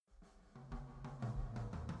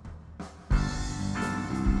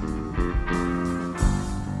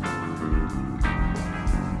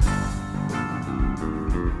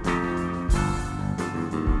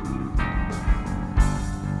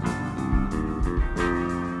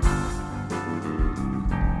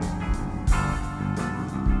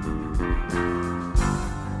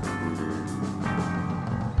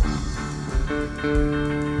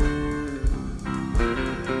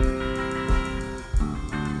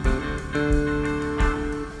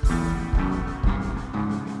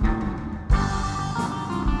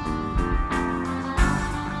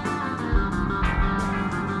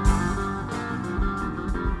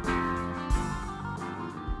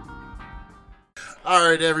All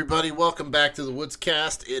right, everybody, welcome back to the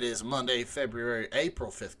Woodscast. It is Monday,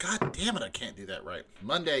 April 5th. God damn it, I can't do that right.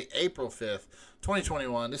 Monday, April 5th,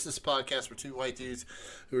 2021. This is a podcast for two white dudes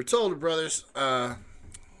who are older brothers.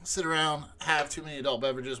 Sit around, have too many adult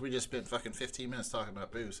beverages. We just spent fucking 15 minutes talking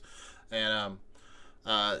about booze. And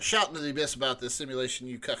shouting to the abyss about this simulation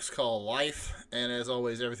you cucks call life. And as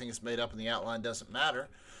always, everything is made up and the outline doesn't matter.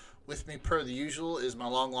 With me, per the usual, is my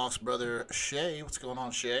long-lost brother, Shay. What's going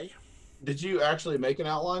on, Shay? Did you actually make an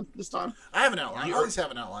outline this time? I have an outline. You always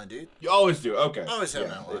have an outline, dude. You always do. Okay. I always have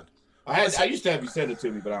an outline. I used to have you send it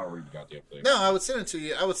to me, but I don't read the goddamn thing. No, I would send it to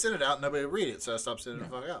you. I would send it out and nobody would read it, so I stopped sending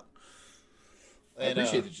it the fuck out. I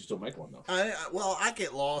appreciate that you still make one, though. I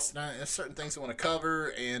get lost, and there's certain things I want to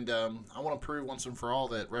cover, and I want to prove once and for all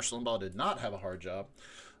that Rush Limbaugh did not have a hard job.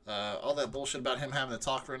 All that bullshit about him having to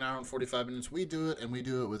talk for an hour and 45 minutes, we do it, and we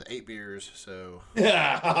do it with 8 beers, so you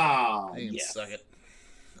can suck it.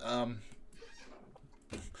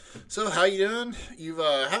 So how you doing? You've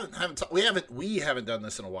we haven't done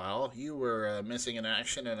this in a while. You were missing in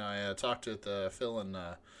action, and I talked with Phil and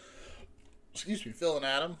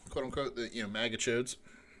Adam, quote unquote, the MAGA chodes.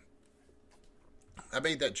 I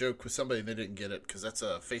made that joke with somebody and they didn't get it because that's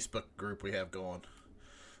a Facebook group we have going.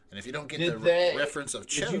 And if you don't get reference of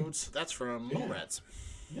chodes, that's from Mole Rats.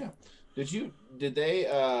 Yeah. Did you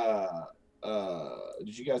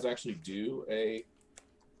guys actually do a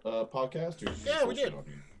podcast? Or yeah, we did.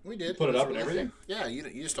 We did. Put it up and everything? Yeah,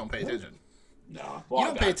 you just don't pay attention. No. Well, you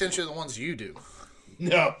don't pay attention to the ones you do.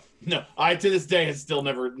 No. I to this day have still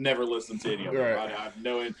never listened to any of them. Right.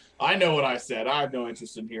 I know what I said. I have no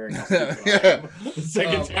interest in hearing how stupid I am. The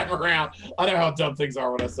second time around, I know how dumb things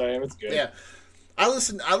are when I say them. It's good. Yeah. I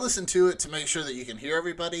listen to it to make sure that you can hear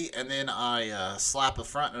everybody, and then I slap a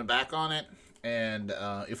front and a back on it. And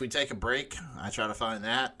if we take a break, I try to find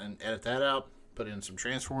that and edit that out, put in some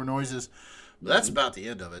transformer noises. But that's about the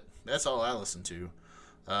end of it. That's all I listen to.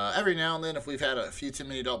 Every now and then, if we've had a few too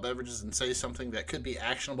many adult beverages and say something that could be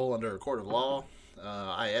actionable under a court of law,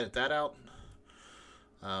 I edit that out.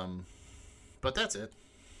 But that's it.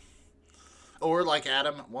 Or like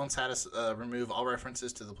Adam once had us remove all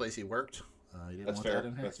references to the place he worked. He didn't want that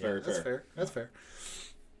in here. That's fair.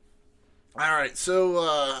 All right,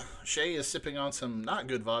 so Shay is sipping on some not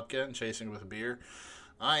good vodka and chasing with a beer.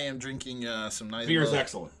 I am drinking some nice beer is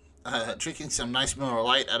excellent. Drinking some nice Miller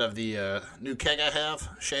Lite out of the new keg I have.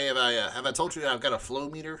 Shay, have I told you I've got a flow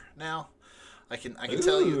meter now? I can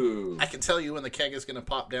tell you when the keg is going to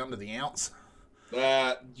pop down to the ounce.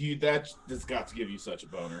 That's got to give you such a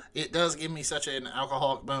boner. It does give me such an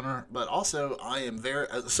alcoholic boner, but also I am very.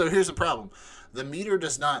 So here's the problem: the meter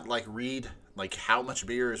does not read how much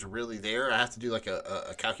beer is really there. I have to do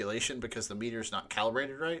a calculation because the meter is not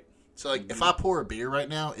calibrated right. So if I pour a beer right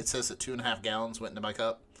now, it says that 2.5 gallons went into my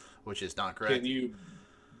cup, which is not correct.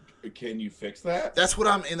 Can you fix that? That's what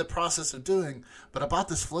I'm in the process of doing. But I bought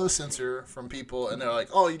this flow sensor from people, and they're like,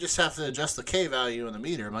 "Oh, you just have to adjust the K value in the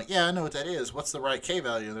meter." I'm like, "Yeah, I know what that is. What's the right K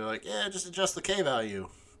value?" And they're like, "Yeah, just adjust the K value."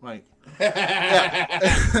 I'm like,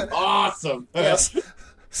 yeah. Awesome. Yes.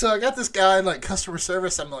 So I got this guy in customer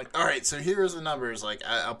service. I'm like, all right, so here's the numbers.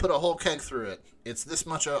 I'll put a whole keg through it. It's this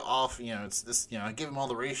much off. It's this. I give them all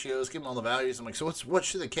the ratios, give them all the values. I'm like, so what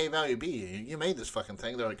should the K value be? You made this fucking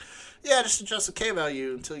thing. They're like, yeah, just adjust the K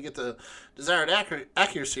value until you get the desired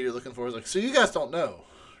accuracy you're looking for. I was like, so you guys don't know,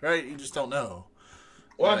 right? You just don't know.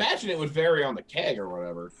 Well, I imagine it would vary on the keg or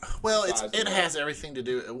whatever. Well, it has everything to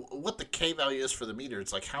do what the K value is for the meter.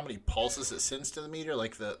 It's how many pulses it sends to the meter,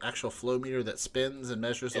 the actual flow meter that spins and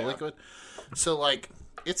measures the liquid. So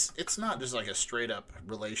it's not just a straight up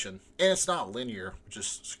relation, and it's not linear, which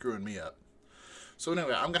is screwing me up. So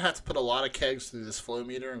anyway, I'm gonna have to put a lot of kegs through this flow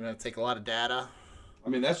meter. I'm gonna take a lot of data. I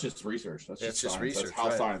mean, that's just research. That's just research. That's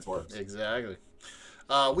how science works. Exactly.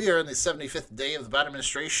 We are in the 75th day of the Biden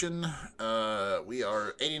administration. We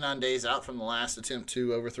are 89 days out from the last attempt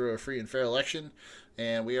to overthrow a free and fair election.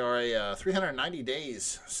 And we are 390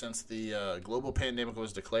 days since the global pandemic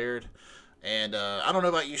was declared. And I don't know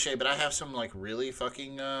about you, Shay, but I have some really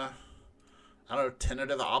fucking,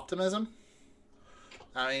 tentative optimism.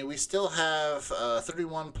 I mean, we still have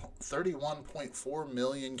 31.4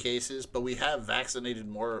 million cases, but we have vaccinated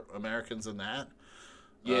more Americans than that.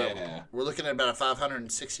 Yeah. We're looking at about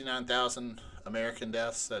 569,000 American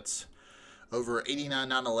deaths. That's over 89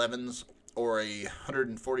 9/11s or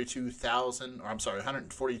 142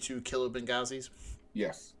 kilo Benghazis.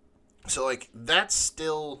 Yes. So that's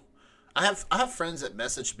still I have friends that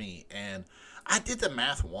message me, and I did the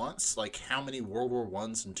math once, how many World War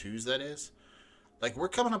I's and II's that is. We're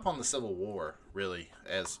coming up on the Civil War, really,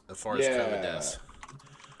 as far as COVID deaths.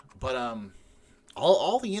 But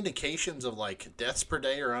all the indications of like deaths per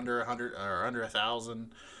day are under 100 or under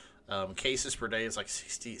 1,000. Cases per day is like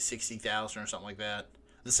 60,000 or something like that.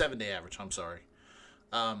 The 7-day average. I'm sorry.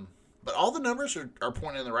 But all the numbers are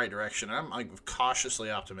pointing in the right direction. I'm like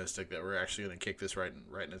cautiously optimistic that we're actually going to kick this right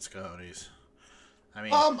in its cojones.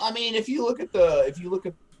 I mean, if you look at the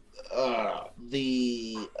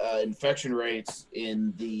infection rates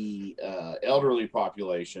in the elderly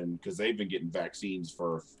population, because they've been getting vaccines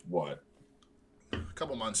for what? A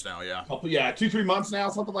couple months now, yeah. 2-3 months now,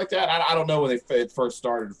 something like that. I don't know when they first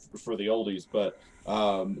started for the oldies, but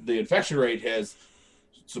the infection rate has,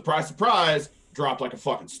 surprise, surprise, dropped like a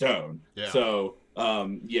fucking stone. Yeah. So,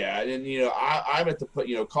 and I'm at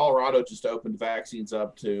the, Colorado just opened vaccines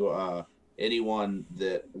up to anyone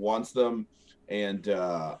that wants them. And,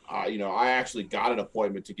 I actually got an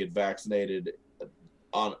appointment to get vaccinated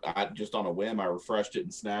on a whim. I refreshed it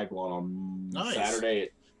and snagged one on Saturday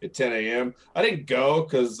at 10 a.m. I didn't go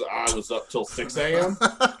because I was up till 6 a.m.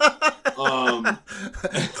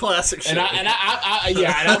 Classic shit. I'm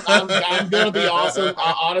gonna be awesome.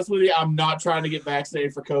 Honest with you, I'm not trying to get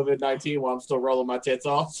vaccinated for COVID-19 while I'm still rolling my tits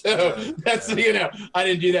off. So that's I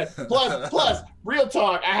didn't do that. Plus, real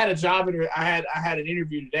talk. I had a job interview. I had an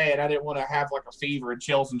interview today, and I didn't want to have like a fever and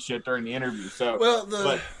chills and shit during the interview. So,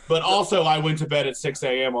 but also I went to bed at 6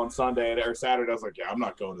 a.m. on Sunday or Saturday. I was like, I'm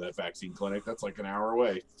not going to that vaccine clinic. That's like an hour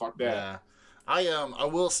away. Fuck that. Yeah. I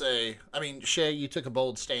will say, Shay, you took a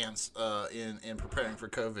bold stance in preparing for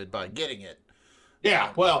COVID by getting it.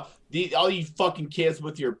 Yeah, well, all you fucking kids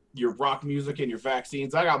with your rock music and your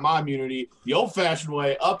vaccines, I got my immunity the old-fashioned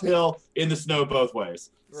way, uphill in the snow both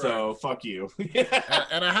ways. Right. So fuck you.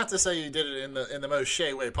 and I have to say, you did it in the most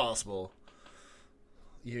Shay way possible.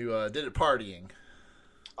 You did it partying.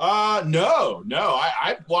 No.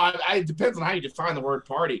 It depends on how you define the word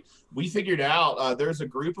party. We figured out there's a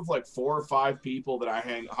group of like 4 or 5 people that I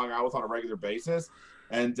hung out with on a regular basis,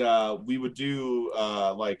 and we would do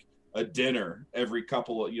like a dinner every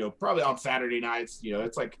couple of, probably on Saturday nights.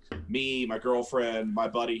 It's like me, my girlfriend, my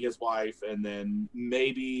buddy, his wife, and then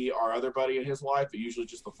maybe our other buddy and his wife, but usually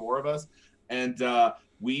just the 4 of us. And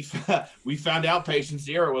we found out Patient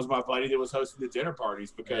Zero was my buddy that was hosting the dinner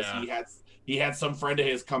parties because he had some friend of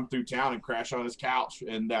his come through town and crash on his couch,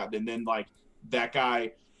 and then like that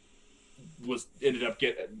guy ended up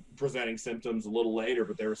presenting symptoms a little later,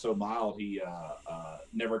 but they were so mild he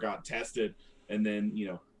never got tested, and then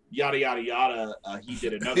yada yada yada. He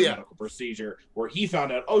did another medical procedure where he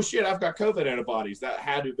found out, oh shit, I've got COVID antibodies. That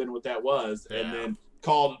had to have been what that was, and then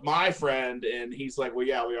called my friend, and he's like, well,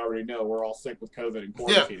 yeah, we already know we're all sick with COVID and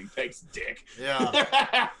quarantining. Thanks, dick.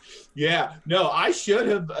 Yeah. Yeah. No, I should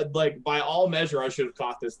have, by all measure, I should have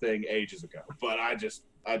caught this thing ages ago, but I just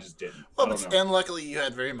didn't. Well, and luckily you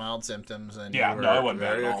had very mild symptoms, and it wasn't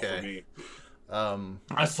very bad at all for me.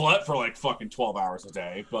 I slept for like fucking 12 hours a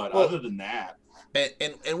day, but other than that.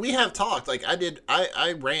 And we have talked, like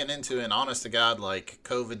I ran into an honest to God, like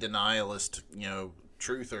COVID denialist,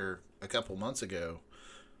 truther a couple months ago.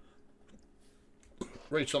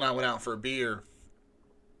 Rachel and I went out for a beer,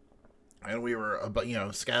 and we were,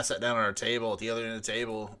 Sky sat down at our table at the other end of the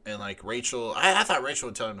table, and like Rachel, I thought Rachel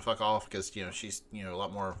would tell him to fuck off because she's a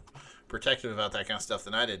lot more protective about that kind of stuff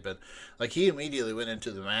than I did, but like he immediately went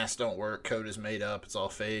into the masks don't work, code is made up, it's all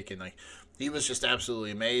fake, and like he was just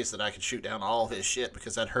absolutely amazed that I could shoot down all of his shit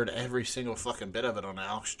because I'd heard every single fucking bit of it on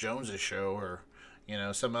Alex Jones's show or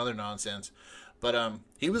some other nonsense. But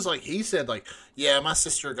he said yeah, my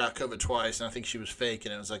sister got COVID twice and I think she was fake,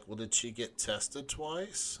 and it was like, well, did she get tested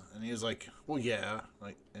twice? And he was like, well, yeah,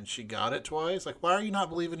 and she got it twice. Like, why are you not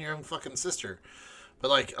believing your own fucking sister? But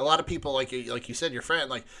like a lot of people, like you said, your friend,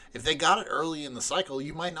 like if they got it early in the cycle,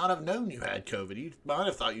 you might not have known you had COVID. You might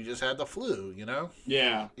have thought you just had the flu.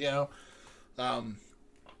 Yeah. But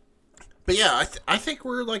yeah, I think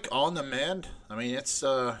we're like on the mend. I mean, it's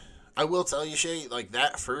I will tell you, Shay, like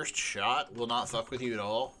that first shot will not fuck with you at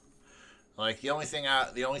all. Like the only thing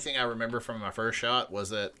I remember from my first shot was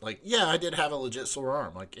that I did have a legit sore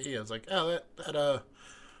arm. Like I was like, oh,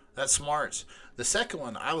 that smarts. The second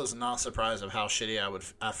one, I was not surprised of how shitty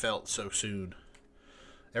I felt so soon.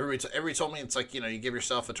 Everybody told me it's like, you give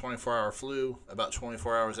yourself a 24-hour flu about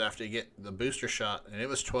 24 hours after you get the booster shot, and it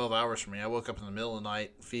was 12 hours for me. I woke up in the middle of the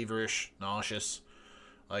night, feverish, nauseous.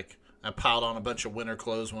 Like, I piled on a bunch of winter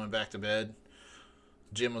clothes and went back to bed.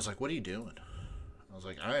 Jim was like, what are you doing? I was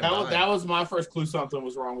like, that was my first clue something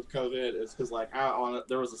was wrong with COVID. It's because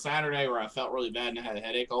there was a Saturday where I felt really bad and I had a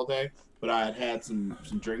headache all day, but I had some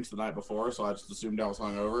drinks the night before, so I just assumed I was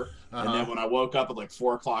hungover. And then when I woke up at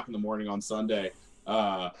 4 o'clock in the morning on Sunday,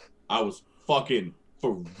 I was fucking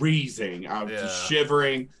freezing. I was just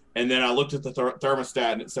shivering. And then I looked at the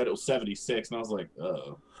thermostat and it said it was 76. And I was like,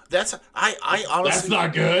 oh. I honestly, that's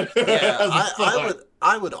not good. Yeah,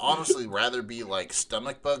 I would honestly rather be like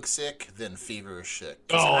stomach bug sick than feverish sick.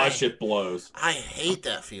 Oh, that shit blows. I hate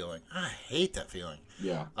that feeling.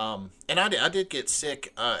 Yeah. And I did get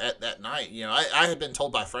sick at that night. You know, I had been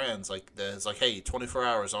told by friends like it's like, hey, 24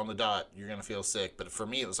 hours on the dot, you're gonna feel sick. But for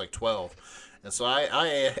me, it was like 12. And so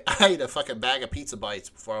I ate a fucking bag of pizza bites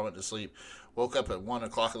before I went to sleep. Woke up at 1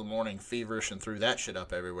 o'clock in the morning, feverish, and threw that shit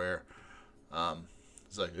up everywhere.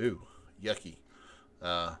 It's like, ooh, yucky.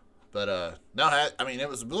 No, I mean, it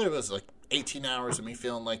was like 18 hours of me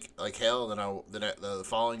feeling like hell. Then the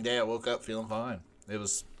following day I woke up feeling fine.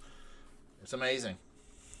 It's amazing.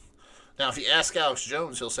 Now, if you ask Alex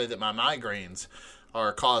Jones, he'll say that my migraines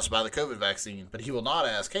are caused by the COVID vaccine, but he will not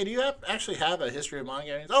ask, hey, do you actually have a history of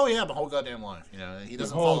migraines? Oh yeah, my whole goddamn life. You know, he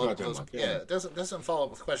doesn't follow up with doesn't follow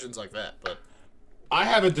up with questions like that. But I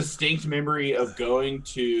have a distinct memory of going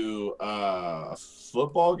to a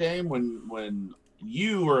football game when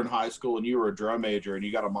you were in high school and you were a drum major and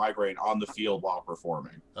you got a migraine on the field while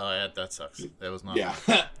performing. Oh, yeah, that sucks. That was not. Yeah,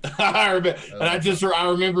 I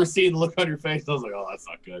remember seeing the look on your face. I was like, oh, that's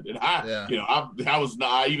not good. And I was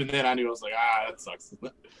not. Even then, I knew I was like, that sucks.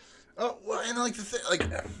 Oh well, and like the thing, like.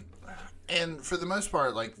 And for the most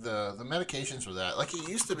part, like the medications for that, like it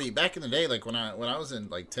used to be back in the day, like when I was in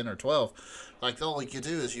like 10 or 12, like all you could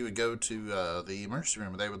do is you would go to the emergency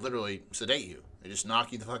room and they would literally sedate you. They just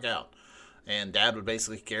knock you the fuck out. And Dad would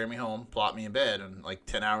basically carry me home, plop me in bed, and like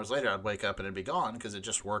 10 hours later I'd wake up and it'd be gone because it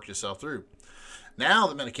just worked itself through. Now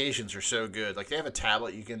the medications are so good. Like they have a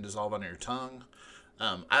tablet you can dissolve under your tongue.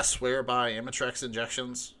 I swear by Imitrex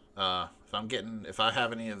injections. If I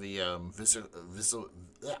have any of the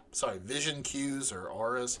vision cues or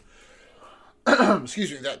auras,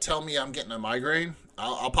 excuse me, that tell me I'm getting a migraine,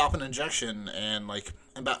 I'll pop an injection, and like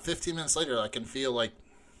about 15 minutes later, I can feel like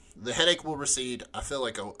the headache will recede. I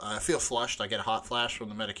feel flushed. I get a hot flash from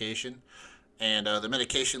the medication, and the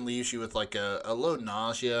medication leaves you with like a low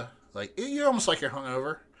nausea. Like you're almost like you're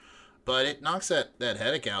hungover, but it knocks that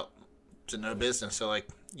headache out to no business. So like,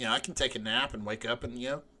 you know, I can take a nap and wake up and, you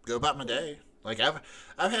know, go about my day. Like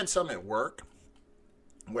I've had some at work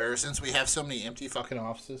where since we have so many empty fucking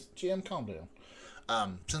offices, GM, calm down.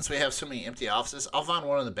 Since we have so many empty offices, I'll find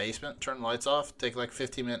one in the basement, turn the lights off, take like a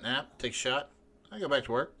 15-minute nap, take a shot, I go back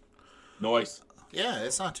to work. Nice. Yeah,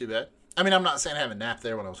 it's not too bad. I mean, I'm not saying I have a nap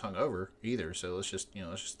there when I was hungover either, so let's just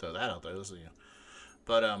throw that out there.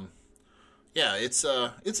 But yeah, it's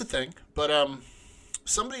a thing. But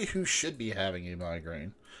somebody who should be having a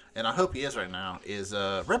migraine, and I hope he is right now, is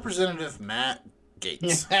Representative Mat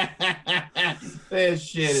Gaetz. This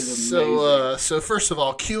shit is amazing. So first of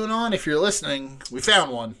all, QAnon, if you're listening, we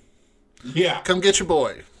found one. Yeah. Come get your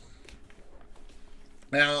boy.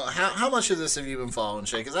 Now, how much of this have you been following,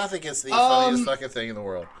 Shay? Because I think it's the funniest fucking thing in the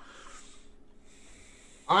world.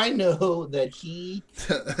 I know that he...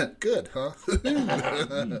 Good, huh?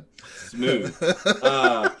 Smooth.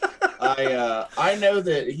 I know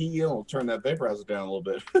that he... turn that vaporizer down a little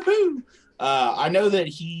bit. I know that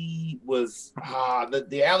he was...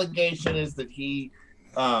 the allegation is that he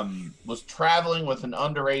was traveling with an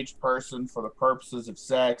underage person for the purposes of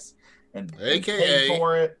sex and AKA paid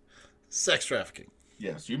for it. Sex trafficking.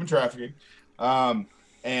 Yes, human trafficking.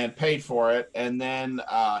 And paid for it. And then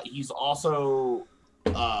he's also...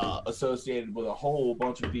 associated with a whole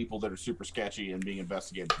bunch of people that are super sketchy and being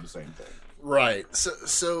investigated for the same thing. Right.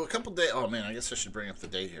 So a couple days. Oh man, I guess I should bring up the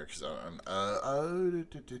date here because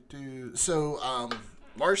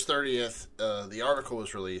March 30th, the article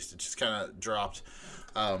was released. It just kind of dropped.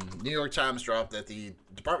 New York Times dropped that the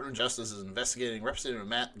Department of Justice is investigating Representative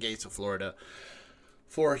Mat Gaetz of Florida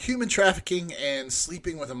for human trafficking and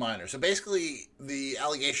sleeping with a minor. So basically, the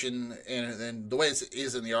allegation and the way it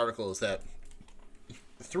is in the article is that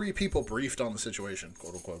 3 people briefed on the situation,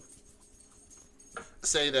 quote unquote,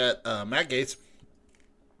 say that Mat Gaetz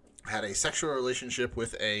had a sexual relationship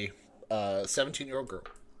with a 17-year-old girl.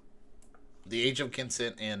 The age of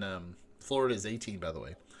consent in Florida is 18, by the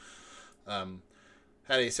way.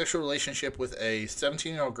 Had a sexual relationship with a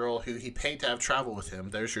 17-year-old girl who he paid to have travel with him.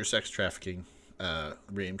 There's your sex trafficking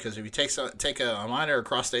ream. Because if you take a minor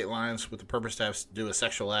across state lines with the purpose to do a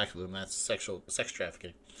sexual act with them, that's sex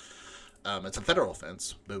trafficking. It's a federal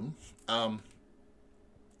offense. Boom.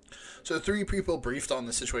 So 3 people briefed on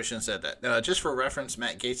the situation and said that. Just for reference,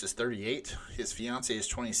 Mat Gaetz is 38, his fiance is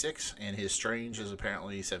 26, and his strange is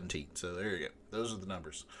apparently 17. So there you go. Those are the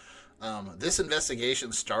numbers. This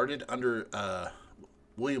investigation started under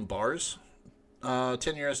William Barr's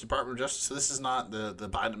tenure as Department of Justice. So this is not the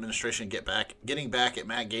Biden administration getting back at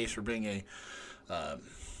Matt Gaetz for being a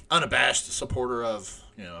unabashed supporter of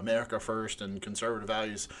America First and conservative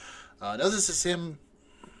values. No, this is him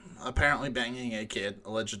apparently banging a kid,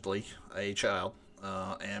 allegedly a child,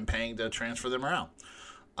 and paying to transfer them around.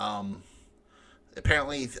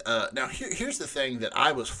 Apparently, now here's the thing that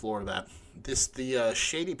I was floored about. The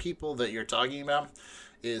shady people that you're talking about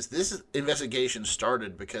is this investigation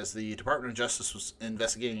started because the Department of Justice was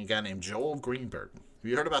investigating a guy named Joel Greenberg. Have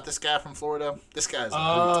you heard about this guy from Florida? This guy's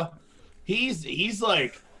he's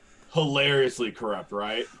like hilariously corrupt,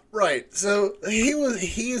 right? Right. So he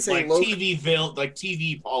is a like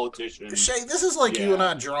TV politician. Shay, this is like you and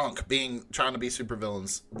I drunk trying to be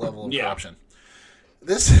supervillains level of corruption.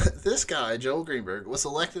 This guy, Joel Greenberg, was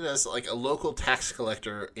elected as like a local tax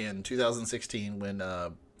collector in 2016 when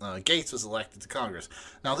Gaetz was elected to Congress.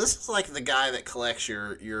 Now this is like the guy that collects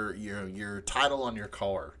your title on your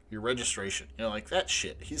car, your registration, like that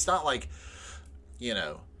shit. He's not like,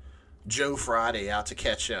 Joe Friday out to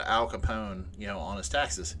catch Al Capone, on his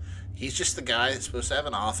taxes. He's just the guy that's supposed to have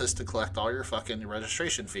an office to collect all your fucking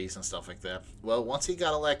registration fees and stuff like that. Well, once he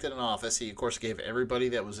got elected in office, he of course gave everybody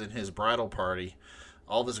that was in his bridal party,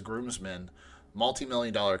 all of his groomsmen,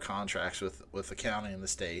 multi-million-dollar contracts with the county and the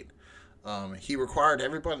state. He required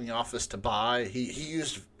everybody in the office to buy. He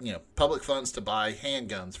used public funds to buy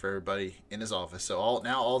handguns for everybody in his office. So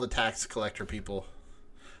all the tax collector people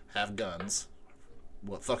have guns.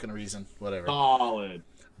 What fucking reason? Whatever. Solid.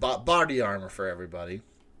 Bought body armor for everybody.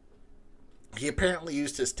 He apparently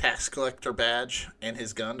used his tax collector badge and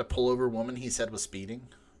his gun to pull over a woman he said was speeding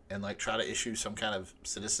and like try to issue some kind of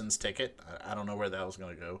citizen's ticket. I don't know where that was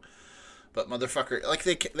going to go. But motherfucker,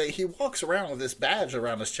 like he walks around with this badge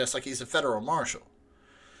around his chest like he's a federal marshal.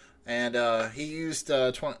 And he used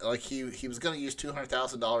he was going to use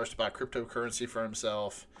 $200,000 to buy cryptocurrency for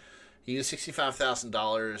himself. He used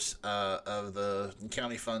 $65,000 of the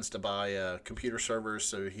county funds to buy computer servers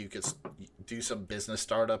so he could do some business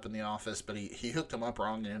startup in the office. But he hooked them up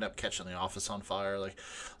wrong and ended up catching the office on fire. Like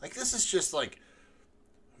this is just like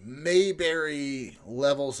Mayberry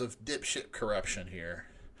levels of dipshit corruption here.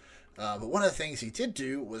 But one of the things he did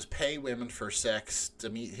do was pay women for sex to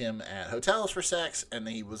meet him at hotels for sex, and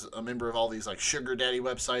he was a member of all these like sugar daddy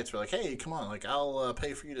websites where like, hey, come on, like I'll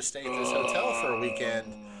pay for you to stay at this hotel for a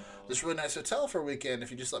weekend. This really nice hotel for a weekend.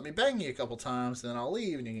 If you just let me bang you a couple times, then I'll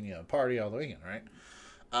leave and you can party all the weekend, right?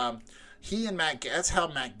 He and Matt Gaetz, that's how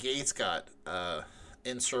Matt Gaetz got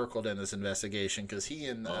encircled in this investigation, because he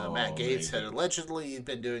and Matt Gaetz had allegedly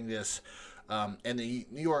been doing this, and the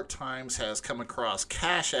New York Times has come across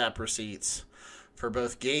Cash App receipts for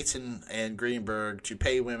both Gaetz and Greenberg to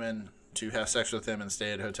pay women to have sex with them and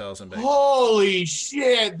stay at hotels and banks. Holy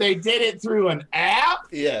shit! They did it through an app?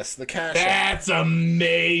 Yes, the Cash App. That's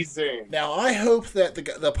amazing. Now, I hope that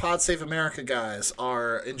the Pod Save America guys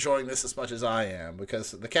are enjoying this as much as I am,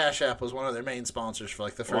 because the Cash App was one of their main sponsors for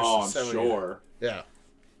like the first 7 years. Yeah.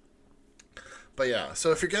 But yeah,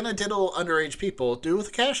 so if you're going to diddle underage people, do it with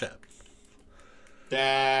the Cash App.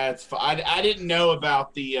 That's I didn't know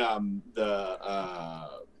about the app.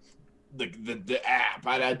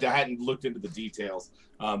 I hadn't looked into the details.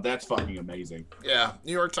 That's fucking amazing. Yeah,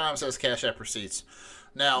 New York Times has Cash App receipts.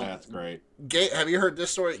 Now, that's great. Have you heard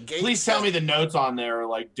this story? Please tell me the notes on there are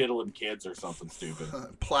like diddling kids or something stupid.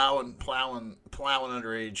 plowing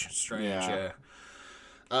underage strange. Yeah.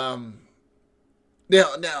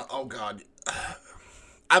 Now, oh god,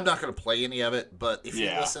 I'm not going to play any of it. But if you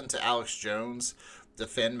listen to Alex Jones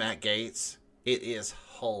defend Matt Gaetz, it is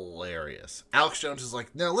hilarious. Alex Jones is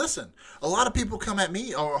like, now listen, a lot of people come at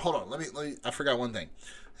me. Oh, hold on, let me. I forgot one thing.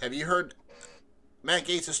 Have you heard? Matt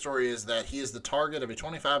Gaetz' story is that he is the target of a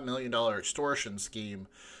 $25 million extortion scheme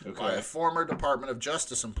by a former Department of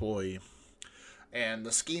Justice employee. And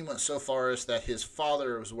the scheme went so far as that his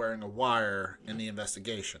father was wearing a wire in the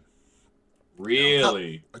investigation.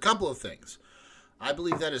 Really? Now, a couple of things. I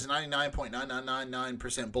believe that is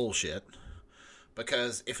 99.9999% bullshit.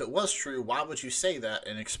 Because if it was true, why would you say that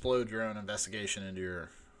and explode your own investigation into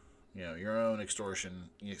your own extortion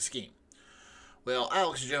scheme? Well,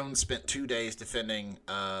 Alex Jones spent 2 days defending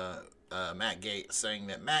Matt Gaetz, saying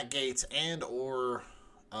that Matt Gaetz and or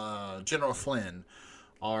General Flynn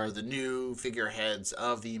are the new figureheads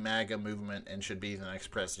of the MAGA movement and should be the next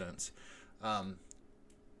presidents.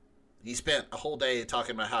 He spent a whole day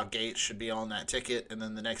talking about how Gaetz should be on that ticket, and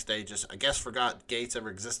then the next day just, I guess, forgot Gaetz ever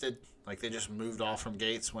existed. Like, they just moved off from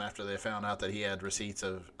Gaetz after they found out that he had receipts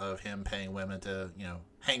of him paying women to,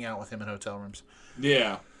 hang out with him in hotel rooms.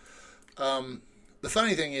 Yeah. The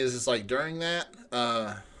funny thing is like, during that,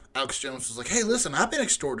 Alex Jones was like, "Hey, listen, I've been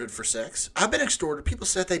extorted for sex. I've been extorted. People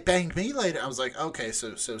said they banged me later." I was like, "Okay,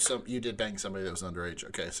 so you did bang somebody that was underage.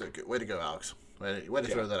 Okay, so good. Way to go, Alex. Way to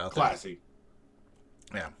throw that out there. Classy.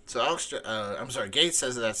 Yeah. So Gaetz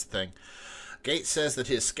says that's the thing. Gaetz says that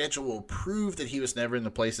his schedule will prove that he was never in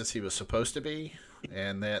the places he was supposed to be,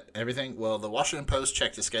 and that everything. Well, the Washington Post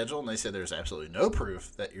checked his schedule, and they said there's absolutely no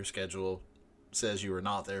proof that your schedule says you were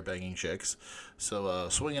not there banging chicks. So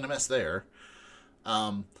swing and a miss there.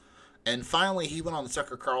 And finally, he went on the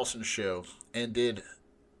Tucker Carlson show and did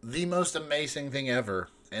the most amazing thing ever,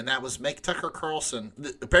 and that was make Tucker Carlson.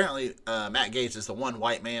 Apparently, Matt Gaetz is the one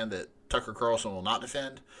white man that Tucker Carlson will not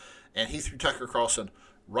defend, and he threw Tucker Carlson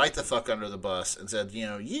right the fuck under the bus and said, "You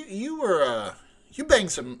know, you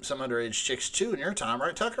banged some underage chicks too in your time,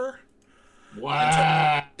 right, Tucker?"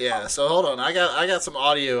 Wow. Yeah. So hold on, I got some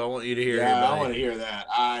audio I want you to hear. Yeah, I want to hear that.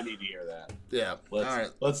 I need to hear that. Yeah. All right.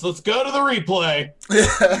 Let's go to the replay.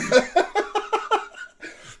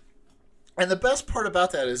 And the best part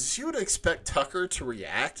about that is you would expect Tucker to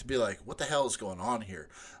react, be like, "What the hell is going on here?"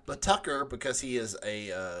 But Tucker, because he is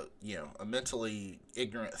a mentally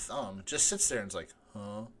ignorant thumb, just sits there and is like,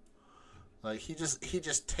 "Huh?" Like he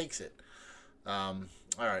just takes it. All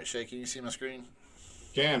right, Shay, can you see my screen?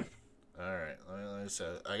 Can. All right.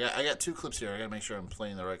 I got two clips here. I got to make sure I'm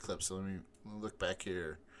playing the right clip. So let me look back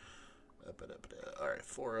here. All right,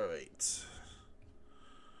 408.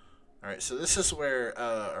 All right, so this is where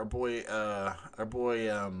our boy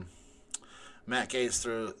Matt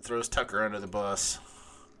Gaetz throws Tucker under the bus,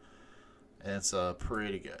 and it's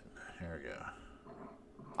pretty good. Here we go.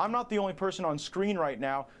 I'm not the only person on screen right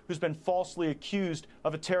now who's been falsely accused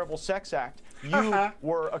of a terrible sex act. You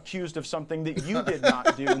were accused of something that you did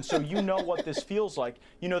not do, and so you know what this feels like.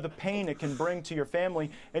 You know the pain it can bring to your family,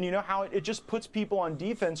 and you know how it just puts people on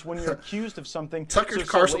defense when you're accused of something. Tucker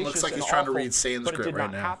Carlson looks like he's trying to read Sanskrit but it did right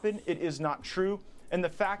not now. happen. It is not true. And the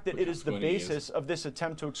fact that it is the basis of this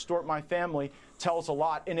attempt to extort my family tells a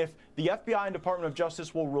lot. And if the FBI and Department of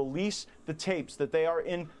Justice will release the tapes that they are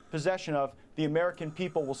in possession of, the American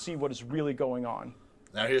people will see what is really going on.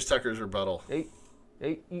 Now here's Tucker's rebuttal.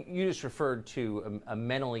 You just referred to a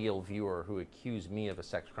mentally ill viewer who accused me of a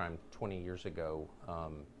sex crime 20 years ago.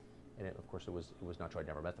 And of course, it was not true. I'd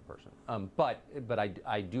never met the person. But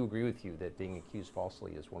I do agree with you that being accused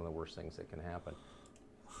falsely is one of the worst things that can happen.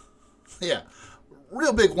 Yeah.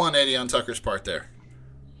 Real big 180 on Tucker's part there.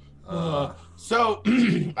 So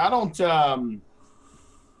I don't.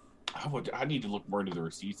 I need to look more into the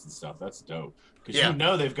receipts and stuff. That's dope because you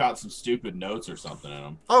know they've got some stupid notes or something in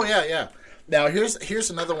them. Oh yeah. Now here's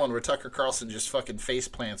another one where Tucker Carlson just fucking face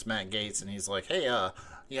plants Matt Gaetz and he's like, "Hey,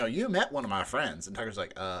 you met one of my friends," and Tucker's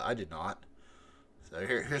like, "I did not." So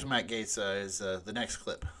here's Matt Gaetz is the next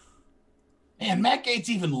clip. Man, Matt Gaetz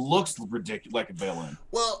even looks ridiculous, like a villain.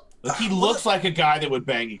 Well, like he looks like a guy that would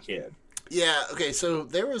bang a kid. Yeah. Okay. So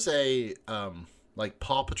there was a like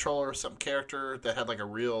Paw Patrol or some character that had like a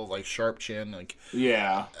real like sharp chin. Like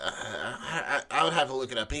yeah. I would have to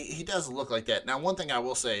look it up. He does look like that. Now, one thing I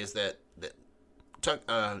will say is that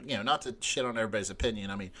not to shit on everybody's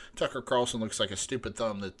opinion. I mean, Tucker Carlson looks like a stupid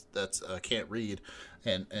thumb that's can't read,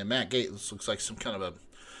 and Matt Gaetz looks like some kind of a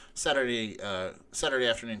Saturday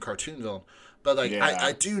afternoon cartoon villain. But like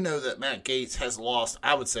I do know that Matt Gaetz has lost,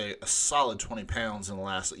 I would say, a solid 20 pounds in the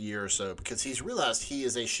last year or so because he's realized he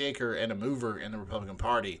is a shaker and a mover in the Republican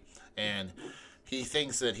Party, and he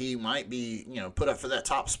thinks that he might be put up for that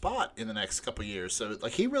top spot in the next couple of years. So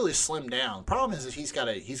like he really slimmed down. The problem is that he's got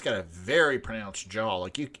a very pronounced jaw.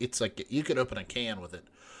 Like it's like you could open a can with it.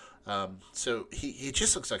 So he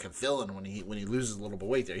just looks like a villain when he loses a little bit of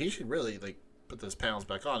weight there. He should really like put those pounds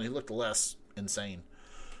back on. He looked less insane.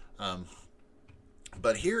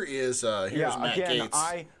 But here's Matt Gaetz.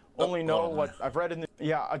 I only know what I've read in the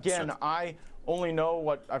I only know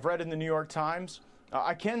what I've read in the New York Times.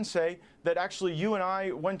 I can say that actually you and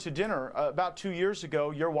I went to dinner about 2 years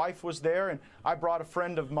ago. Your wife was there, and I brought a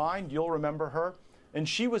friend of mine. You'll remember her. And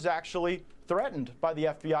she was actually threatened by the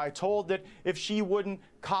FBI, told that if she wouldn't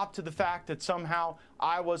cop to the fact that somehow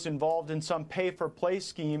I was involved in some pay-for-play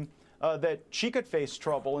scheme, that she could face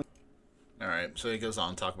trouble. All right, so he goes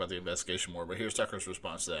on to talk about the investigation more, but here's Tucker's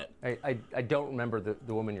response to that. I don't remember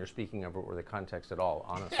the woman you're speaking of or the context at all,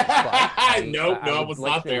 honestly. I was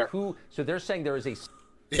not there. So they're saying there is a...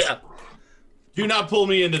 Yeah. Do not pull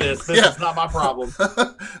me into this. This is not my problem.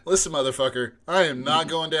 Listen, motherfucker, I am not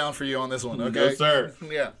going down for you on this one, okay? No, sir.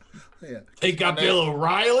 Yeah. They got Bill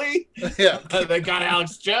O'Reilly. Yeah. They got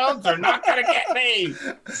Alex Jones. They're not going to get me.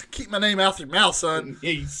 Keep my name out your mouth, son.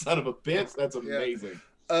 Yeah, you son of a bitch. That's amazing.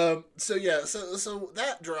 Yeah. So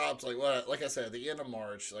that drops like I said at the end of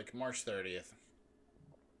March, like March 30th.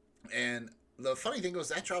 And the funny thing was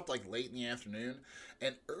that dropped like late in the afternoon,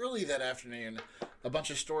 and early that afternoon, a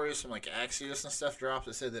bunch of stories from like Axios and stuff dropped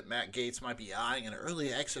that said that Matt Gaetz might be eyeing an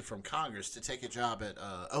early exit from Congress to take a job at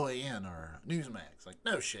OAN or Newsmax. Like,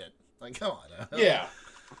 no shit. Like, come on. Yeah.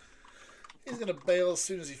 He's gonna bail as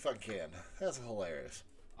soon as he fucking can. That's hilarious.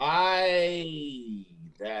 That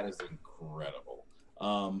is incredible.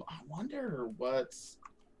 I wonder what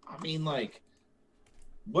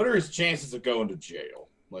are his chances of going to jail?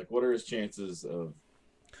 Like, what are his chances of?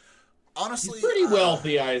 Honestly, he's pretty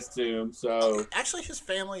wealthy, I assume. So actually, his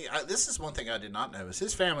family. This is one thing I did not know is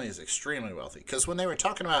his family is extremely wealthy. Because when they were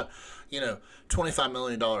talking about, $25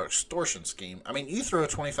 million extortion scheme. I mean, you throw a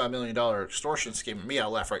 $25 million extortion scheme at me,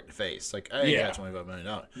 I'll laugh right in the face. Like, I ain't got $25 million.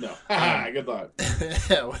 No, good luck.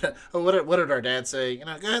 Yeah. What did our dad say? Go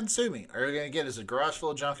ahead and sue me. All you're gonna get is a garage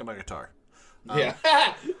full of junk and my guitar.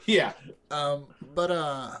 Yeah.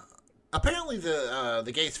 Apparently the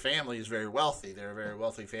Gaetz family is very wealthy. They're a very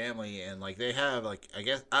wealthy family, and like they have I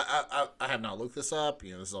guess I have not looked this up.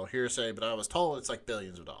 This is all hearsay, but I was told it's like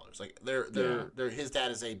billions of dollars. Like they're his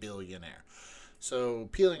dad is a billionaire, so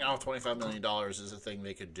peeling off $25 million is a thing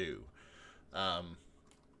they could do.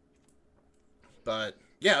 But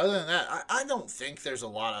yeah, other than that, I don't think there's a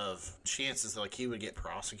lot of chances that like he would get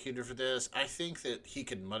prosecuted for this. I think that he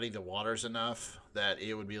could muddy the waters enough that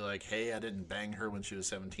it would be like, hey, I didn't bang her when she was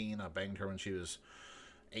 17. I banged her when she was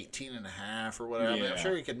 18 and a half or whatever. Yeah. I'm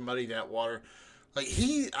sure he could muddy that water. Like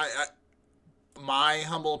my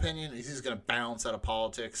humble opinion is he's going to bounce out of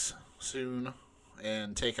politics soon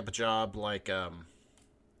and take up a job like, oh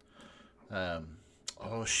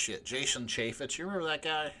shit, Jason Chaffetz. You remember that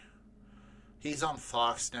guy? He's on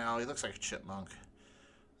Fox now. He looks like a chipmunk.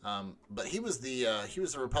 But he was the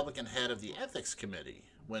Republican head of the Ethics Committee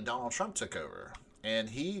when Donald Trump took over. And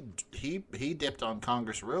he dipped on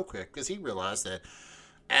Congress real quick because he realized that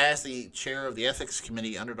as the chair of the Ethics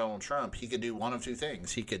Committee under Donald Trump, he could do one of two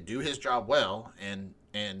things. He could do his job well and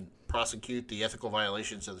prosecute the ethical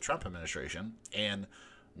violations of the Trump administration, and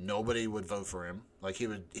nobody would vote for him. Like he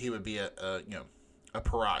would be a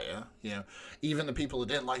pariah. Even the people that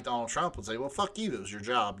didn't like Donald Trump would say, well, fuck you, it was your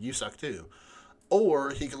job, you suck too.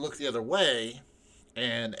 Or he could look the other way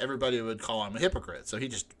and everybody would call him a hypocrite. So he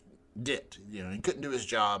just dipped. He couldn't do his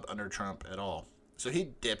job under Trump at all. So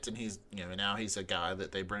he dipped, and he's now he's a guy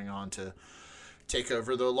that they bring on to take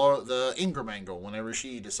over the Ingram angle whenever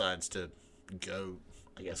she decides to go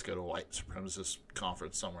to a white supremacist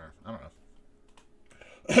conference somewhere. I don't know.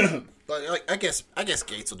 But I guess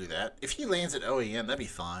Gaetz will do that. If he lands at OAN, that'd be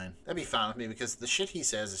fine. That'd be fine with me because the shit he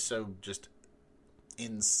says is so just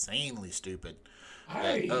insanely stupid.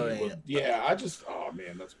 Oh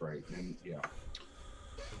man, that's great. And yeah,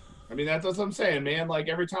 I mean that's what I'm saying, man. Like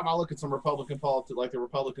every time I look at some Republican politics, like the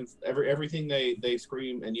Republicans, everything they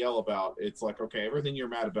scream and yell about, it's like, okay, everything you're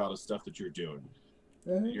mad about is stuff that you're doing.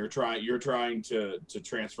 Mm-hmm. You're trying to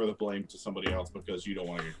transfer the blame to somebody else because you don't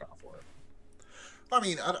want to get caught for it. I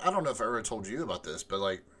mean, I don't know if I ever told you about this, but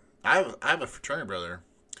like, I have a fraternity brother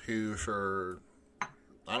who for,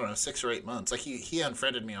 I don't know, 6 or 8 months, like he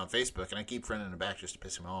unfriended me on Facebook, and I keep friending him back just to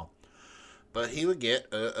piss him off. But he would get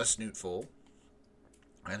a snootful,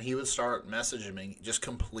 and he would start messaging me just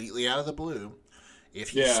completely out of the blue.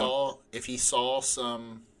 If he saw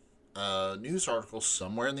some news article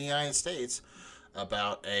somewhere in the United States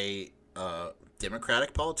about a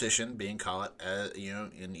Democratic politician being caught,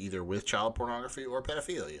 in either with child pornography or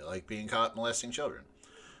pedophilia, like being caught molesting children.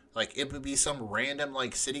 Like, it would be some random,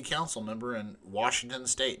 like, city council member in Washington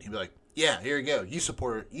State. He'd be like, yeah, here you go. You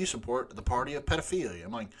support the party of pedophilia.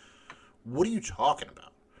 I'm like, what are you talking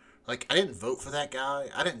about? Like, I didn't vote for that guy.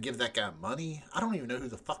 I didn't give that guy money. I don't even know who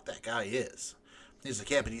the fuck that guy is. He's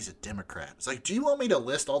like, yeah, but he's a Democrat. It's like, do you want me to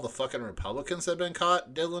list all the fucking Republicans that have been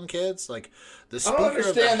caught diddling kids? Like, the speaker I don't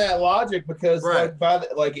understand that logic because, right.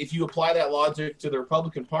 If you apply that logic to the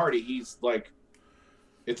Republican Party, he's like,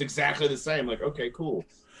 it's exactly the same. Like, okay, cool.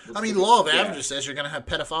 Law of averages says you're going to have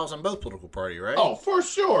pedophiles in both political party, right? Oh, for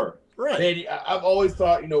sure. Right. And I've always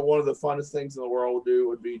thought, one of the funnest things in the world to do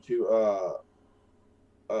would be to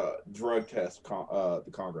drug test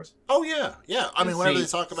the Congress. Oh yeah. Whenever they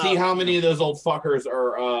talk about, see how many of those old fuckers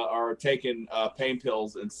are taking pain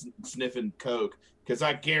pills and sniffing coke, because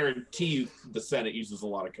I guarantee you the Senate uses a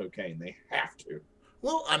lot of cocaine. They have to.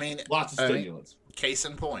 Well, lots of stimulants. Case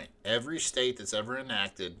in point, every state that's ever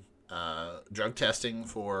enacted drug testing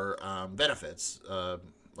for benefits,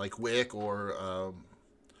 like WIC or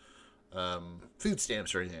food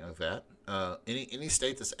stamps or anything like that, any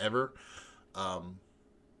state that's ever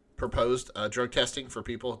proposed drug testing for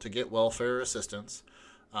people to get welfare assistance,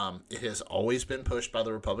 It has always been pushed by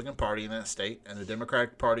the Republican Party in that state, and the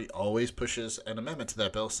Democratic Party always pushes an amendment to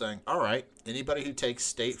that bill saying, all right, anybody who takes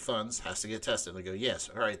state funds has to get tested. They go, yes,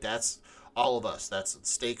 all right, that's all of us. That's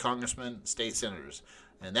state congressmen, state senators.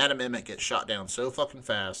 And that amendment gets shot down so fucking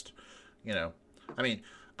fast, I mean,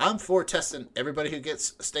 I'm for testing everybody who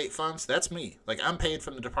gets state funds. That's me. Like, I'm paid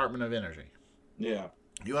from the Department of Energy. Yeah.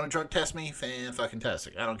 You want to drug test me?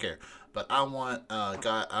 Fan-fucking-tastic. I don't care. But I want,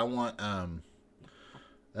 I want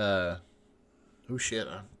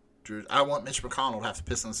Mitch McConnell to have to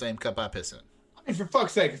piss in the same cup I piss in. I mean, for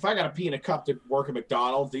fuck's sake, if I got to pee in a cup to work at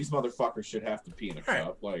McDonald's, these motherfuckers should have to pee in a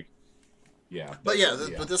cup. Like, yeah. But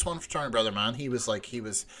but this one fraternity brother of mine, he was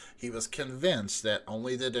convinced that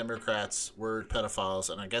only the Democrats were pedophiles,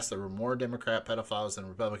 and I guess there were more Democrat pedophiles than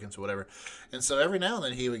Republicans or whatever. And so every now and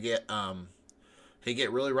then he would get he'd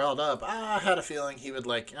get really riled up. I had a feeling he would,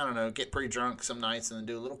 get pretty drunk some nights and then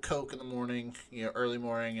do a little coke in the morning, early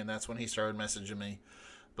morning, and that's when he started messaging me.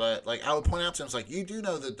 But, I would point out to him, you do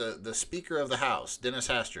know that the Speaker of the House, Dennis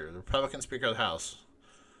Hastert, the Republican Speaker of the House,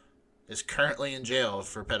 is currently in jail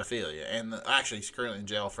for pedophilia. And actually, he's currently in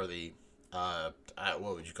jail for the,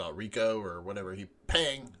 what would you call it, RICO or whatever. He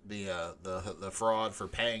paying the fraud for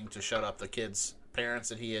paying to shut up the kids' parents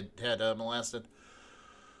that he had molested.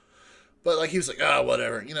 But, he was like,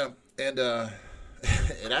 whatever, and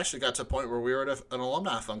it actually got to a point where we were at an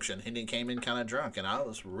alumni function, and he came in kind of drunk, and I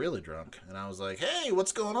was really drunk, and I was like, hey,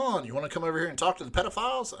 what's going on? You want to come over here and talk to the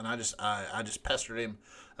pedophiles? And I just pestered him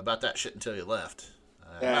about that shit until he left.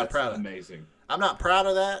 I'm not proud of amazing. I'm not proud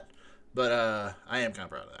of that, but I am kind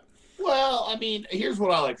of proud of that. Well, I mean, here's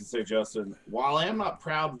what I like to say, Justin. While I am not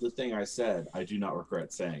proud of the thing I said, I do not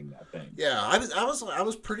regret saying that thing. Yeah, I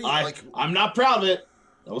was pretty I'm not proud of it.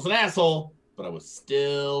 I was an asshole, but I was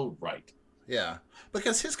still right. Yeah,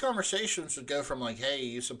 because his conversations would go from hey,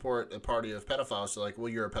 you support a party of pedophiles to well,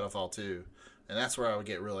 you're a pedophile too. And that's where I would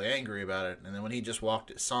get really angry about it. And then when he just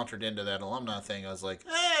sauntered into that alumni thing, I was like,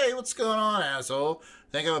 hey, what's going on, asshole?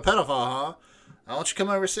 Think I'm a pedophile, huh? I want you to come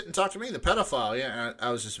over and sit and talk to me, the pedophile. Yeah, and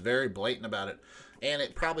I was just very blatant about it. And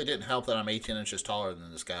it probably didn't help that I'm 18 inches taller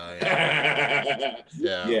than this guy.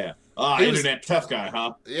 Yeah. Yeah. Internet tough guy,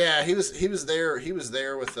 huh? Yeah, he was there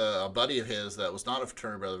with a buddy of his that was not a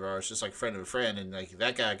fraternity brother of ours, just friend of a friend, and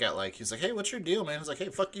that guy got he's like, hey, what's your deal, man? He's like, hey,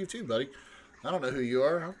 fuck you too, buddy. I don't know who you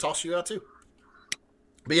are. I'll toss you out too.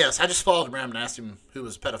 But yes, I just followed him around and asked him who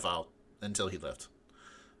was a pedophile until he left.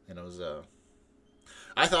 And it was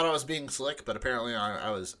I thought I was being slick, but apparently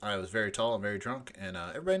I was very tall and very drunk, and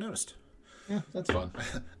everybody noticed. Yeah, that's fun.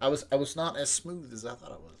 I was not as smooth as I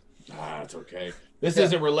thought I was. That's okay. This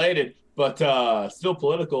isn't related, but still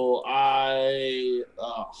political. I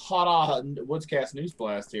hot off Woodscast News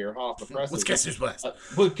Blast here, hot off the press. Woodscast News Blast.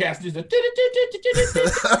 Woodscast News.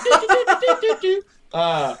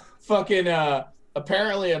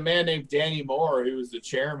 Apparently, a man named Danny Moore, who is the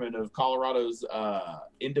chairman of Colorado's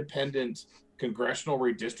Independent Congressional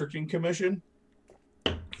Redistricting Commission.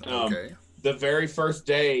 Okay. The very first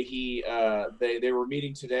day, they were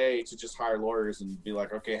meeting today to just hire lawyers and be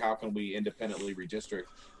like, okay, how can we independently redistrict?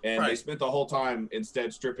 And They spent the whole time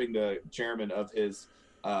instead stripping the chairman of his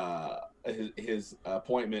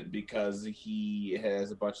appointment because he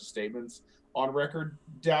has a bunch of statements on record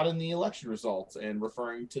doubting the election results and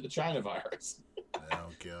referring to the China virus. Oh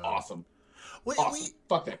god! Awesome. Awesome.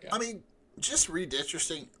 Fuck that guy. I mean, just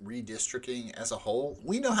redistricting as a whole,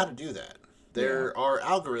 we know how to do that. There are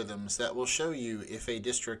algorithms that will show you if a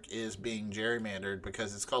district is being gerrymandered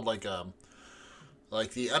because it's called the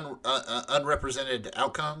unrepresented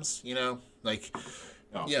outcomes. If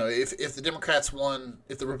the Democrats won,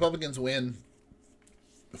 if the Republicans win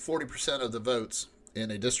 40% of the votes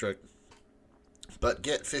in a district, but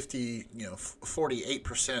get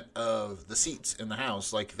 48% of the seats in the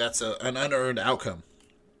House, that's an unearned outcome.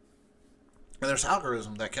 And there's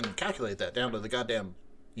algorithm that can calculate that down to the goddamn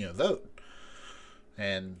vote.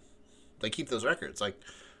 And they keep those records. I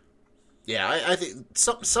think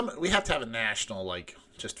some we have to have a national,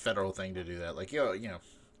 just federal thing to do that.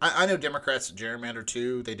 I know Democrats gerrymander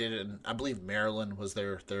too. They did it in, I believe Maryland was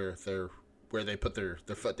their where they put their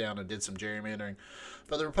foot down and did some gerrymandering.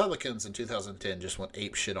 But the Republicans in 2010 just went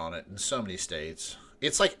ape shit on it in so many states.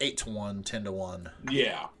 It's 8-1, 10-1.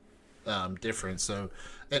 Yeah. Difference. So,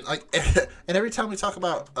 and every time we talk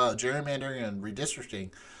about gerrymandering and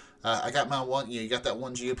redistricting, I got my one. You got that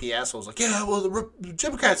one GOP asshole. Yeah, well the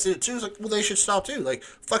Democrats did it too. It's well they should stop too.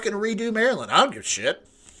 Fucking redo Maryland. I don't give a shit.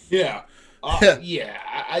 Yeah. Yeah.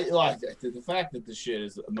 I like the fact that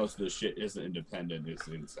most of the shit isn't independent is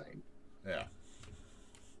insane. Yeah.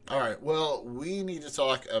 All right. Well, we need to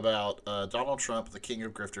talk about Donald Trump, the king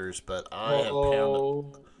of grifters, but I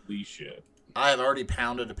have already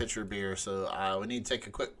pounded a pitcher of beer, so we need to take a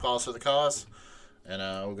quick pause for the cause, and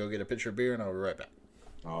we'll go get a pitcher of beer, and I'll be right back.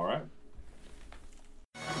 All right.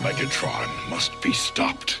 Megatron must be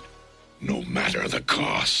stopped, no matter the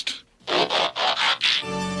cost. You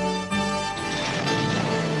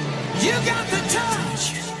got the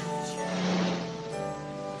touch.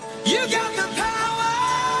 You got the power.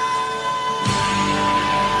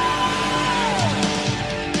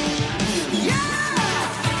 Yeah.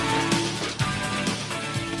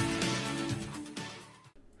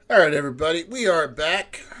 All right, everybody, we are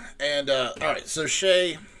back, and all right. So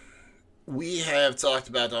Shay, we have talked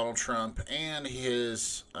about Donald Trump and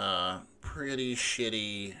his pretty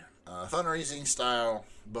shitty fundraising style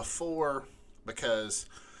before, because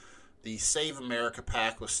the Save America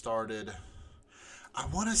PAC was started, I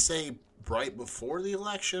want to say right before the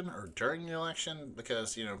election or during the election,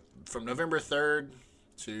 because, you know, from November 3rd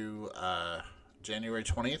to January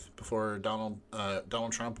 20th, before Donald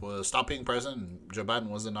Trump was stopped being president and Joe Biden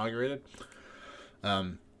was inaugurated,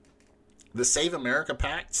 the Save America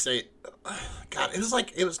PAC, God,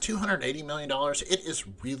 it was $280 million. It is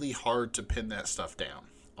really hard to pin that stuff down.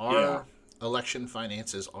 Our election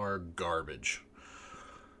finances are garbage.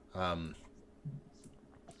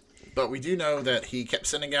 But we do know that he kept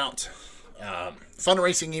sending out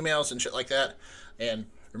fundraising emails and shit like that. And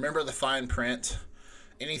remember the fine print,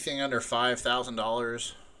 anything under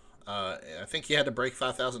 $5,000, I think he had to break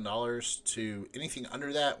 $5,000 to anything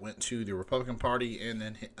under that went to the Republican Party and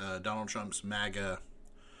then Donald Trump's MAGA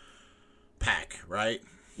PAC, right?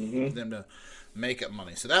 Mm-hmm. For them to make up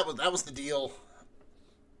money. So that was the deal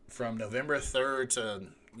from November 3rd to,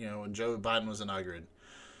 you know, when Joe Biden was inaugurated.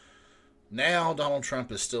 Now Donald Trump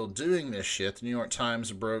is still doing this shit. The New York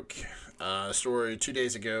Times broke a story 2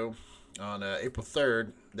 days ago on April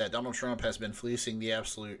 3rd that Donald Trump has been fleecing the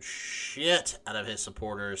absolute shit out of his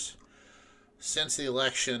supporters since the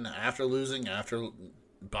election, after losing, after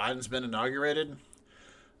Biden's been inaugurated.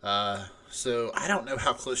 So I don't know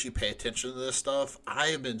how close you pay attention to this stuff. I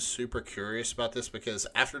have been super curious about this because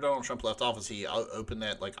after Donald Trump left office, he opened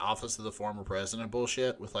that like office of the former president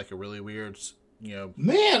bullshit with like a really weird, you know.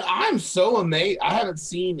 Man, I'm so amazed. I haven't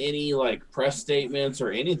seen any like press statements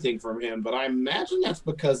or anything from him, but I imagine that's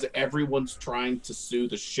because everyone's trying to sue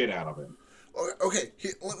the shit out of him. Okay,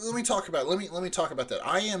 let me talk about let me talk about that.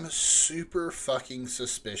 I am super fucking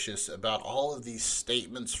suspicious about all of these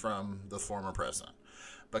statements from the former president,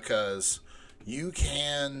 because you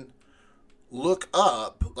can look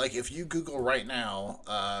up, like if you Google right now,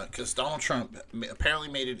 because Donald Trump apparently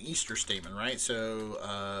made an Easter statement, right?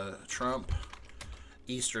 So Trump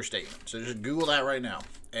Easter statement. So just Google that right now,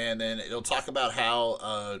 and then it'll talk about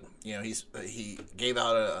how you know he gave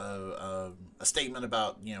out a statement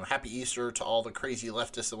about, you know, Happy Easter to all the crazy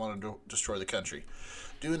leftists that want to destroy the country.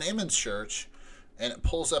 Do an image search, and it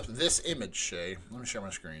pulls up this image. Shay, let me share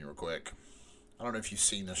my screen real quick. I don't know if you've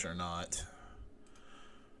seen this or not.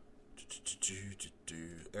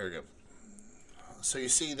 There we go. So you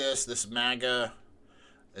see this MAGA.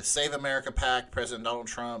 It's Save America PAC, President Donald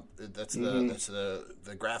Trump. That's the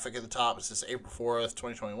graphic at the top. It says April 4th,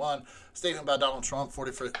 2021. Statement by Donald Trump,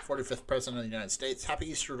 45th President of the United States. Happy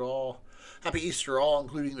Easter to all. Happy Easter all,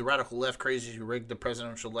 including the radical left crazies who rigged the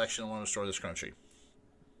presidential election and want to destroy this country.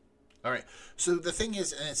 All right. So the thing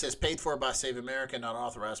is, and it says paid for by Save America, not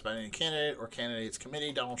authorized by any candidate or candidates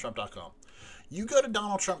committee, DonaldTrump.com. You go to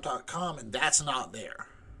DonaldTrump.com and that's not there.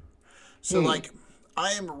 So like,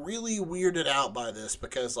 I am really weirded out by this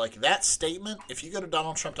because, like, that statement, if you go to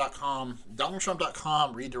DonaldTrump.com,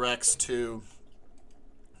 DonaldTrump.com redirects to,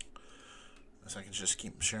 so I can just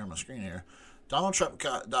keep sharing my screen here,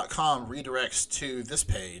 DonaldTrump.com redirects to this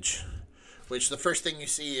page, which the first thing you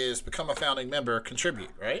see is become a founding member,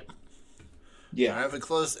 contribute, right? Yeah. Right, if we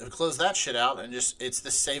close that shit out and just, it's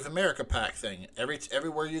the Save America PAC thing.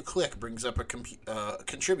 Everywhere you click brings up a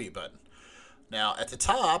contribute button. Now, at the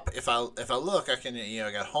top, if I look, I can, you know,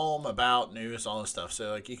 I got home, about, news, all this stuff.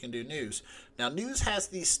 So, like, you can do news. Now, news has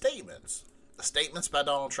these statements by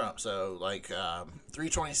Donald Trump. So, like,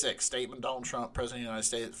 326, statement Donald Trump, President of the United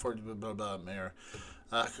States, for blah, blah, blah, mayor.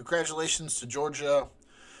 Congratulations to Georgia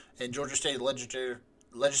and Georgia State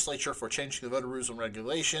Legislature for changing the voter rules and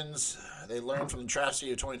regulations. They learned from the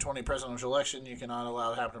tragedy of 2020 presidential election. You cannot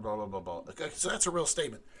allow it to happen, blah, blah, blah, blah. Okay, so that's a real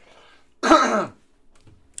statement.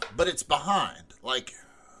 But it's behind. Like,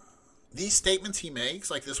 these statements he makes,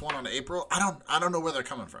 like this one on April, I don't know where they're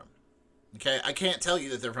coming from. Okay? I can't tell you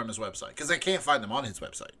that they're from his website, because I can't find them on his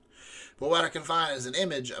website. But what I can find is an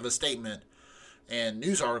image of a statement and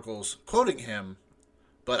news articles quoting him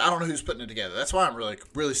But I don't know who's putting it together. That's why I'm really,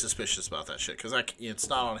 really suspicious about that shit, because it's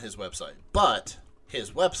not on his website. But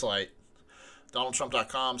his website,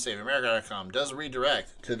 DonaldTrump.com, SaveAmerica.com, does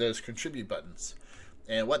redirect to those contribute buttons.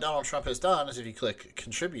 And what Donald Trump has done is if you click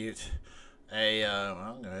contribute, well,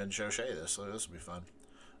 I'm going to go ahead and show Shay this, so this will be fun.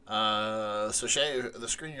 So Shay, the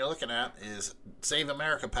screen you're looking at is Save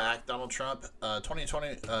America Pack, Donald Trump,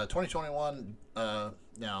 2021.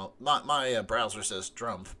 Now, my browser says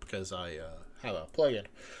Trump because I have a plugin.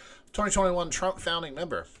 2021 Trump founding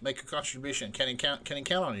member. Make a contribution. Can he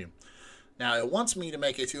count on you? Now, it wants me to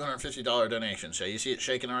make a $250 donation. Shay, you see it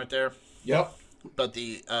shaking right there? Yep. But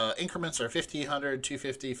the increments are $50, $100,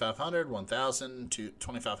 $250, $500, $1,000,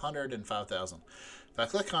 $2,500, and $5,000. If I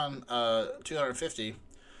click on $250,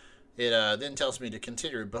 it then tells me to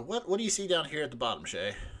continue. But what do you see down here at the bottom, Shay?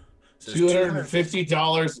 It says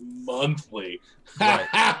 $250 monthly. Right.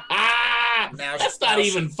 Now, that's not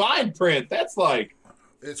even fine print. That's like...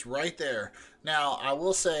 It's right there. Now, I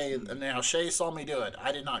will say, now Shay saw me do it.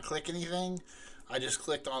 I did not click anything. I just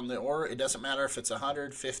clicked on the order. It doesn't matter if it's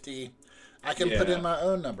 $150. I can put in my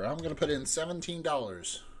own number. I'm going to put in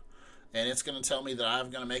 $17. And it's going to tell me that I'm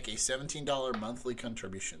going to make a $17 monthly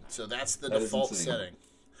contribution. So that's the default setting.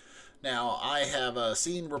 Now, I have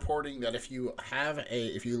seen reporting that if you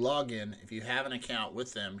log in, if you have an account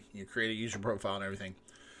with them, you create a user profile and everything,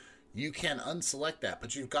 you can unselect that.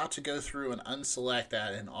 But you've got to go through and unselect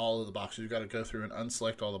that in all of the boxes. You've got to go through and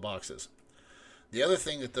unselect all the boxes. The other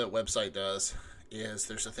thing that the website does is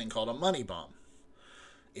there's a thing called a money bomb.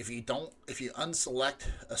 If you unselect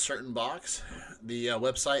a certain box, the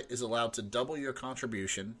website is allowed to double your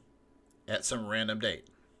contribution at some random date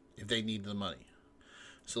if they need the money.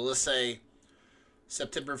 So let's say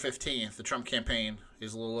September 15th, the Trump campaign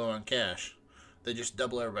is a little low on cash. They just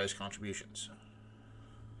double everybody's contributions.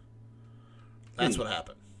 That's what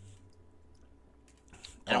happened.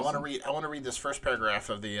 And awesome. I want to read this first paragraph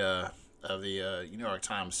of the New York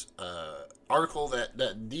Times article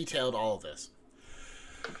that detailed all of this.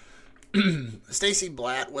 Stacey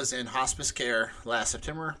Blatt was in hospice care last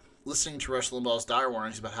September, listening to Rush Limbaugh's dire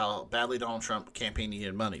warnings about how badly Donald Trump campaign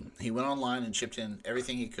needed money. He went online and chipped in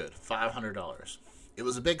everything he could, $500. It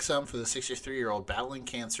was a big sum for the 63-year-old battling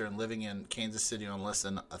cancer and living in Kansas City on less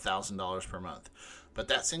than $1,000 per month. But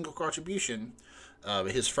that single contribution,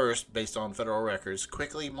 his first based on federal records,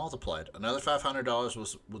 quickly multiplied. Another $500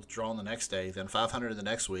 was withdrawn the next day, then $500 the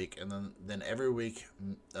next week, and then every week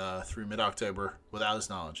through mid-October without his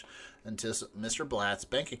knowledge, until Mr. Blatt's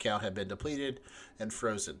bank account had been depleted and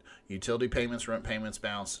frozen. Utility payments, rent payments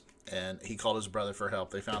bounced, and he called his brother for help.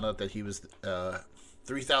 They found out that he was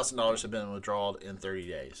 $3,000 had been withdrawn in 30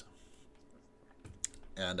 days.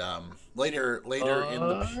 And later in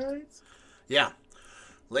the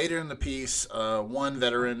later in the piece, one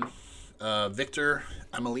veteran, Victor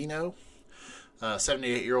Amelino,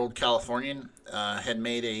 78-year-old Californian, had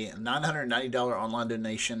made a $990 online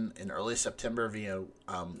donation in early September via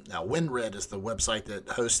now WinRed is the website that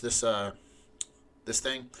hosts this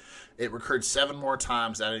thing. It recurred 7 more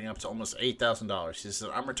times, adding up to almost $8,000. He says,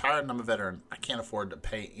 "I'm retired and I'm a veteran. I can't afford to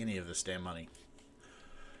pay any of this damn money."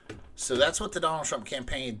 So that's what the Donald Trump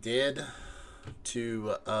campaign did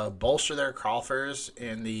to bolster their coffers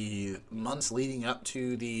in the months leading up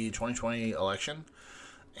to the 2020 election.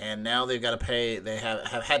 And now they've got to pay, they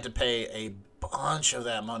have had to pay a bunch of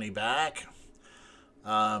that money back.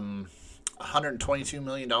 $122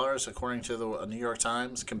 million, according to the New York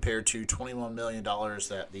Times, compared to $21 million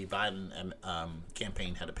that the Biden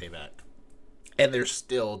campaign had to pay back. And they're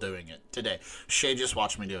still doing it today. Shay just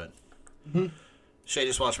watched me do it. Mm-hmm. Shay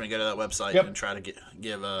just watched me go to that website and try to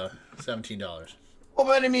give $17. Well,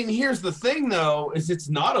 but I mean, here's the thing, though, is it's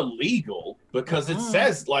not illegal because it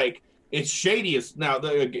says, like, it's shady as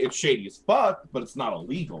fuck, but it's not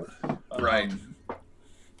illegal. Right.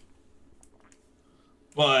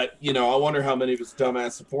 But, you know, I wonder how many of his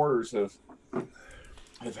dumbass supporters have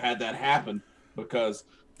had that happen because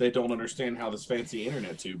they don't understand how this fancy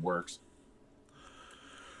internet tube works.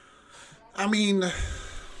 I mean,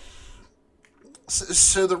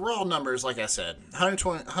 so the raw numbers, like I said,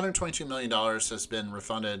 $122 million has been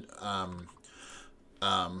refunded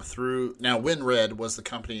through... Now, WinRed was the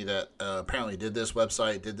company that apparently did this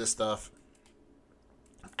website, did this stuff.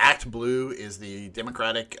 Act Blue is the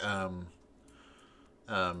Democratic...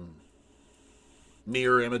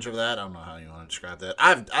 mirror image of that. I don't know how you want to describe that.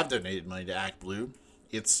 I've donated money to Act Blue.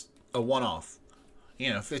 It's a one-off.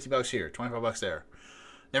 You know, $50 here, $25 there.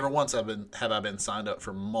 Never once have I been signed up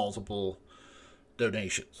for multiple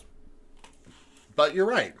donations. But you're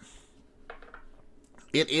right.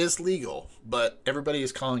 It is legal, but everybody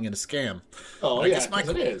is calling it a scam. Oh, yeah,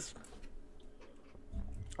 it is.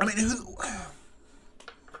 I mean,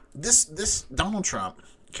 this Donald Trump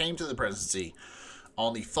came to the presidency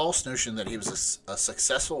on the false notion that he was a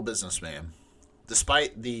successful businessman,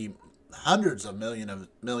 despite the hundreds of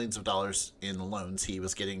millions of dollars in loans he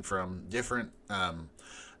was getting from different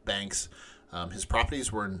banks. His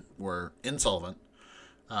properties were insolvent.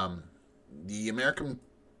 The American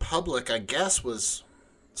public, I guess, was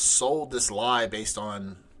sold this lie based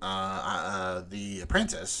on The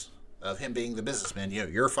Apprentice of him being the businessman.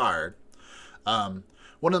 You're fired. One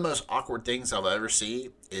of the most awkward things I'll ever see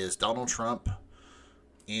is Donald Trump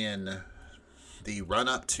in the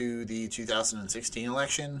run-up to the 2016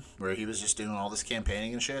 election, where he was just doing all this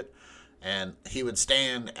campaigning and shit, and he would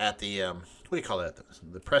stand at the what do you call that?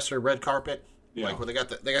 The presser red carpet, like where they got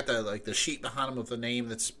the like the sheet behind him with the name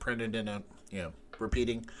that's printed in a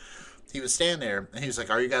repeating. He would stand there and he was like,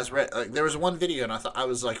 "Are you guys ready?" Like, there was one video and I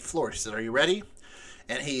was like floored. He said, "Are you ready?"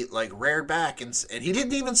 And he like reared back and he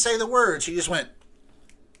didn't even say the words. He just went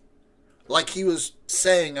like he was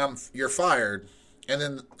saying, "You're fired." And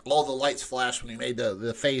then all the lights flashed when he made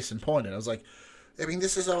the face and pointed. I was like, I mean,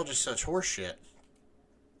 this is all just such horse shit.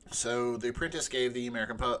 So The Apprentice gave the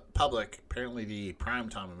American public, apparently the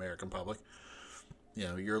primetime American public,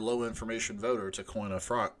 your low information voter, to coin a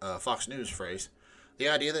Fox News phrase, the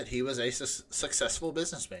idea that he was a successful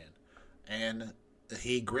businessman. And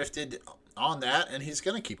he grifted on that, and he's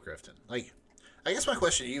going to keep grifting. Like, I guess my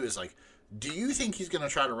question to you is, like, do you think he's going to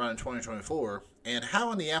try to run in 2024? And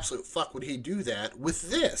how in the absolute fuck would he do that with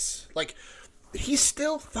this? Like, he's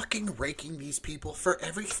still fucking raking these people for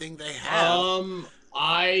everything they have.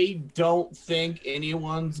 I don't think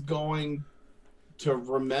anyone's going to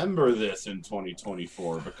remember this in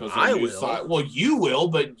 2024 because I will. Well, you will,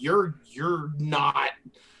 but you're not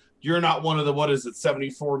one of the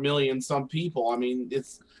 74 million some people. I mean,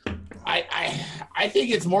 I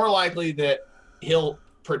think it's more likely that he'll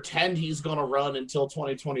pretend he's going to run until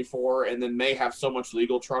 2024 and then may have so much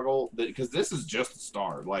legal trouble because this is just a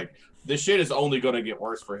start. Like, this shit is only going to get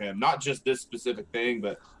worse for him. Not just this specific thing,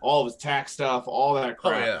 but all of his tax stuff, all that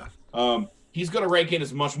crap. Oh, yeah. He's going to rake in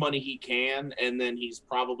as much money he can, and then he's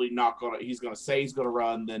probably not going to, he's going to say he's going to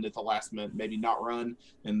run, then at the last minute, maybe not run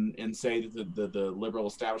and say that the liberal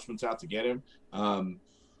establishment's out to get him.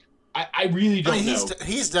 I really don't know.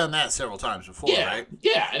 He's done that several times before, right?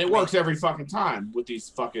 Yeah, and it works every fucking time with these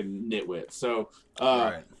fucking nitwits. So,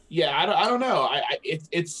 right. Yeah, I don't know.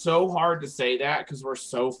 It's so hard to say that because we're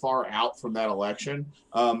so far out from that election.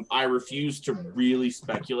 I refuse to really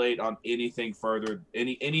speculate on anything further,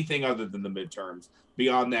 anything other than the midterms.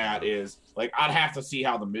 Beyond that is, like, I'd have to see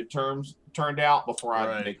how the midterms turned out before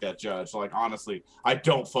I make that judge. Like, honestly, I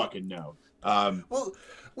don't fucking know. Well,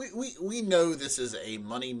 we know this is a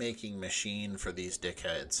money-making machine for these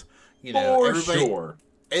dickheads.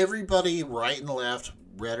 Everybody right and left,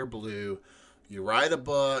 red or blue, you write a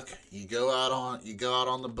book, you go out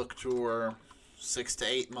on the book tour 6 to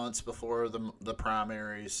 8 months before the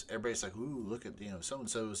primaries. Everybody's like, "Ooh, look at,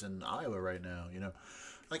 so-and-so's in Iowa right now,"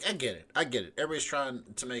 Like, I get it. Everybody's trying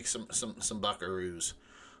to make some buckaroos.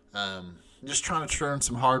 Just trying to turn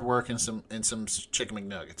some hard work and some chicken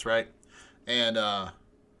McNuggets, right? And I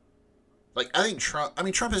think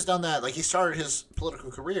Trump has done that. Like, he started his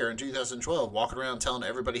political career in 2012 walking around telling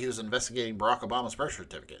everybody he was investigating Barack Obama's birth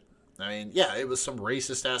certificate. I mean, yeah, it was some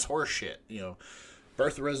racist ass horse shit.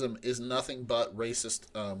 Birtherism is nothing but racist.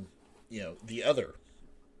 The other,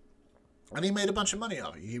 and he made a bunch of money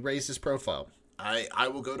off it. He raised his profile. I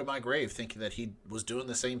will go to my grave thinking that he was doing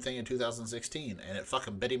the same thing in 2016, and it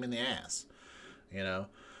fucking bit him in the ass.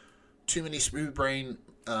 Too many smooth brain,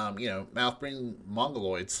 mouth brain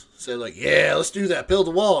mongoloids said, like, "Yeah, let's do that, build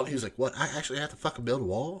a wall." And he was like, "What? I actually have to fucking build a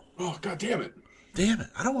wall? Oh, god damn it!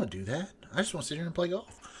 I don't want to do that. I just want to sit here and play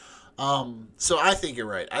golf." So I think you're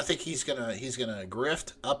right. I think he's gonna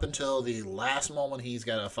grift up until the last moment he's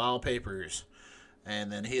got to file papers,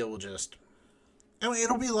 and then he'll just. I mean,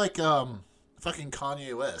 it'll be like fucking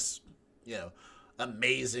Kanye West,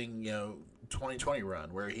 amazing 2020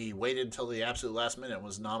 run where he waited until the absolute last minute and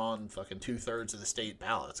was not on fucking 2/3 of the state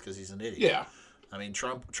ballots because he's an idiot. Yeah. I mean,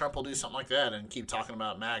 Trump will do something like that and keep talking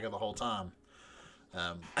about MAGA the whole time.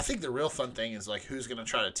 I think the real fun thing is, like, who's going to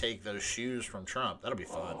try to take those shoes from Trump. That'll be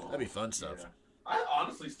fun. That'd be fun stuff. Yeah. I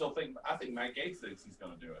honestly still think Matt Gaetz thinks he's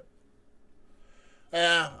going to do it.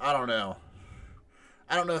 Yeah, I don't know.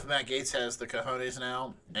 I don't know if Matt Gaetz has the cojones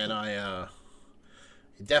now, and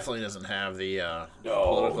he definitely doesn't have the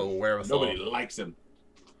political wherewithal. Nobody likes him.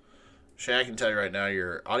 Shay, I can tell you right now,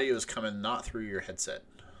 your audio is coming not through your headset.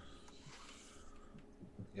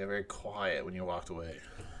 You got very quiet when you walked away.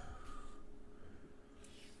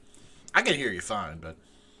 I can hear you fine, but...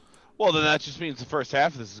 Well, then that just means the first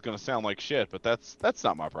half of this is going to sound like shit, but that's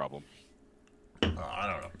not my problem. I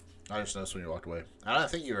don't know. I just noticed when you walked away. I don't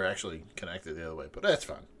think you were actually connected the other way, but that's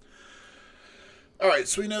fine. All right,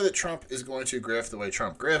 so we know that Trump is going to grift the way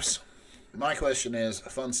Trump grifts. My question is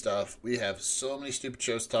fun stuff. We have so many stupid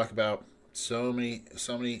shows to talk about, so many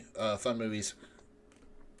fun movies.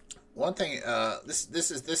 One thing, this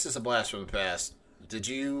is a blast from the past. Did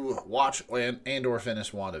you watch and or finish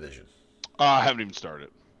WandaVision? I haven't even started.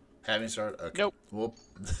 Haven't started? Okay. Nope. Well,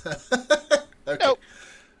 okay.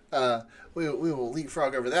 Nope. We will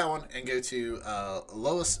leapfrog over that one and go to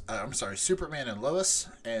Superman and Lois,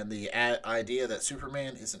 and the idea that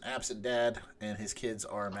Superman is an absent dad and his kids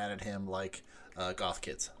are mad at him like goth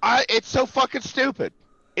kids. It's so fucking stupid.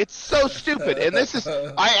 It's so stupid, and this is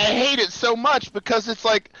I hate it so much because it's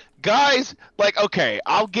like, guys, like, okay,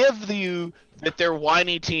 I'll give you that they're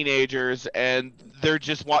whiny teenagers and they're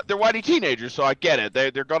whiny teenagers, so I get it.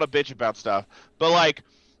 They're gonna bitch about stuff, but like,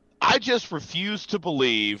 I just refuse to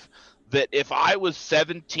believe that if I was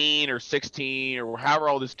 17 or 16 or however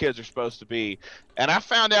old these kids are supposed to be, and I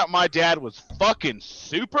found out my dad was fucking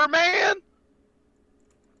Superman,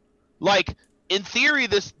 like, in theory,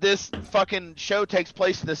 this fucking show takes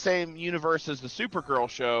place in the same universe as the Supergirl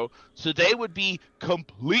show, so they would be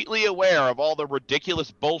completely aware of all the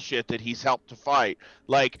ridiculous bullshit that he's helped to fight.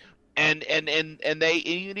 Like, and they,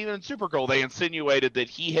 even in Supergirl, they insinuated that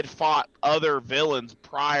he had fought other villains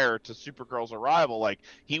prior to Supergirl's arrival. Like,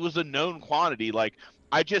 he was a known quantity. Like,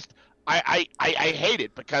 I hate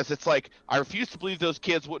it because it's like, I refuse to believe those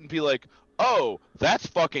kids wouldn't be like, oh, that's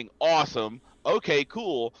fucking awesome. Okay,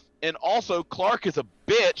 cool. And also, Clark is a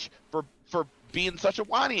bitch for being such a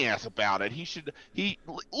whiny ass about it.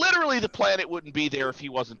 Literally, the planet wouldn't be there if he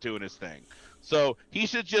wasn't doing his thing. So he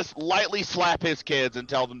should just lightly slap his kids and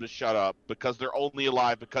tell them to shut up because they're only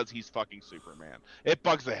alive because he's fucking Superman. It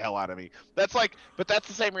bugs the hell out of me. But that's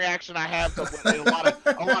the same reaction I have to in a lot of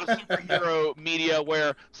superhero media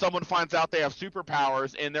where someone finds out they have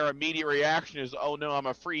superpowers and their immediate reaction is, "Oh no, I'm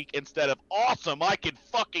a freak," instead of "Awesome, I can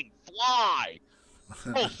fucking fly."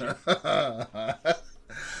 Bullshit. I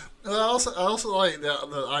also like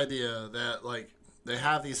the idea that, like, they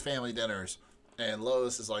have these family dinners and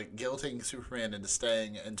Lois is like guilting Superman into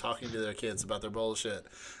staying and talking to their kids about their bullshit,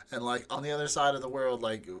 and like on the other side of the world,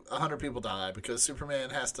 like 100 people die because Superman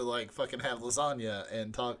has to like fucking have lasagna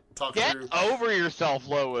and talk Get through. over yourself,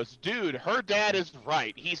 Lois. Dude, her dad is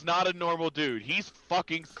right. He's not a normal dude. He's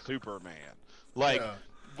fucking Superman. Like, Yeah.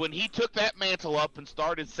 When he took that mantle up and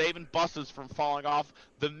started saving buses from falling off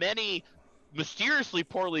the many mysteriously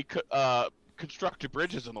poorly constructed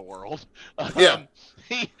bridges in the world,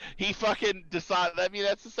 he fucking decided. I mean,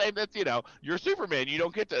 that's the same. That's, you're Superman. You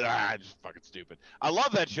don't get to. Just fucking stupid. I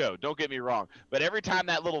love that show. Don't get me wrong. But every time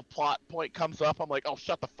that little plot point comes up, I'm like, oh,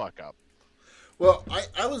 shut the fuck up. Well,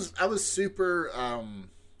 I was super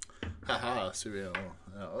super.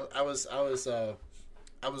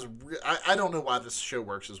 I don't know why this show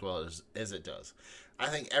works as well as it does. I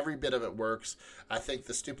think every bit of it works. I think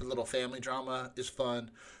the stupid little family drama is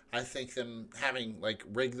fun. I think them having like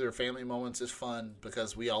regular family moments is fun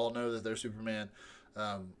because we all know that they're Superman.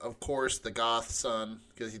 Of course, the goth son,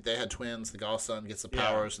 because they had twins, the goth son gets the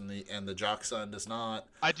powers and the jock son does not.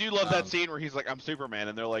 I do love that scene where he's like, "I'm Superman,"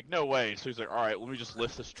 and they're like, "No way." So he's like, "All right, let me just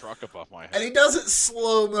lift this truck above my head." And he does it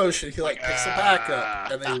slow motion. He like picks the back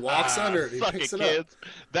up and then he walks under it. And he picks it kids.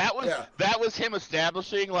 up. That was him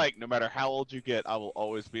establishing, like, no matter how old you get, I will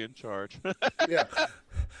always be in charge. Yeah.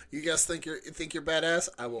 You guys think you're badass?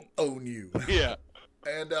 I will own you. Yeah.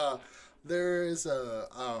 And there is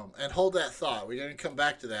and hold that thought. We're going to come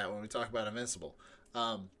back to that when we talk about Invincible.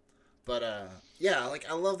 Yeah, like,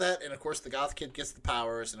 I love that. And of course the goth kid gets the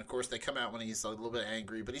powers, and of course they come out when he's a little bit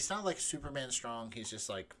angry, but he's not like Superman strong. He's just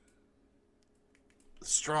like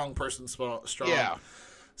strong person strong. Yeah.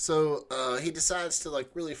 So he decides to like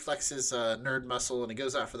really flex his nerd muscle, and he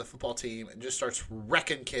goes out for the football team and just starts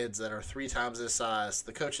wrecking kids that are 3 times his size.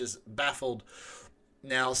 The coach is baffled.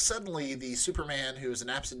 Now suddenly the Superman, who is an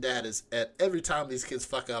absent dad, is at every time these kids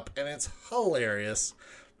fuck up, and it's hilarious.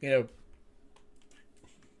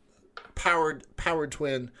 Powered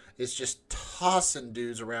twin is just tossing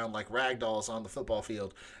dudes around like ragdolls on the football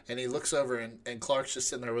field, and he looks over and Clark's just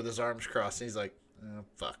sitting there with his arms crossed, and he's like, oh,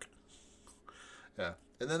 fuck. Yeah.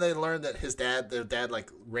 And then they learn that their dad, like,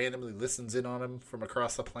 randomly listens in on him from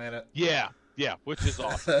across the planet. Yeah, which is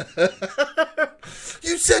awesome.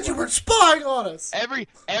 You said you were spying on us! Every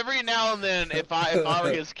now and then, if I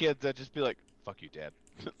were his kids, I'd just be like, fuck you, Dad.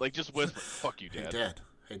 Like, just whisper, fuck you, Dad.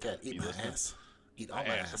 Hey, Dad, eat my ass. Eat all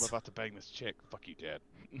my ass. I'm about to bang this chick. Fuck you, Dad.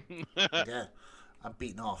 Hey, Dad, I'm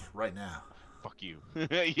beating off right now. fuck you.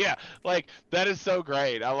 Yeah, like that is so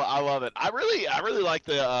great. I love it. I really like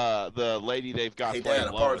the lady they've got. Hey playing Dad,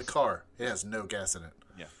 I borrowed the car. It has no gas in it.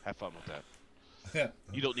 Yeah, have fun with that. Yeah.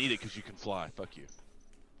 You don't need it because you can fly. Fuck you.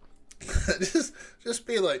 just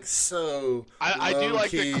be like so. I do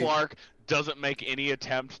like low-key. that Clark doesn't make any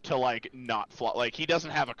attempt to like not fly. Like he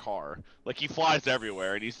doesn't have a car. Like he flies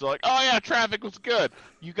everywhere, and he's like, "Oh yeah, traffic was good.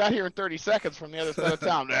 You got here in 30 seconds from the other side of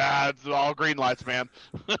town." Nah, it's all green lights, man.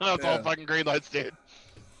 That's all fucking green lights, dude.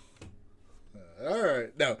 All right,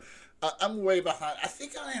 no, I'm way behind. I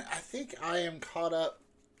think I am caught up.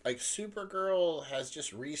 Like Supergirl has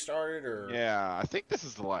just restarted, or Yeah, I think this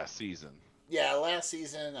is the last season. yeah, last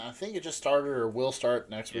season. I think it just started or will start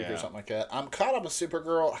next week or Yeah. something like that. I'm caught up with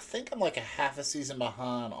Supergirl. I think I'm like a half a season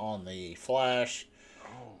behind on the Flash.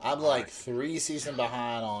 I'm like 3 seasons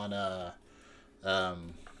behind on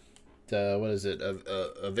what is it?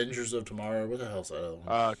 Avengers of Tomorrow. What the hell's that other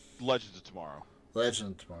one? Legends of Tomorrow.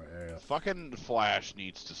 Legend of Tomorrow. Yeah. Fucking Flash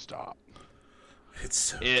needs to stop. It's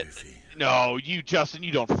so goofy. No, Justin,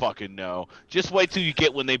 you don't fucking know. Just wait till you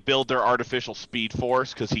get when they build their artificial Speed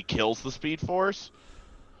Force, because he kills the Speed Force.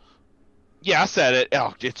 Yeah, I said it.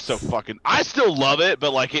 Oh, it's so fucking. I still love it,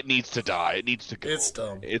 but like it needs to die. It needs to go. It's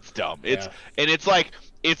dumb. It's dumb. Yeah. It's like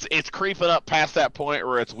it's creeping up past that point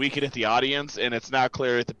where it's weakening at the audience, and it's now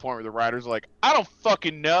clear at the point where the writers are like, I don't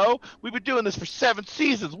fucking know. We've been doing this for 7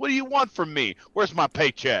 seasons. What do you want from me? Where's my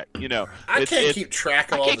paycheck? You know, I can't keep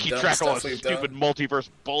track of all the dumb track of stuff all this we've stupid done. multiverse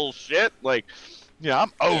bullshit. Like, yeah,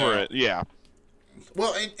 I'm over it. Yeah.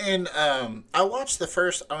 Well, and I watched the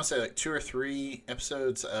first, I want to say like 2 or 3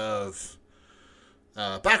 episodes of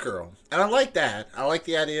Batgirl, and I like that. I like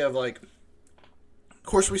the idea of like, of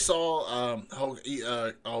course we saw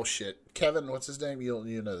oh shit, Kevin, what's his name?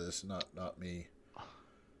 You know this, not me.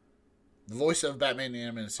 The voice of Batman the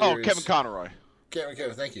Animated Series. Oh, Kevin Conroy.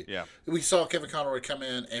 Kevin, thank you. Yeah. We saw Kevin Conroy come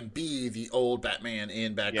in and be the old Batman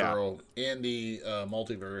in Batgirl in the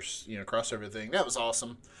multiverse, crossover thing. That was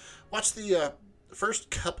awesome. Watched the first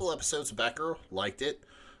couple episodes of Batgirl, liked it.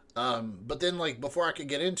 But then, like, before I could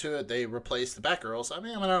get into it, they replaced the Batgirls. I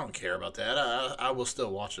mean, I don't care about that. I will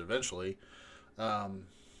still watch it eventually.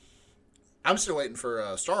 I'm still waiting for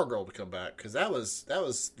Stargirl to come back, because that was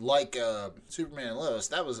like Superman and Lois.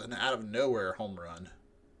 That was an out of nowhere home run.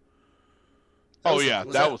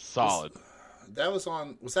 That was solid. Was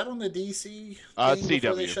that on the DC?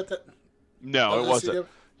 CW. They shut that? No, it wasn't. CW?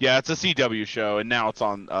 Yeah, it's a CW show, and now it's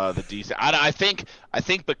on the DC. I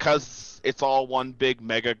think because it's all one big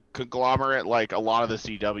mega conglomerate, like a lot of the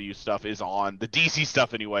CW stuff is on the DC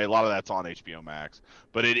stuff anyway. A lot of that's on HBO Max,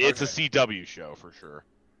 but it's a CW show for sure.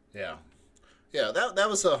 Yeah. Yeah, that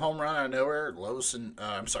was a home run out of nowhere. Lois and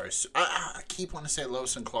I'm sorry, I keep wanting to say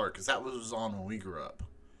Lois and Clark, because that was on when we grew up.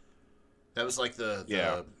 That was like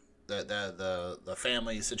the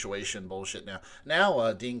family situation bullshit.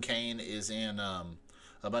 Now Dean Cain is in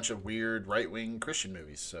a bunch of weird right-wing Christian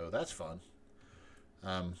movies, so that's fun.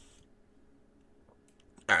 All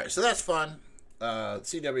right, so that's fun.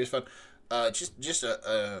 CW is fun. Just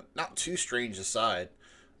a not too strange aside.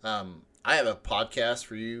 I have a podcast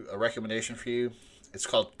for you, a recommendation for you. It's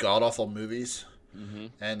called God Awful Movies. Mm-hmm.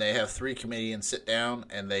 And they have 3 comedians sit down,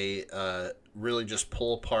 and they really just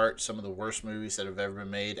pull apart some of the worst movies that have ever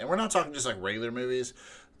been made. And we're not talking just like regular movies.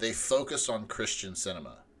 They focus on Christian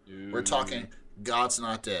cinema. Ooh. We're talking God's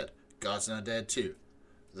Not Dead, God's Not Dead 2,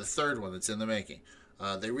 the 3rd one that's in the making.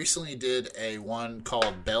 They recently did a one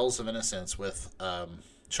called Bells of Innocence with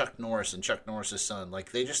Chuck Norris and Chuck Norris's son.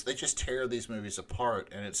 Like they just tear these movies apart,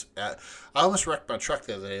 and it's I almost wrecked my truck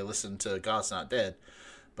the other day listening to God's Not Dead,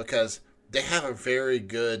 because they have a very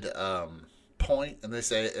good point, and they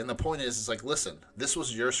say, and the point is like, listen, this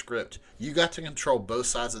was your script. You got to control both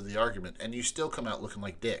sides of the argument, and you still come out looking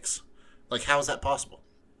like dicks. Like, how is that possible?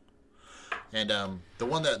 And the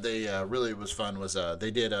one that they really was fun was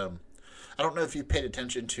they did. I don't know if you paid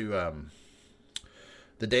attention to.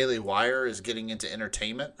 The Daily Wire is getting into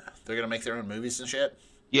entertainment. They're going to make their own movies and shit.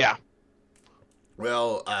 Yeah.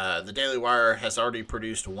 Well, the Daily Wire has already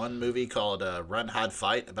produced one movie called Run, Hide,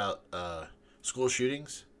 Fight about school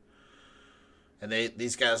shootings. And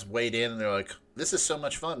these guys weighed in, and they're like, this is so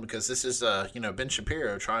much fun, because this is, Ben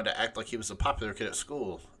Shapiro trying to act like he was a popular kid at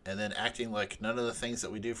school, and then acting like none of the things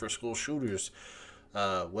that we do for school shooters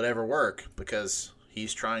would ever work, because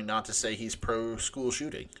he's trying not to say he's pro-school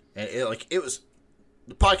shooting. And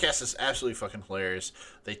the podcast is absolutely fucking hilarious.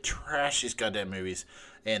 They trash these goddamn movies.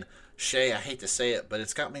 And Shay, I hate to say it, but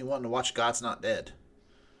it's got me wanting to watch God's Not Dead.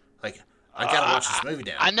 Like, I gotta watch this movie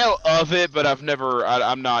now. I know of it, but I've never.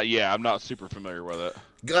 I'm not super familiar with it.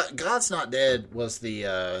 God's Not Dead was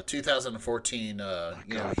the 2014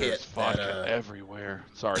 hit. Vodka everywhere.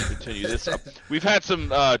 Sorry, continue this. We've had some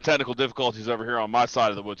technical difficulties over here on my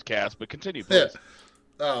side of the Woods cast, but continue, please.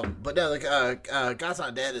 But no, God's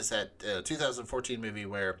Not Dead is that 2014 movie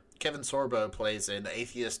where Kevin Sorbo plays an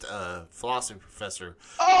atheist philosophy professor.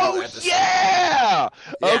 Oh, yeah!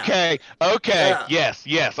 Okay. Yeah.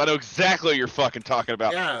 Yes. I know exactly what you're fucking talking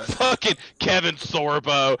about. Yeah. Fucking Kevin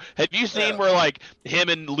Sorbo. Have you seen where, like, him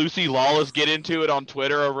and Lucy Lawless get into it on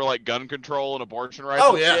Twitter over, like, gun control and abortion rights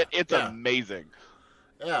and shit? It's amazing.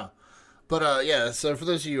 Yeah. But, so for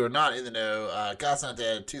those of you who are not in the know, God's Not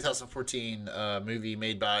Dead, 2014 movie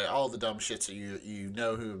made by all the dumb shits that you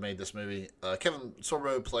know who made this movie. Kevin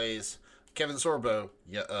Sorbo plays Hercules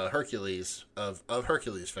of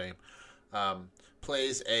Hercules fame.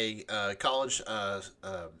 Plays a college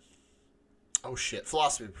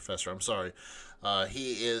philosophy professor. I'm sorry.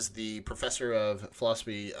 He is the professor of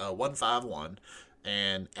philosophy 151.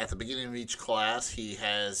 And at the beginning of each class, he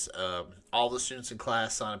has all the students in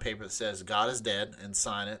class sign a paper that says God is dead and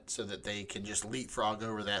sign it so that they can just leapfrog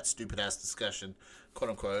over that stupid-ass discussion,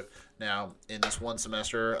 quote-unquote. Now, in this one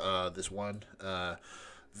semester, this one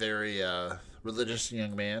very religious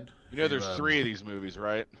young man. You know there's 3 of these movies,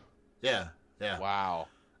 right? Yeah. Wow.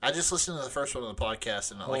 I just listened to the first one of the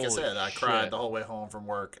podcast, and like I said, I cried the whole way home from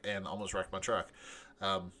work and almost wrecked my truck.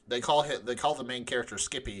 They call the main character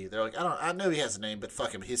Skippy. They're like, I know he has a name, but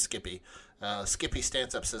fuck him, he's Skippy. Skippy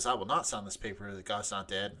stands up, says, "I will not sign this paper that God's not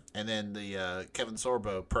dead." And then the Kevin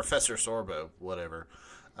Sorbo, Professor Sorbo, whatever,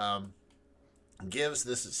 gives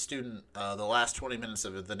this student the last 20 minutes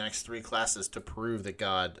of the next 3 classes to prove that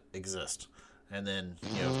God exists. And then,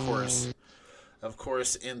 of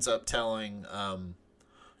course, ends up telling,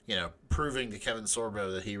 proving to Kevin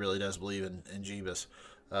Sorbo that he really does believe in Jeebus.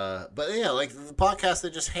 But yeah, like the podcast, they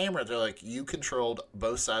just hammer it. They're like, you controlled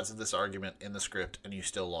both sides of this argument in the script, and you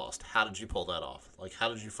still lost. How did you pull that off? Like, how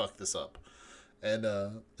did you fuck this up? And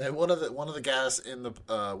one of the guys in the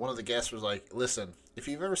one of the guests was like, listen, if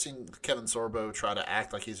you've ever seen Kevin Sorbo try to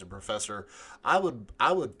act like he's a professor, I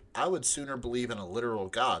would sooner believe in a literal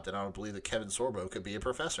God than I would believe that Kevin Sorbo could be a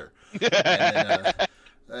professor.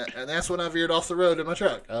 And that's when I veered off the road in my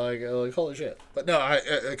truck. I like holy shit. But no, I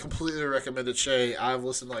completely recommended Shay. I've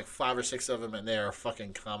listened to like 5 or 6 of them, and they are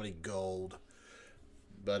fucking comedy gold.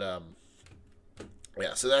 But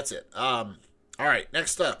yeah. So that's it. All right.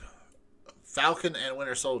 Next up, Falcon and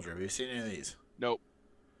Winter Soldier. Have you seen any of these? Nope.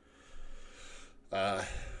 I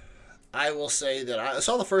will say that I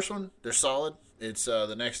saw the first one. They're solid. It's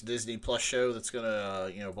the next Disney Plus show that's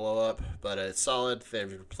gonna blow up, but it's solid. They've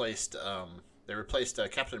replaced. They replaced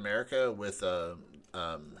Captain America with, I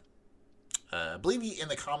believe in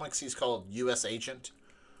the comics he's called U.S. Agent.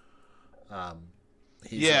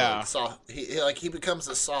 He becomes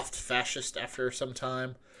a soft fascist after some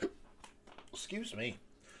time. Excuse me.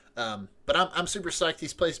 But I'm super psyched.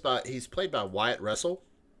 He's played by Wyatt Russell.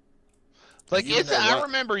 Like, I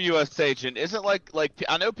remember U.S. Agent. Isn't like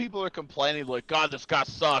I know people are complaining like, God, this guy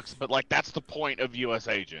sucks, but like that's the point of U.S.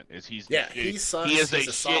 Agent is he sucks. He is a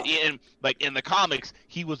shit. In the comics,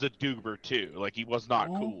 he was a doober too. Like he was not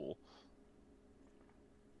cool.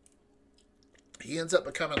 He ends up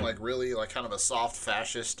becoming like really like kind of a soft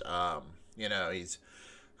fascist. He's.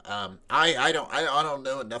 I don't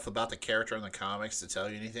know enough about the character in the comics to tell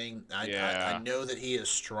you anything. I know that he is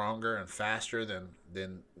stronger and faster than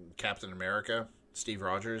Captain America, Steve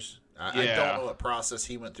Rogers. I don't know what process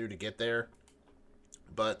he went through to get there,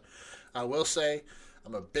 but I will say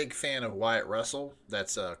I'm a big fan of Wyatt Russell.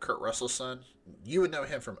 That's Kurt Russell's son. You would know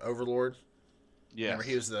him from Overlord. Yeah, remember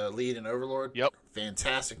he was the lead in Overlord. Yep,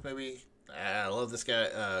 fantastic movie. I love this guy.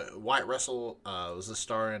 Wyatt Russell was the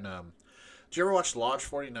star in. Did you ever watch Lodge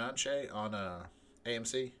 49, Shay, on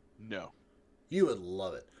AMC? No. You would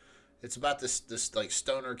love it. It's about this like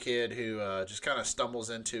stoner kid who just kind of stumbles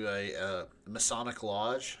into a Masonic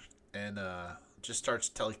lodge and just starts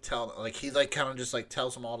telling he like kind of just like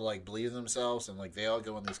tells them all to like believe in themselves, and like they all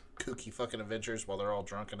go on these kooky fucking adventures while they're all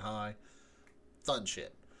drunk and high. Fun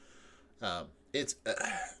shit. It's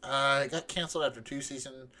it got canceled after 2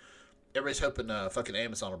 seasons. Everybody's hoping fucking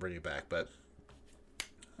Amazon will bring it back, but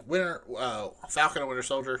Falcon and Winter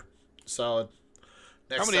Soldier, solid.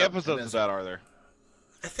 How many episodes of that are there?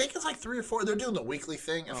 I think it's like 3 or 4. They're doing the weekly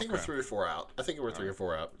thing. I think we're 3 or 4 out. I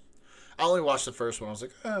only watched the first one. I was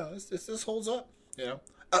like, oh, this holds up, you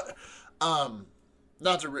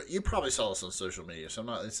probably saw this on social media, so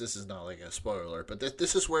this is not like a spoiler alert, but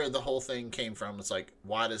this is where the whole thing came from. It's like,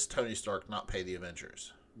 why does Tony Stark not pay the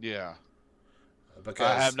Avengers? Yeah. Because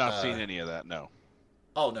I have not seen any of that, no.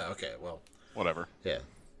 Oh, no, okay, well. Whatever. Yeah.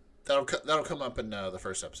 that'll come up in the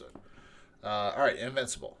first episode. All right,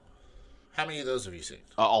 Invincible. How many of those have you seen?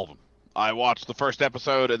 All of them. I watched the first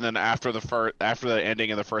episode, and then after the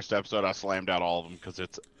ending of the first episode, I slammed out all of them because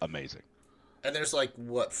it's amazing. And there's like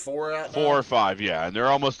what 4 out? 4 or 5, yeah, and they're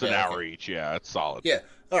almost an hour each. Yeah, it's solid. Yeah.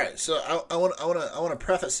 All right. So I want to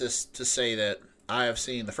preface this to say that I have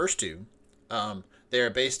seen the first 2. They are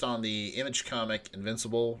based on the Image comic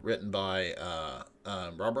Invincible, written by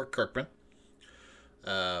Robert Kirkman.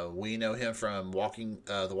 We know him from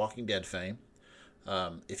the Walking Dead fame.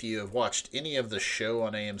 If you have watched any of the show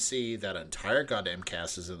on AMC, that entire goddamn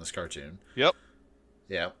cast is in this cartoon. Yep.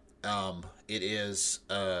 Yeah. It is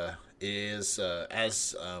as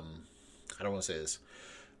I don't want to say this.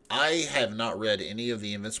 I have not read any of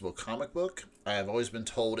the Invincible comic book. I have always been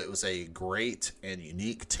told it was a great and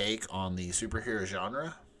unique take on the superhero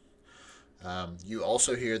genre. You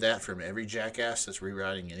also hear that from every jackass that's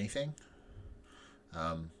rewriting anything.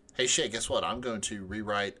 Hey, Shay, guess what? I'm going to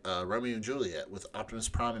rewrite Romeo and Juliet with Optimus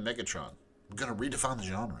Prime and Megatron. I'm going to redefine the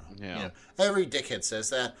genre. Yeah. You know, every dickhead says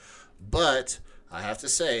that. But I have to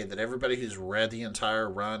say that everybody who's read the entire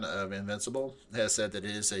run of Invincible has said that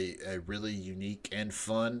it is a really unique and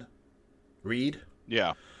fun read.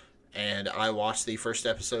 Yeah. And I watched the first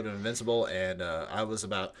episode of Invincible, and I was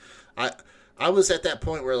at that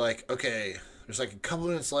point where, like, okay, there's like a couple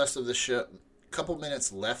minutes left of the show.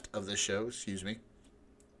 Excuse me.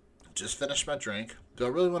 Just finished my drink. Do I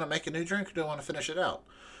really want to make a new drink, or do I want to finish it out?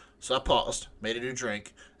 So I paused, made a new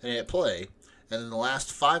drink, and hit play. And in the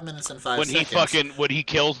last 5 minutes and 5 seconds... When he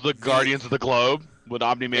kills the Guardians of the Globe, when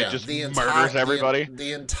Omni-Man just murders everybody.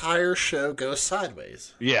 The entire show goes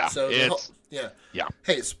sideways. Yeah. So yeah.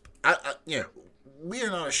 Hey, you know, we are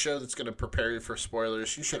not a show that's going to prepare you for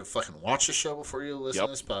spoilers. You should have fucking watched the show before you listen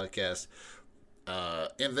to this podcast.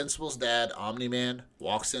 Invincible's dad, Omni-Man,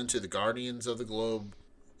 walks into the Guardians of the Globe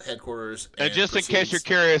headquarters. And just in case you're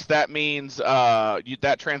curious, that means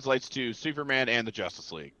that translates to Superman and the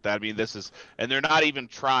Justice League. And they're not even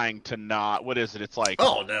trying to not. What is it? It's like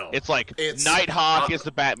It's like Nighthawk is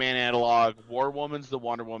the Batman analog, War Woman's the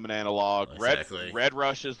Wonder Woman analog, exactly. Red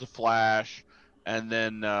Rush is the Flash, and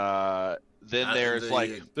then there's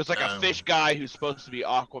a fish guy who's supposed to be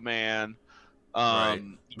Aquaman. Right.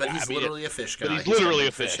 But he's literally a fish guy. But he's literally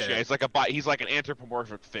a fish. Yeah, he's like an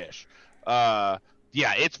anthropomorphic fish.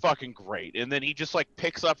 Yeah, it's fucking great. And then he just like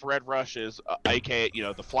picks up Red Rush's, aka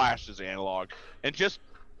the Flash's analog, and just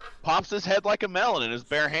pops his head like a melon in his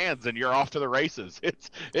bare hands, and you're off to the races. It's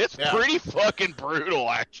pretty fucking brutal,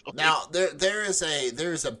 actually. Now there is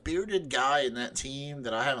a bearded guy in that team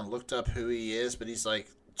that I haven't looked up who he is, but he's like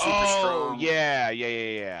super strong.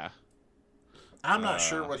 Yeah. I'm not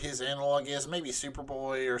sure what his analog is. Maybe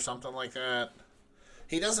Superboy or something like that.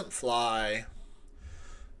 He doesn't fly.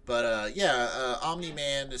 But,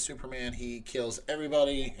 Omni-Man is Superman. He kills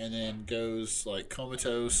everybody and then goes, like,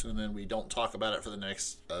 comatose, and then we don't talk about it for the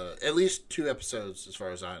next, at least 2 episodes, as far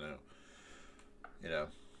as I know. You know.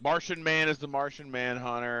 Martian Man is the Martian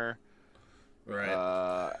Manhunter. Right.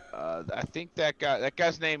 I think that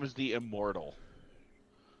guy's name is the Immortal.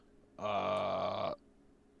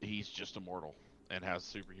 He's just immortal and has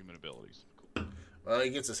superhuman abilities. Cool. Well, he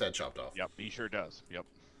gets his head chopped off. Yep, he sure does. Yep.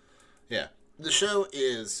 Yeah. The show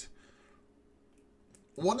is...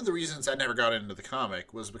 One of the reasons I never got into the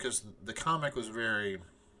comic was because the comic was very...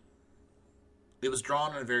 It was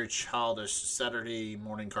drawn in a very childish Saturday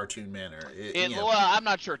morning cartoon manner. Well, I'm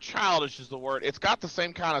not sure childish is the word. It's got the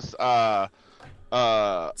same kind of...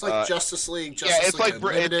 it's like Justice League. It's League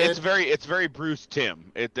like it's very Bruce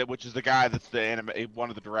Timm, which is the guy that's one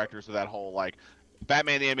of the directors of that whole like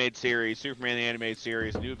Batman the Animated Series, Superman the Animated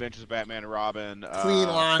Series, New Adventures of Batman and Robin. Clean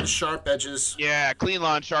lines, sharp edges. Yeah, clean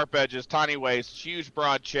lines, sharp edges, tiny waist, huge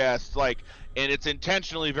broad chest, and it's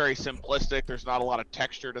intentionally very simplistic. There's not a lot of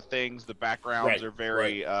texture to things. The backgrounds are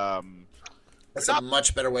very. That's a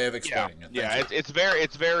much better way of explaining it. Yeah, it's very.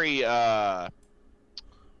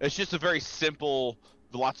 It's just a very simple.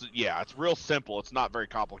 It's real simple. It's not very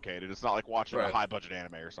complicated. It's not like watching a high budget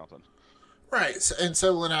anime or something. Right, and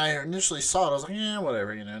so when I initially saw it, I was like, yeah,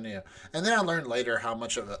 whatever, yeah. And then I learned later how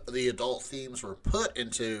much of the adult themes were put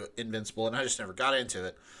into Invincible, and I just never got into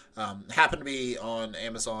it. Happened to be on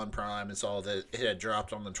Amazon Prime and saw that it had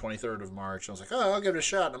dropped on the 23rd of March. I was like, oh, I'll give it a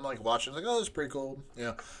shot. And I'm like watching, like, oh, that's pretty cool.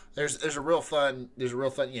 There's a real fun,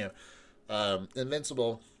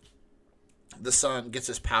 Invincible. The son gets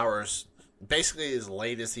his powers basically as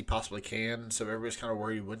late as he possibly can, so everybody's kind of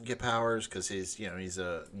worried he wouldn't get powers because he's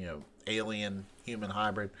a alien human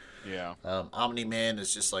hybrid. Yeah. Omni-Man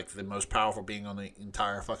is just like the most powerful being on the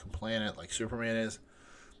entire fucking planet, like Superman is.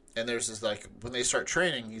 And there's this, like, when they start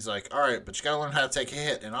training, he's like, all right, but you got to learn how to take a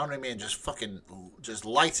hit. And Omni-Man just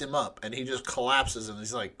lights him up. And he just collapses and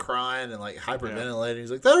he's, like, crying and, like, hyperventilating.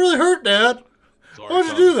 He's like, that really hurt, Dad. Why'd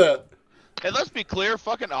you do that? And let's be clear,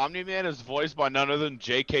 fucking Omni-Man is voiced by none other than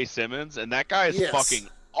J.K. Simmons. And that guy is fucking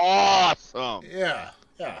awesome. Yeah.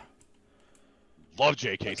 Love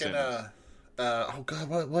J.K. Simmons. Oh, God,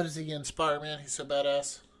 what is he in Spider-Man? He's so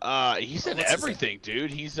badass. He's in everything, dude.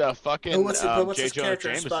 He's fucking what's J. his Jonah character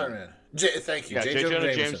Jameson. in Spider-Man? Thank you, Yeah, J.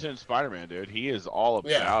 Jonah Jameson in Spider-Man, dude. He is all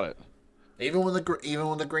about it. Even when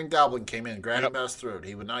the Green Goblin came in and grabbed him by his throat,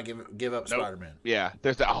 he would not give up Spider-Man. Yeah,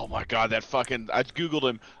 there's that. Oh my God, that fucking. I googled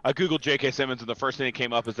him. I googled J.K. Simmons, and the first thing that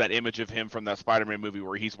came up is that image of him from that Spider-Man movie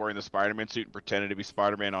where he's wearing the Spider-Man suit and pretending to be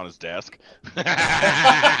Spider-Man on his desk.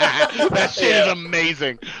 That shit is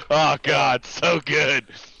amazing. Oh God, so good.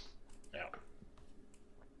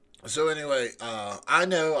 So anyway, I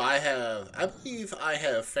believe I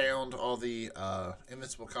have found all the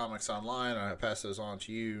Invincible comics online. I pass those on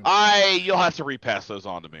to you. You'll have to repass those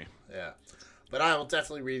on to me. Yeah, but I will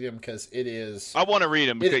definitely read them because it is. I want to read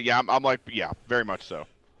them because I'm like, very much so.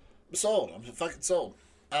 I'm sold. I'm fucking sold.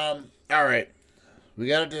 All right, we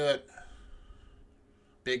got to do it.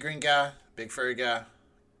 Big green guy, big furry guy,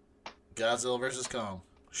 Godzilla versus Kong.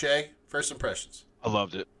 Shay, first impressions. I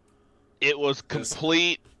loved it. It was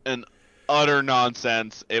complete and utter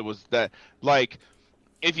nonsense. It was that, like,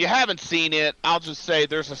 if you haven't seen it, I'll just say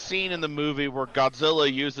there's a scene in the movie where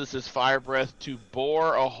Godzilla uses his fire breath to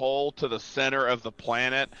bore a hole to the center of the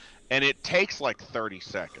planet, and it takes like 30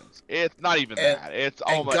 seconds. It's not even that. It's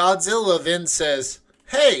almost. And Godzilla then says,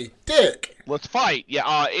 "Hey, Dick, let's fight."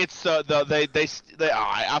 Yeah, it's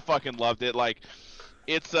I fucking loved it. Like,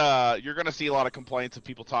 it's you're gonna see a lot of complaints of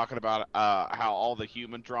people talking about how all the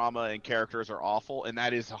human drama and characters are awful, and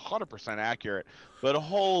that is 100% accurate. But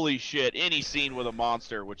holy shit, any scene with a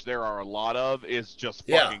monster, which there are a lot of, is just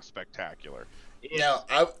fucking spectacular.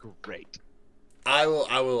 It's great. I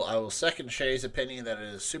will second Shay's opinion that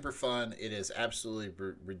it is super fun. It is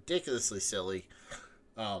absolutely ridiculously silly.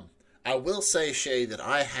 I will say, Shay, that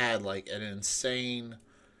I had like an insane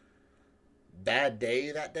bad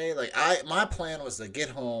day that day. Like my plan was to get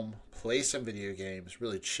home, play some video games,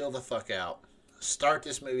 really chill the fuck out, start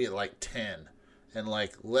this movie at like 10, and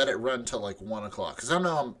like let it run till like 1 o'clock. Cause I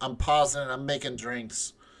know I'm pausing, I'm making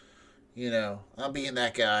drinks, I'm being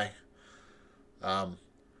that guy.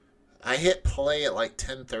 I hit play at like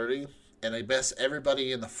 10:30, and I guess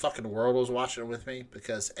everybody in the fucking world was watching with me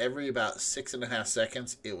because every about 6.5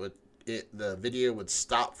 seconds the video would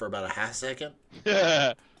stop for about a half second.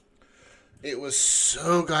 It was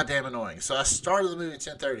so goddamn annoying. So I started the movie at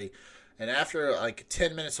 10:30, and after like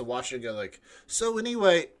 10 minutes of watching it, go like, so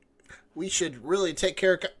anyway, we should really take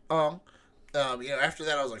care of after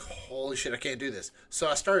that I was like, holy shit, I can't do this. So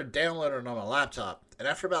I started downloading it on my laptop, and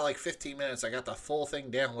after about like 15 minutes, I got the full thing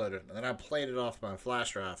downloaded, and then I played it off my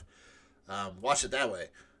flash drive, watched it that way.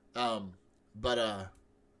 I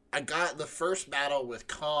got the first battle with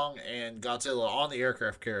Kong and Godzilla on the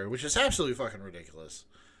aircraft carrier, which is absolutely fucking ridiculous.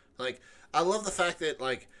 Like, I love the fact that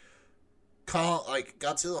like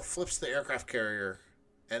Godzilla flips the aircraft carrier,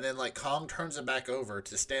 and then like Kong turns it back over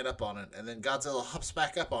to stand up on it, and then Godzilla hops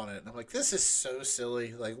back up on it. And I'm like, this is so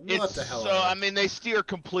silly. Like, what the hell? So I mean, they steer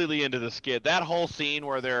completely into the skid. That whole scene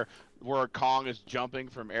where Kong is jumping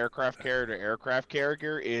from aircraft carrier to aircraft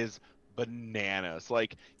carrier is bananas.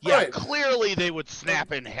 Like, clearly they would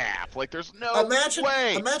snap in half. Like, there's no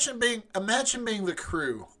way. Imagine being the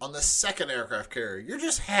crew on the second aircraft carrier. You're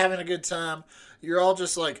just having a good time. You're all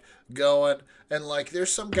just like going, and like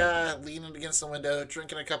there's some guy leaning against the window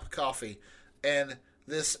drinking a cup of coffee, and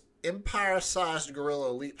this empire-sized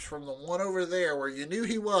gorilla leaps from the one over there where you knew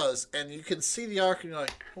he was, and you can see the arc, and you're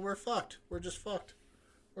like, well, we're fucked. We're just fucked.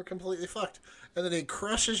 We're completely fucked. And then he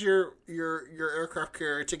crushes your aircraft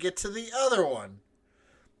carrier to get to the other one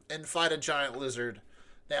and fight a giant lizard.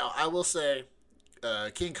 Now, I will say,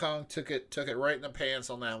 King Kong took it right in the pants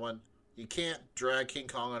on that one. You can't drag King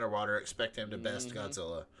Kong underwater, expect him to best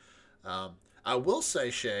Godzilla. I will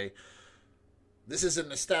say, Shay, this is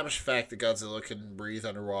an established fact that Godzilla can breathe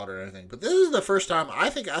underwater and everything, but this is the first time I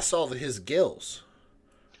think I saw his gills.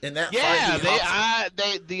 In that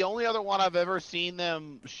the only other one I've ever seen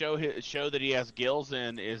them show that he has gills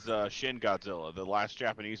in is Shin Godzilla, the last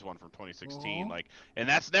Japanese one from 2016. Like, and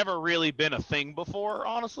that's never really been a thing before,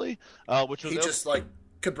 honestly. Which was just like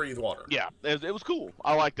could breathe water. Yeah, it was cool.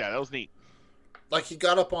 I like that. That was neat. Like, he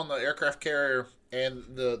got up on the aircraft carrier, and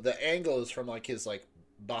the angle is from like his like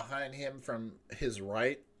behind him from his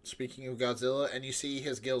right. Speaking of Godzilla, and you see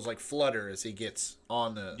his gills like flutter as he gets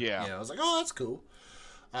on the. Yeah, I was like, oh, that's cool.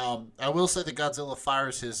 I will say that Godzilla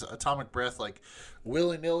fires his atomic breath like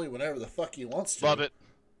willy-nilly whenever the fuck he wants to. Love it.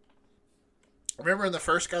 Remember in the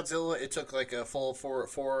first Godzilla, it took like a full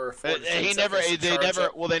four. They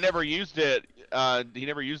never used it. He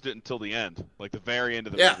never used it until the end, like the very end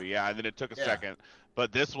of the movie. Yeah, and then it took a second.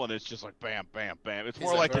 But this one is just like bam, bam, bam. It's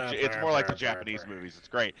more like the Japanese movies. It's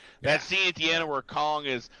great. That scene at the end where Kong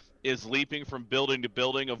is leaping from building to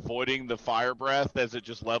building, avoiding the fire breath as it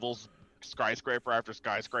just levels skyscraper after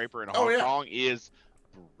skyscraper in Hong Kong is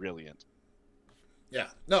brilliant. Yeah,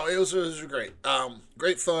 no, it was great.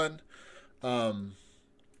 Great fun. The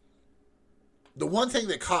one thing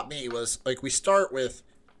that caught me was like we start with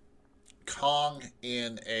Kong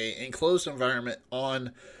in a enclosed environment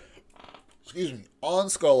on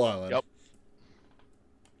Skull Island. Yep.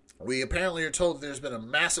 We apparently are told there's been a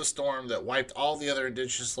massive storm that wiped all the other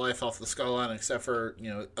indigenous life off the Skull Island except for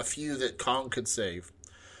a few that Kong could save.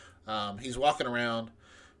 He's walking around.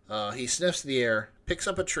 He sniffs the air, picks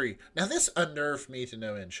up a tree. Now this unnerved me to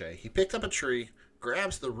no end, Shay. He picked up a tree,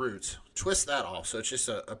 grabs the roots, twists that off so it's just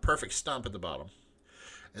a perfect stump at the bottom,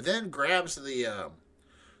 and then grabs the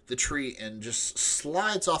tree and just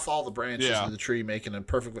slides off all the branches of the tree, making a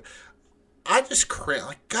perfect. I just cringed.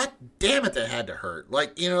 Like, God damn it, that had to hurt.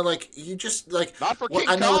 Like, you just like. Not for King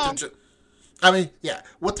I know Kong.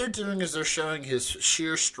 What they're doing is they're showing his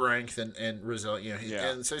sheer strength and resilience.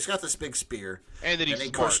 And so he's got this big spear, and that he's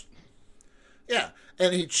smart.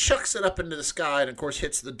 And he chucks it up into the sky, and of course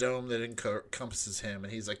hits the dome that encompasses him.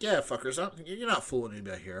 And he's like, "Yeah, fuckers, you're not fooling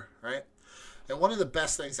anybody here, right?" And one of the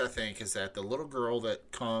best things I think is that the little girl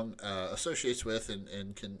that Kong associates with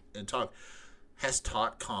and can talk has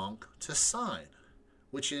taught Kong to sign,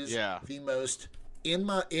 which is the most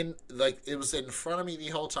it was in front of me the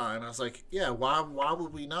whole time. I was like, yeah, why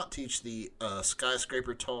would we not teach the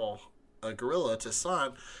skyscraper tall gorilla to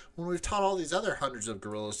sign when we've taught all these other hundreds of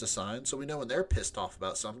gorillas to sign, so we know when they're pissed off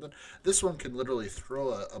about something. This one can literally throw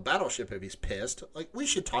a battleship if he's pissed. Like, we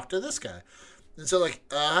should talk to this guy. And so, like,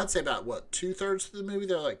 I'd say about, 2/3 of the movie,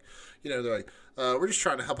 they're like, we're just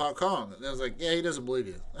trying to help out Kong. And I was like, yeah, he doesn't believe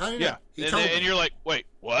you. How do you know? And you're like, wait,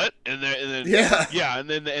 what? And then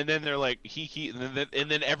and then they're like,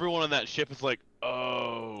 and then everyone on that ship is like,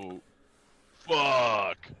 oh,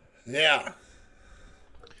 fuck. Yeah.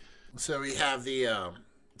 So we have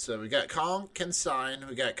so we got Kong can sign.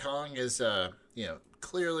 We got Kong is,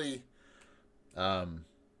 clearly,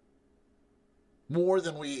 more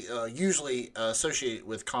than we usually associate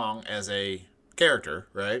with Kong as a character,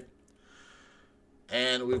 right?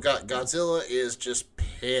 And we've got Godzilla is just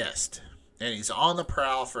pissed, and he's on the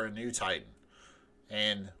prowl for a new Titan.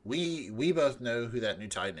 And we both know who that new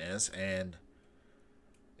Titan is, and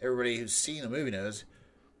everybody who's seen the movie knows.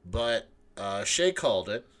 But Shay called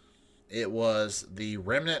it. It was the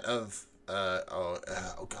remnant of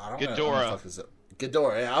Ghidorah.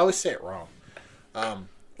 Ghidorah. I always say it wrong.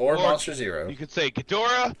 Or Monster Zero. You could say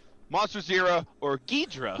Ghidorah, Monster Zero, or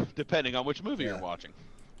Ghidra, depending on which movie you're watching.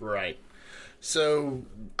 Right. So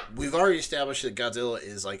we've already established that Godzilla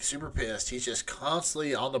is like super pissed. He's just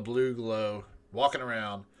constantly on the blue glow, walking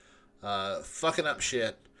around, fucking up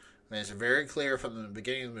shit. And it's very clear from the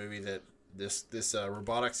beginning of the movie that this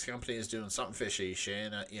robotics company is doing something fishy. Shay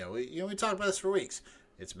and we talked about this for weeks.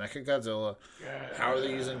 It's Mecha Godzilla. How are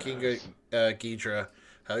they using King Ghidra?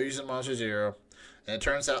 How are they using Monster Zero? And it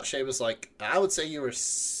turns out Shay was like, I would say you're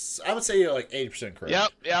like 80%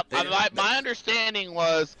 correct. Yep. My understanding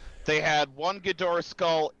was they had one Ghidorah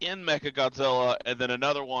skull in Mechagodzilla and then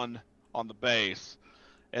another one on the base.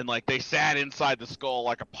 And like they sat inside the skull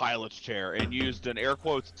like a pilot's chair and used an air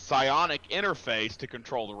quotes psionic interface to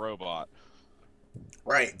control the robot.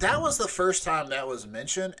 Right. That was the first time that was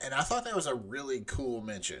mentioned, and I thought that was a really cool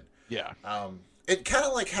mention. Yeah. It kind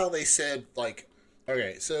of like how they said, like,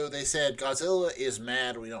 okay, so they said Godzilla is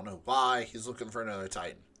mad. We don't know why. He's looking for another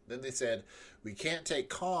Titan. Then they said we can't take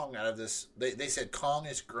Kong out of this. They said Kong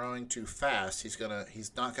is growing too fast. He's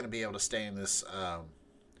not gonna be able to stay in this.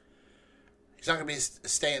 He's not gonna be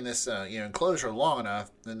stay in this enclosure long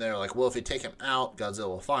enough. And they're like, well, if we take him out, Godzilla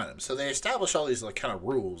will find him. So they establish all these like kind of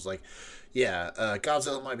rules. Like,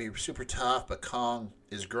 Godzilla might be super tough, but Kong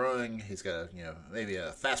is growing. He's got maybe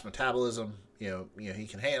a fast metabolism. He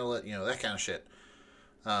can handle it. That kind of shit.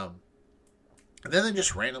 And then they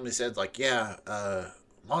just randomly said like,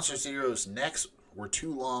 Monster Zero's necks were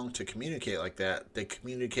too long to communicate like that. They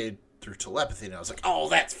communicated through telepathy, and I was like, oh,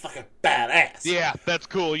 that's fucking badass. Yeah, that's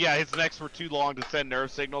cool. Yeah, his necks were too long to send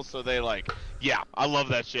nerve signals, so they I love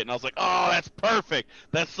that shit. And I was like, oh, that's perfect.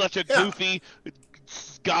 That's such a goofy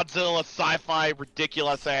Godzilla sci-fi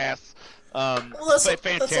ridiculous ass.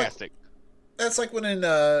 Fantastic. That's like when in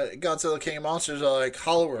Godzilla King of Monsters are like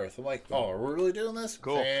Hollow Earth. I'm like, oh, are we really doing this?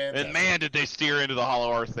 Cool. Fantastic. And man, did they steer into the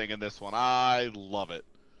Hollow Earth thing in this one. I love it.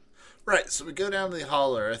 Right, so we go down to the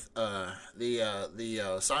Hollow Earth.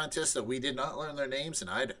 The scientists that we did not learn their names, and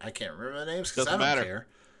I can't remember their names because I don't Doesn't care.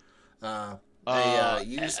 They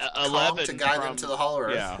used Kong to guide them to the Hollow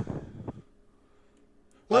Earth. Yeah.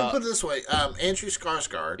 Let me put it this way: Andrew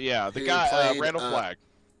Skarsgård. Yeah, the guy played, Randall Flagg.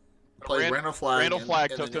 Played Randall Flagg. Randall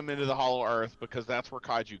Flagg took them into the Hollow Earth because that's where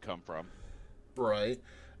kaiju come from. Right,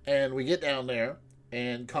 and we get down there,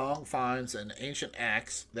 and Kong finds an ancient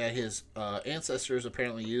axe that his ancestors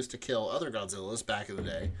apparently used to kill other Godzillas back in the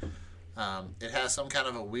day. It has some kind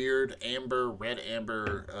of a weird red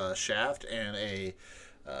amber shaft, and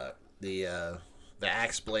the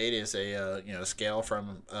axe blade is a scale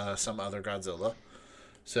from some other Godzilla.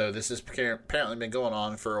 So this has apparently been going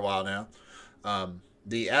on for a while now.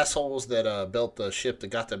 The assholes that built the ship that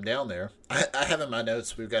got them down there, I have in my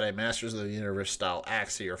notes, we've got a Masters of the Universe style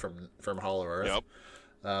axe here from Hollow Earth.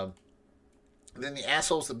 Yep. Then the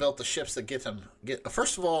assholes that built the ships that get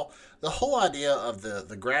first of all, the whole idea of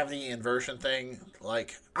the gravity inversion thing,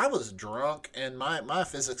 like, I was drunk and my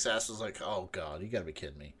physics ass was like, oh god, you gotta be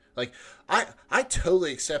kidding me. Like, I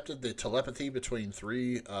totally accepted the telepathy between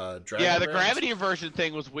three dragon the rings. gravity inversion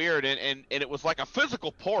thing was weird, and it was like a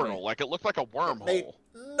physical portal. Right. Like, it looked like a wormhole. It made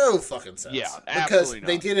no fucking sense. Yeah, because absolutely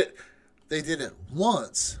they not. did it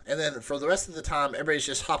once, and then for the rest of the time, everybody's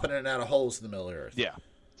just hopping in and out of holes in the middle of the earth. Yeah,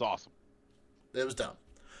 it's awesome. It was dumb.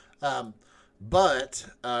 So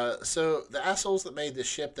the assholes that made this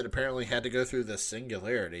ship that apparently had to go through the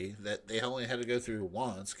singularity, that they only had to go through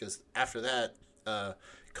once, because after that,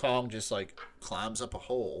 Kong just like climbs up a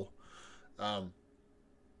hole.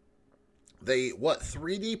 They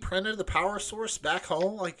 3D printed the power source back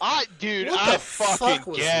home? Like, what the fuck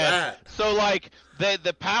was that? So like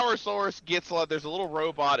the power source gets like, there's a little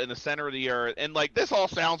robot in the center of the earth, and like, this all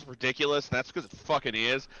sounds ridiculous, and that's because it fucking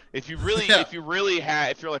is. If you're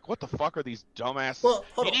like, what the fuck are these dumbasses? Well,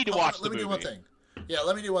 you need to watch the movie. movie. Let me do one thing. Yeah,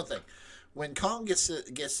 let me do one thing. When Kong gets to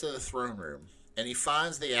the throne room and he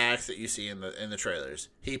finds the axe that you see in the trailers,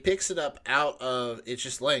 he picks it up out of, it's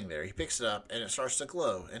just laying there. He picks it up and it starts to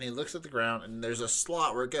glow, and he looks at the ground and there's a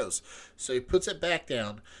slot where it goes. So he puts it back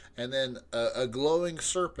down, and then a glowing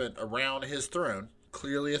serpent around his throne,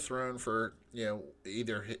 clearly a throne for,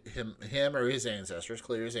 either him or his ancestors,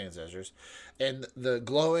 clearly his ancestors, and the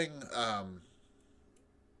glowing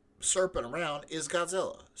serpent around is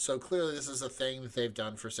Godzilla. So clearly this is a thing that they've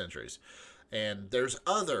done for centuries. And there's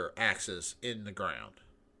other axes in the ground.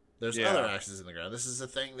 This is a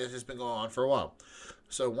thing that has been going on for a while.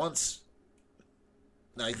 So once,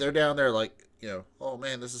 like, they're down there like, oh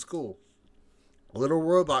man, this is cool. A little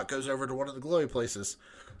robot goes over to one of the glowy places,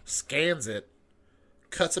 scans it,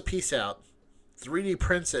 cuts a piece out, 3D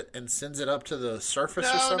prints it, and sends it up to the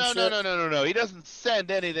surface or some shit. No. He doesn't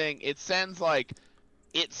send anything. It sends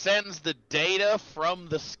the data from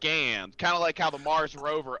the scan, kind of like how the Mars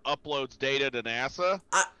rover uploads data to NASA,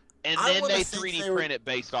 and then they 3D print it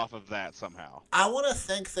based off of that somehow. I want to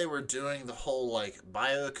think they were doing the whole, like,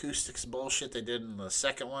 bioacoustics bullshit they did in the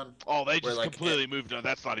second one. Oh, they just completely moved on.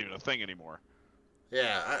 That's not even a thing anymore.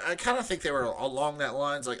 Yeah, I kind of think they were along that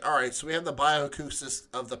lines, like, all right, so we have the bioacoustics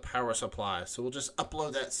of the power supply, so we'll just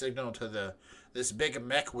upload that signal to this big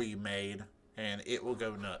mech we made, and it will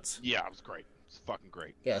go nuts. Yeah, it was great. It's fucking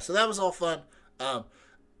great. Yeah, so that was all fun.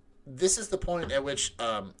 This is the point at which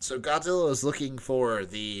so Godzilla is looking for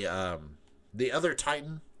the other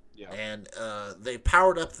Titan, and they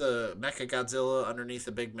powered up the Mecha Godzilla underneath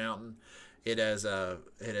the big mountain. It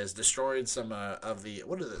has destroyed some of the,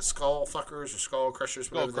 what are the skull fuckers or skull crushers,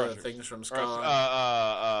 whatever the things from Skull.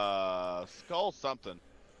 Skull something.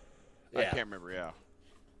 Yeah. I can't remember. Yeah.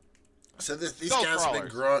 So these guys have been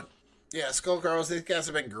growing. Yeah, Skull Crawlers, these guys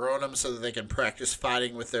have been growing them so that they can practice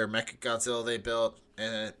fighting with their Mecha Godzilla they built,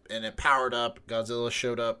 and it powered up. Godzilla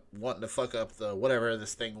showed up wanting to fuck up the whatever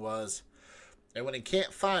this thing was. And when he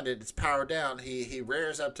can't find it, it's powered down. He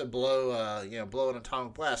rears up to blow an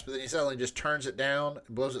atomic blast, but then he suddenly just turns it down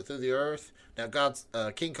and blows it through the earth. Now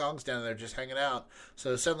King Kong's down there just hanging out,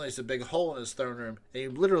 so suddenly there's a big hole in his throne room, and he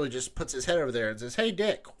literally just puts his head over there and says, "Hey,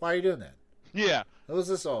 Dick, why are you doing that? Yeah. What was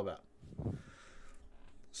this all about?"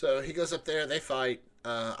 So he goes up there, they fight.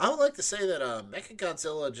 I would like to say that Mecha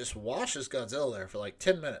Godzilla just washes Godzilla there for like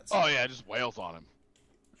 10 minutes. Oh, yeah, just wails on him.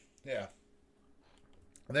 Yeah.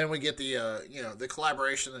 And then we get the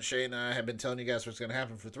collaboration that Shay and I have been telling you guys was going to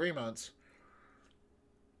happen for 3 months.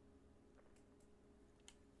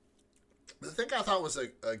 The thing I thought was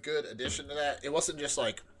a good addition to that, it wasn't just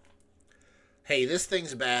like hey, this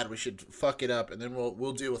thing's bad, we should fuck it up, and then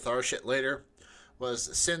we'll deal with our shit later,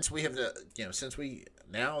 was since we have the,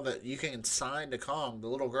 now that you can sign to Kong, the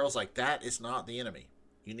little girl's like, that is not the enemy.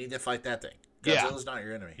 You need to fight that thing. Godzilla's not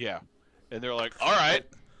your enemy. Yeah. And they're like, all right.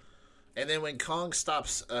 And then when Kong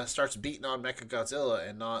starts beating on Mechagodzilla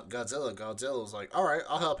and not Godzilla, Godzilla's like, all right,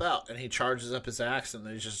 I'll help out. And he charges up his axe and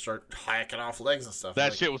they just start hacking off legs and stuff.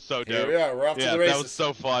 That shit was so dope. Yeah, we're off to the races. That was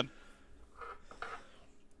so fun.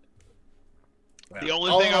 Yeah. The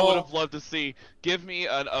only thing I would have loved to see, give me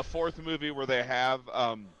a fourth movie where they have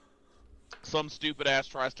some stupid ass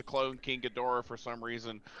tries to clone King Ghidorah for some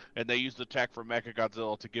reason, and they use the tech from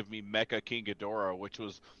Mechagodzilla to give me Mecha King Ghidorah, which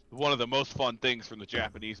was one of the most fun things from the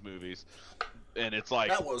Japanese movies. And it's like,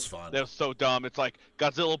 that was fun. That was so dumb. It's like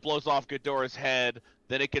Godzilla blows off Ghidorah's head,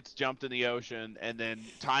 then it gets jumped in the ocean, and then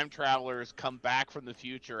time travelers come back from the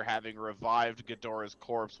future having revived Ghidorah's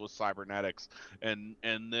corpse with cybernetics, and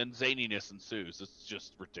then zaniness ensues. It's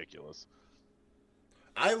just ridiculous.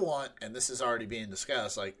 I want, and this is already being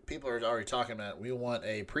discussed, like, people are already talking about it, we want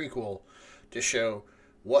a prequel to show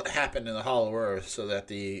what happened in the Hollow Earth so that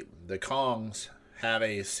the Kongs have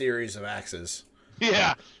a series of axes.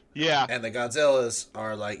 Yeah, yeah. And the Godzillas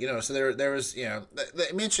are like, so there was,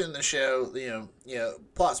 they mentioned in the show,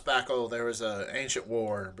 plot spackle, there was an ancient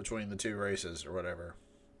war between the two races or whatever.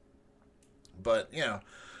 But,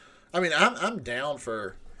 I mean, I'm down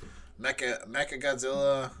for Mecha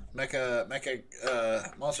Godzilla,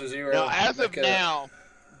 Mecha Monster Zero. Now, as of now,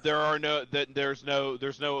 there's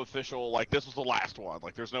no official, like, this was the last one.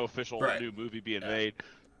 Like, there's no official new movie being made.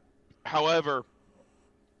 However,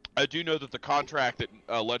 I do know that the contract that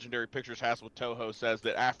Legendary Pictures has with Toho says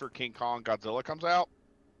that after King Kong Godzilla comes out,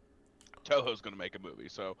 Toho's going to make a movie.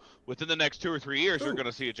 So within the next 2 or 3 years, you're going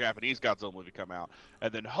to see a Japanese Godzilla movie come out,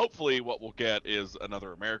 and then hopefully what we'll get is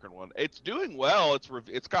another American one. It's doing well.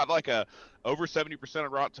 It's got like a over 70% on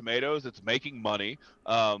Rotten Tomatoes. It's making money.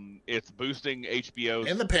 It's boosting HBO's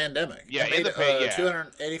in the pandemic. Yeah, in the pandemic.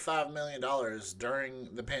 $285 million during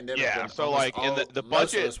the pandemic. Yeah, so like in the budget,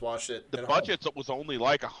 most of us watched it. The budget was only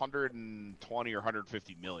like 120 or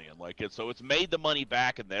 150 million. Like it's made the money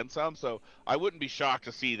back and then some. So I wouldn't be shocked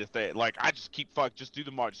to see that they like. I just keep do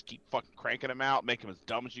them all. Just keep fucking cranking them out, make them as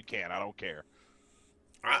dumb as you can. I don't care.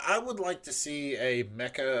 I would like to see a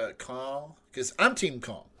Mecha Kong because I'm Team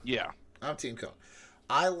Kong. Yeah. I'm Team Kong.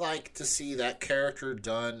 I like to see that character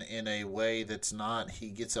done in a way that's not he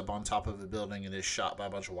gets up on top of a building and is shot by a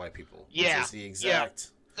bunch of white people. Yeah. Which is the exact.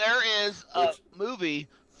 Yeah. There is a movie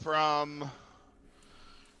from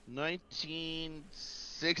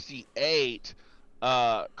 1968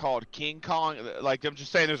 called King Kong. Like, I'm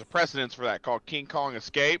just saying there's a precedence for that called King Kong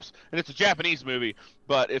Escapes. And it's a Japanese movie.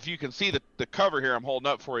 But if you can see the cover here I'm holding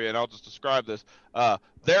up for you, and I'll just describe this.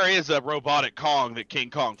 There is a robotic Kong that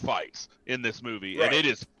King Kong fights in this movie. Right. And it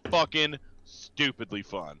is fucking stupidly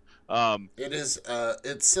fun. It is.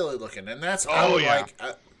 It's silly looking. And that's I would like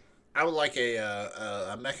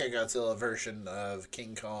a Mechagodzilla version of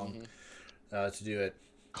King Kong to do it.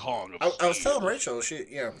 Kong. I was telling Rachel, she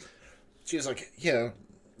was like,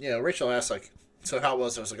 Rachel asked, like, so how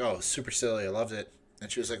was it? I was like, oh, it was super silly. I loved it.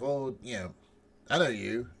 And she was like, well, I know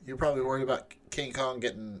you're probably worried about King Kong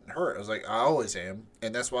getting hurt. I was like, I always am.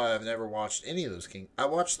 And that's why I've never watched any of those I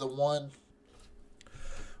watched the one,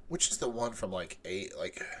 which is the one from would have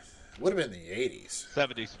been the 80s.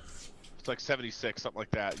 70s. It's like 76, something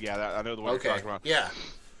like that. Yeah, I know the one you're talking about. Yeah.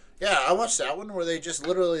 Yeah, I watched that one where they just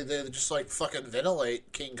like fucking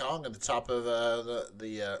ventilate King Kong at the top of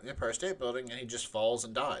the Empire State Building, and he just falls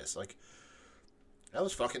and dies. Like, I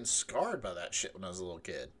was fucking scarred by that shit when I was a little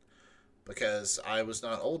kid because I was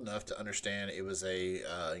not old enough to understand it was a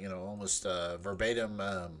almost verbatim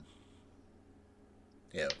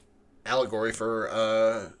allegory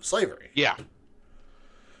for slavery. Yeah.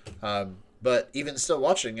 But even still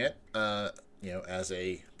watching it, as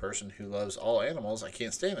a person who loves all animals, I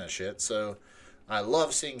can't stand that shit. So I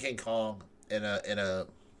love seeing King Kong in a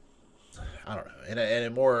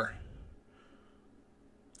more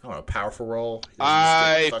powerful role.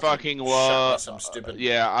 I fucking love some stupid.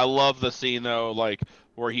 I love the scene though, like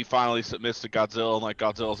where he finally submits to Godzilla, and like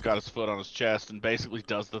Godzilla's got his foot on his chest and basically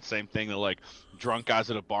does the same thing that like drunk guys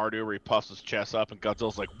at a bar do, where he puffs his chest up, and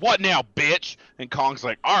Godzilla's like, "What now, bitch?" And Kong's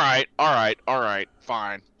like, "All right,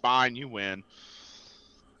 fine, you win."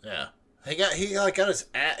 Yeah, he got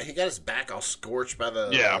his back all scorched by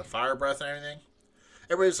the fire breath and everything.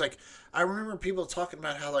 Everybody's like, I remember people talking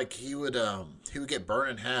about how like he would get burned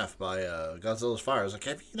in half by Godzilla's fire. I was like,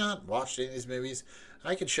 have you not watched any of these movies?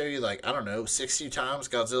 I could show you 60 times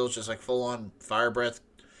Godzilla's just like full on fire breath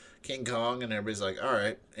King Kong, and everybody's like, all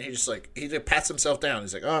right. And he just pats himself down.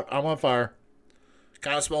 He's like, oh, I'm on fire.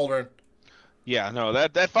 kind of smoldering. Yeah, no,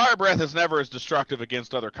 that fire breath is never as destructive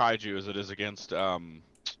against other kaiju as it is against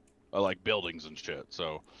like buildings and shit.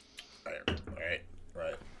 So,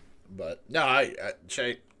 right. But no, I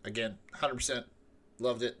Shay, again, 100%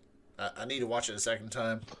 loved it. I need to watch it a second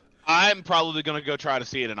time. I'm probably gonna go try to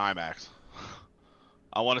see it in IMAX.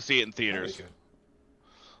 I want to see it in theaters,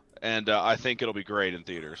 and I think it'll be great in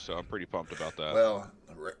theaters. So I'm pretty pumped about that. Well,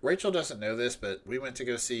 Rachel doesn't know this, but we went to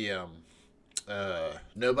go see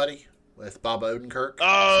Nobody with Bob Odenkirk.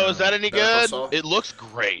 Oh, is that any good? It looks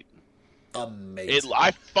great. Amazing.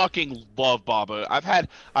 I fucking love Bob. I've had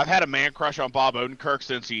a man crush on Bob Odenkirk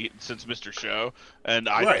since Mr. Show, and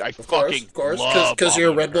I fucking love because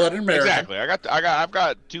you're a red-blooded American. Exactly. I've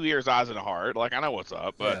got 2 ears, eyes, and a heart. Like I know what's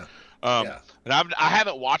up, but and I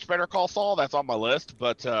haven't watched Better Call Saul. That's on my list,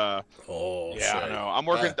 but I know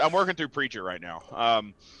I'm working through Preacher right now.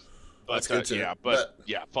 But that's good too.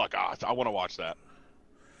 Fuck off. I want to watch that.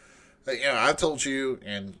 I've told you,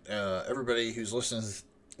 and everybody who's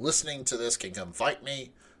listening to this can come fight me,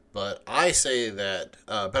 but I say that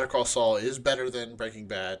Better Call Saul is better than Breaking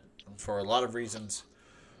Bad for a lot of reasons,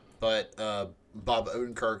 but Bob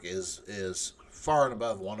Odenkirk is far and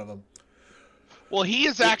above one of them. Well, he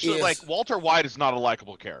is actually like Walter White is not a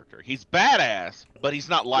likable character. He's badass, but he's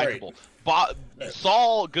not likable. Right.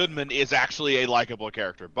 Saul Goodman is actually a likable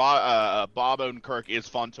character. Bob Odenkirk is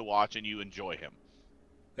fun to watch, and you enjoy him.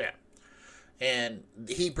 Yeah. And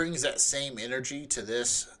he brings that same energy to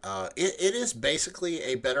this. It is basically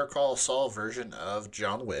a Better Call Saul version of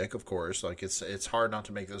John Wick, of course. Like it's hard not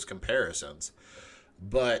to make those comparisons.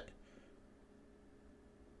 But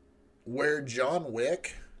where John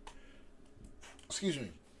Wick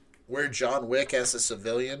as a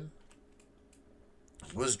civilian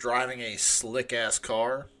was driving a slick ass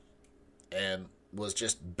car and was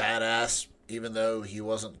just badass even though he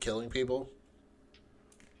wasn't killing people.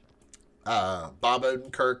 Bob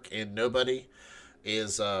Odenkirk in Nobody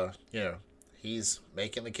is, he's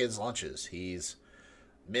making the kids' lunches. He's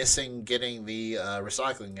missing getting the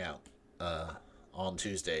recycling out on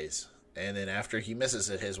Tuesdays. And then after he misses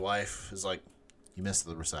it, his wife is like, "You missed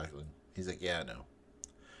the recycling." He's like, "Yeah, I know."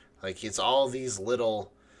 Like, it's all these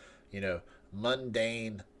little,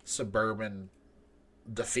 mundane, suburban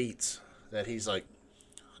defeats that he's like,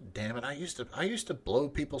 "Damn it, I used to blow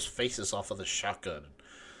people's faces off with a shotgun.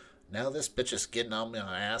 Now this bitch is getting on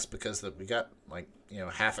my ass because we got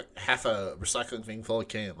half a recycling thing full of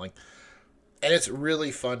can." Like, and it's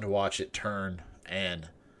really fun to watch it turn. And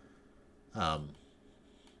I'm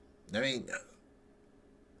not going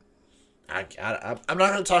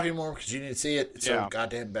to talk anymore because you need to see it. It's so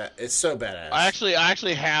goddamn bad. It's so badass. I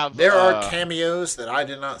actually have. There are cameos that I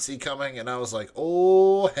did not see coming, and I was like,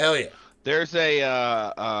 "Oh hell yeah!" There's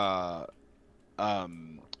a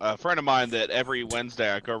friend of mine that every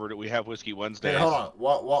Wednesday I covered it. We have Whiskey Wednesdays. Hey, hold on.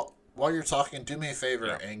 While you're talking, do me a favor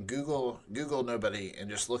and Google Nobody and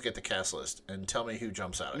just look at the cast list and tell me who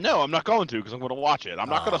jumps out. No, I'm not going to because I'm going to watch it. I'm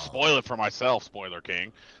not going to spoil it for myself, Spoiler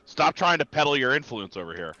King. Stop trying to peddle your influence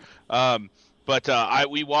over here.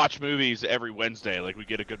 We watch movies every Wednesday. Like we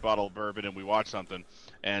get a good bottle of bourbon and we watch something,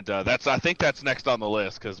 and I think that's next on the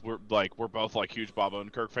list because we're both like huge Bob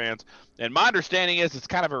Odenkirk fans. And my understanding is it's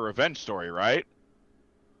kind of a revenge story, right?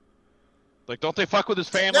 Like, don't they fuck with his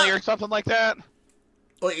family or something like that?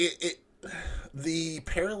 Well, the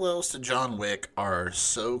parallels to John Wick are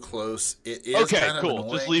so close. It is okay, kind of cool.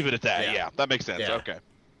 annoying. Just leave it at that. Yeah, that makes sense. Yeah. Okay.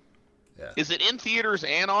 Yeah. Is it in theaters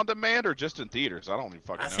and on demand, or just in theaters? I don't even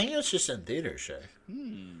fucking know. I think it's just in theaters, Shay.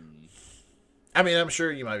 I mean, I'm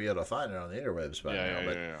sure you might be able to find it on the interwebs by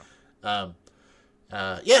now.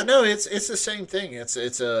 No, it's the same thing. It's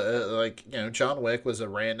John Wick was a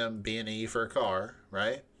random B&E for a car,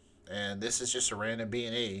 right? And this is just a random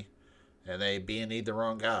B&E, and they B&E'd the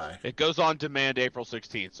wrong guy. It goes on demand April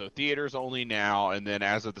 16th, so theaters only now, and then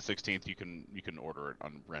as of the 16th, you can order it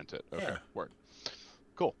and rent it. Okay, word.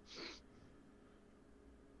 Cool.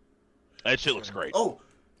 That shit looks great. Oh,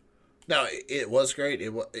 no, it was great.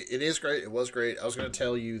 It is great. It was great. I was going to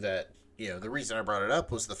tell you that the reason I brought it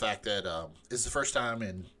up was the fact that it's the first time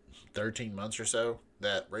in 13 months or so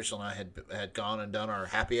that Rachel and I had gone and done our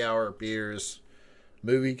happy hour beers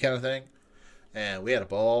movie kind of thing, and we had a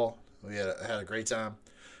ball. We had a great time.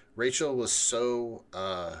 Rachel was so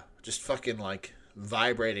just fucking like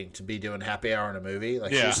vibrating to be doing happy hour in a movie.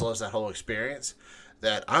 Like she just loves that whole experience.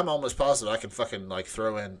 That I'm almost positive I can fucking like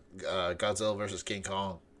throw in Godzilla versus King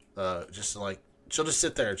Kong. Just like she'll just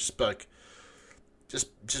sit there, just like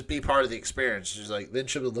just be part of the experience. She's like, then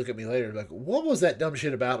she'll look at me later like, what was that dumb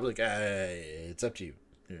shit about? I'm like, it's up to you.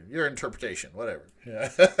 Your interpretation, whatever. Yeah.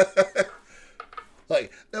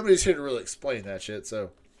 Like, nobody's here to really explain that shit,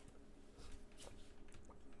 so.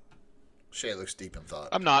 Shay looks deep in thought.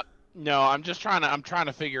 I'm not. No, I'm just trying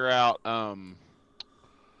to figure out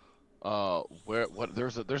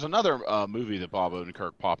there's another movie that Bob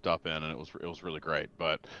Odenkirk popped up in, and it was really great.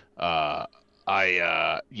 But I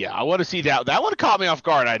want to see that. That one caught me off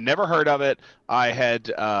guard. I'd never heard of it. I had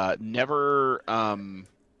never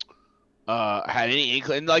had any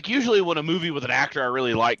inkling. Like, usually when a movie with an actor I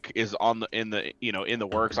really like is in the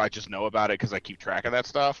works, I just know about it because I keep track of that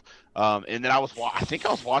stuff. And then I think I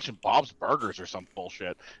was watching Bob's Burgers or some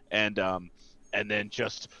bullshit, and then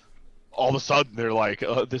just all of a sudden they're like,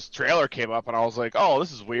 this trailer came up, and I was like, oh,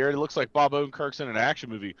 this is weird. It looks like Bob Odenkirk's in an action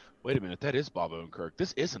movie. Wait a minute, that is Bob Odenkirk.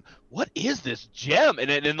 This isn't. What is this gem? And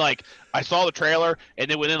then like I saw the trailer,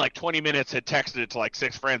 and then within like 20 minutes had texted it to like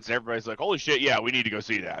 6 friends, and everybody's like, holy shit, yeah, we need to go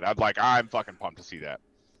see that. I'm fucking pumped to see that.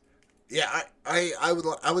 Yeah, I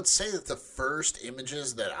would say that the first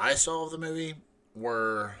images that I saw of the movie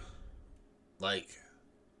were like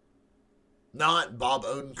not Bob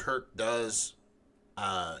Odenkirk does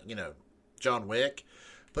John Wick,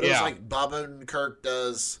 but it was like Bob Odenkirk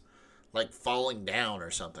does like Falling Down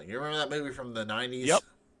or something. You remember that movie from the 90s? Yep.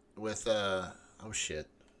 With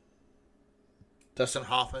Dustin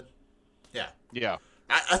Hoffman? Yeah. Yeah.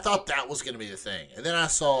 I thought that was going to be the thing. And then I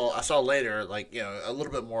saw later, like, a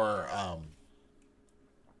little bit more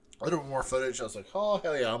footage. I was like, oh,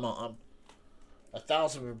 hell yeah, I'm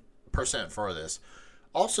 1,000% for this.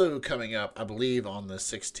 Also coming up, I believe on the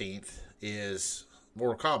 16th is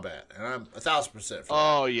Mortal Kombat, and I'm 1,000% for that.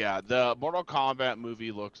 Oh yeah, the Mortal Kombat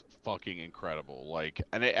movie looks fucking incredible. Like,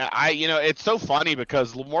 and it's so funny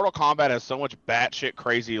because Mortal Kombat has so much batshit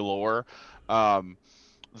crazy lore, that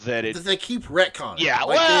they keep retconning. Yeah,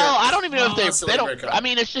 like, well, I don't even know if they don't. Retconning. I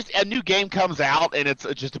mean, it's just a new game comes out and it's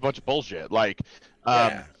just a bunch of bullshit. Like,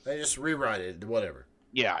 they just rewrite it, whatever.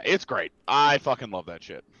 Yeah, it's great. I fucking love that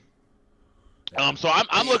shit. So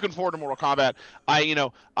I'm looking forward to Mortal Kombat.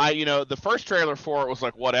 The first trailer for it was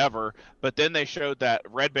like whatever, but then they showed that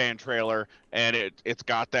Red Band trailer, and it's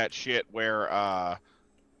got that shit where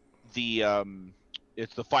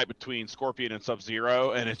it's the fight between Scorpion and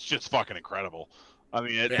Sub-Zero, and it's just fucking incredible. I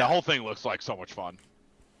mean, the whole thing looks like so much fun.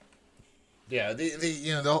 Yeah,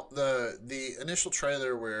 the initial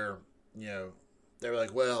trailer where they were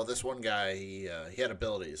like, well, this one guy, he had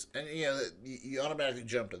abilities. And, you automatically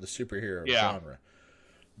jump to the superhero genre.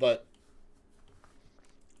 But,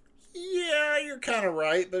 yeah, you're kind of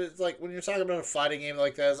right. But it's like, when you're talking about a fighting game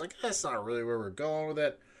like that, it's like, that's not really where we're going with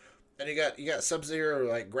it. And you got Sub-Zero,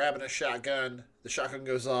 like, grabbing a shotgun. The shotgun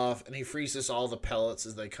goes off, and he freezes all the pellets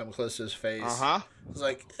as they come close to his face. Uh-huh. It's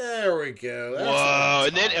like, there we go. That's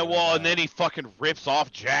whoa, and then he fucking rips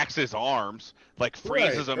off Jax's arms, like,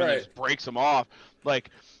 freezes him and then just breaks him off. Like,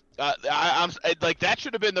 I'm like, that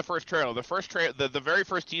should have been the first trailer. The very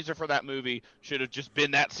first teaser for that movie should have just been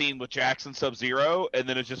that scene with Jax and Sub-Zero, and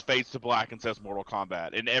then it just fades to black and says Mortal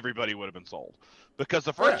Kombat, and everybody would have been sold. Because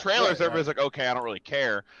the first trailers, everybody's like, okay, I don't really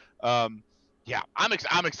care. Yeah, I'm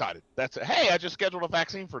excited. Hey, I just scheduled a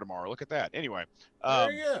vaccine for tomorrow. Look at that. Anyway,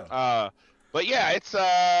 there you go. But yeah, it's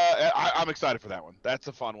I'm excited for that one. That's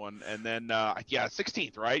a fun one. And then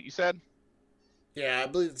 16th, right? You said? Yeah, I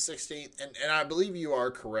believe the 16th, and I believe you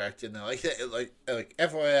are correct in that. Like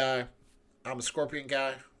FYI, I'm a Scorpion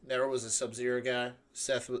guy. Never was a Sub-Zero guy.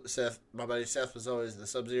 Seth, my buddy Seth was always the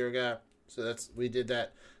Sub-Zero guy. So we did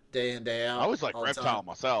that day in, day out. I was like Reptile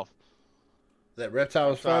myself. That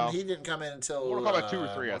Reptile was fun. He didn't come in until Mortal Kombat 2 or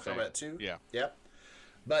 3, I think. Mortal Kombat 2? Yeah. Yep.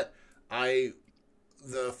 But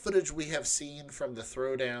the footage we have seen from the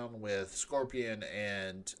throwdown with Scorpion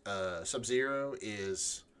and Sub-Zero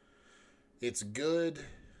it's good.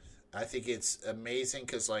 I think it's amazing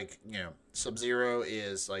because, Sub-Zero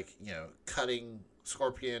is, cutting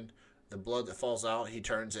Scorpion. The blood that falls out, he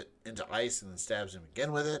turns it into ice and then stabs him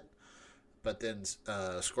again with it. But then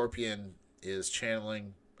Scorpion is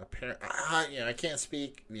channeling... I can't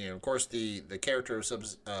speak. Of course, the character of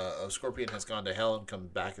Scorpion has gone to hell and come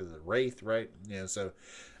back as a wraith, right? So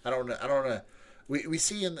I don't know. We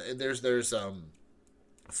see there's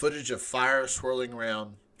footage of fire swirling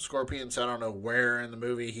around Scorpion. So I don't know where in the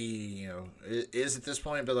movie he is at this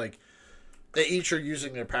point, but they each are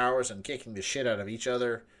using their powers and kicking the shit out of each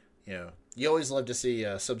other. You always love to see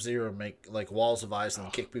Sub-Zero make walls of ice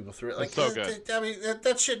and kick people through it. That's so good. I mean,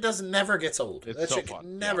 that shit never gets old. It's that so shit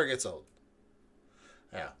fun. never gets old.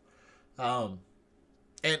 Yeah. And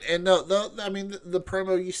the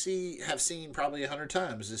promo you have seen probably 100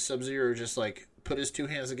 times is Sub-Zero just put his two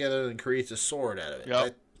hands together and creates a sword out of it.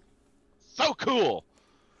 Yep. So cool.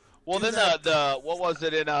 Well, do then that. the what was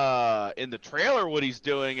it in the trailer? What he's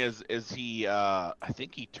doing is he I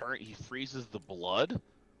think he freezes the blood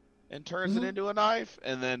and turns it into a knife,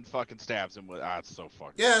 and then fucking stabs him with. It's so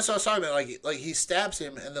fucking. Yeah, that's what I was talking about. Like he stabs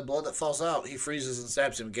him, and the blood that falls out, he freezes and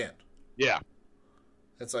stabs him again. Yeah.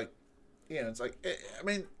 It's like, it's like, I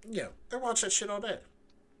mean, they watch that shit all day.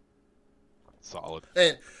 Solid.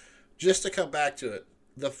 And just to come back to it,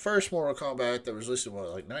 the first Mortal Kombat that was released in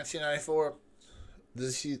 1994, the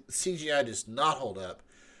CGI does not hold up,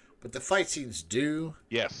 but the fight scenes do.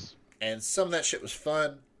 Yes. And some of that shit was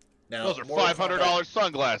fun. Now, those are $500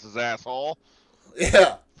 sunglasses, asshole.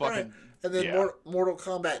 Yeah. Fucking. Right. And then Mortal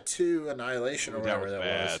Kombat 2 Annihilation or whatever that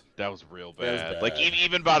was. That was real That was bad. bad. Like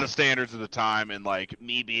even by the standards of the time, and like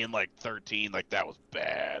me being like 13, like that was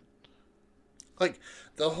bad. Like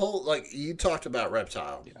the whole, like you talked about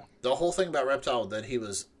Reptile. Yeah. The whole thing about Reptile, that he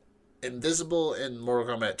was invisible in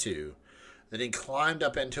Mortal Kombat 2. Then he climbed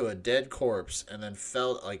up into a dead corpse and then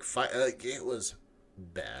felt like it was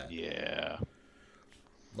bad. Yeah.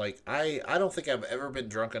 Like I don't think I've ever been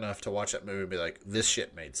drunk enough to watch that movie and be like, this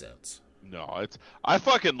shit made sense. No, I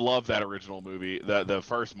fucking love that original movie, the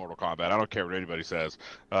first Mortal Kombat. I don't care what anybody says.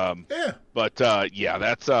 Yeah. But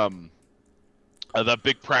that's the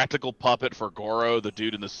big practical puppet for Goro, the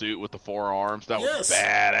dude in the suit with the 4 arms. That was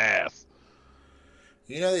badass.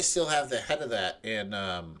 They still have the head of that in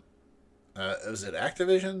was it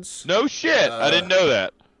Activision's? No shit. I didn't know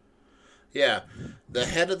that. Yeah, the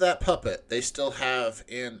head of that puppet they still have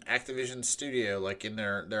in Activision Studio, like in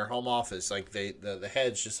their home office. Like the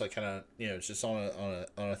head's just like kind of it's just on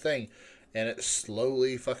a thing, and it's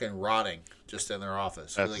slowly fucking rotting just in their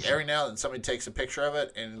office. So, like every now and then somebody takes a picture of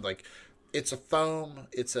it, and like it's a foam,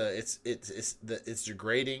 it's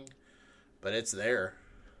degrading, but it's there.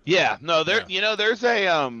 Yeah, no, there's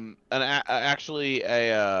actually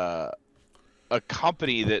a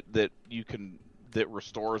company that you can. That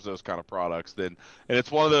restores those kind of products, and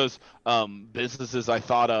it's one of those businesses I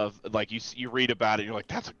thought of. Like you read about it, you're like,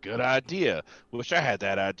 that's a good idea. Wish I had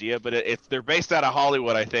that idea. But they're based out of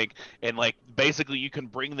Hollywood, I think, and like basically you can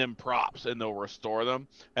bring them props and they'll restore them.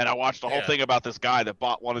 And I watched the whole thing about this guy that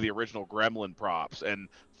bought one of the original Gremlin props and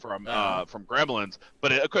from Gremlins,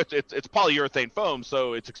 but it's polyurethane foam,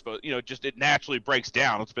 so it's exposed. It naturally breaks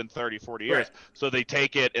down. It's been 30, 40 years, so they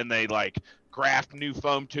take it and they like graft new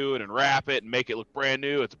foam to it and wrap it and make it look brand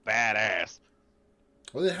new. It's badass.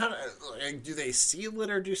 Well, then do they seal it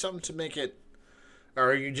or do something to make it?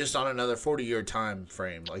 Or are you just on another 40-year time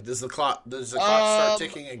frame? Like, does the clock start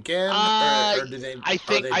ticking again, or do they? I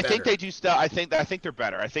think they do stuff. I think they're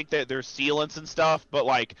better. I think that there's sealants and stuff, but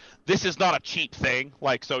like this is not a cheap thing.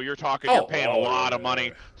 Like, so you're paying a lot of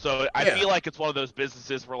money. So I feel like it's one of those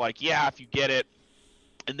businesses where like, if you get it,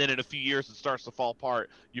 and then in a few years it starts to fall apart,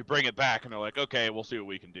 you bring it back, and they're like, okay, we'll see what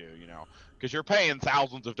we can do. Because you're paying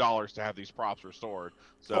thousands of dollars to have these props restored.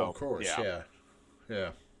 So of course,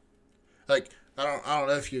 yeah. Like. I don't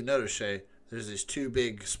know if you noticed, Shay. There's these 2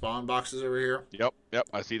 big Spawn boxes over here. Yep,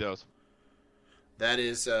 I see those. That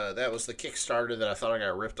was the Kickstarter that I thought I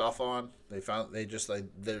got ripped off on. They just like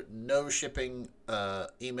no shipping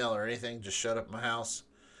email or anything, just showed up at my house.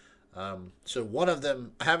 So one of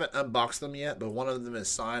them, I haven't unboxed them yet, but one of them is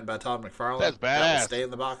signed by Todd McFarlane. That's badass. That will stay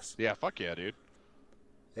in the box. Yeah, fuck yeah, dude.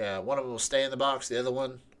 Yeah, one of them will stay in the box. The other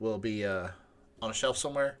one will be on a shelf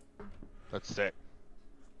somewhere. That's sick.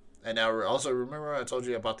 And now, also remember I told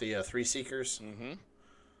you about the 3 Seekers? Mm-hmm.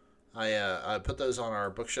 I put those on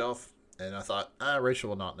our bookshelf, and I thought, Rachel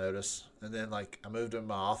will not notice. And then, like, I moved them in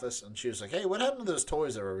my office, and she was like, hey, what happened to those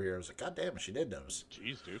toys that were over here? I was like, God damn it, she did notice.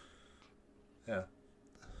 Jeez, dude. Yeah.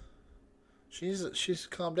 She's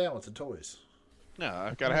calmed down with the toys.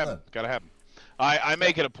 No, gotta have them. Gotta have them. I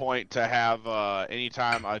make it a point to have,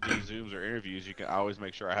 anytime I do Zooms or interviews, I always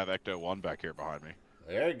make sure I have Ecto 1 back here behind me.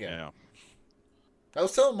 There you go. Yeah. I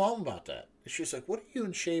was telling Mom about that. She was like, what are you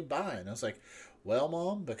and Shay buying? I was like, well,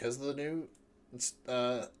 Mom, because of the new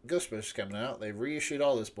Ghostbusters coming out, they've reissued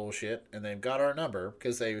all this bullshit, and they've got our number,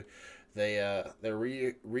 because they're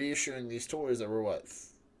reissuing these toys that were, what,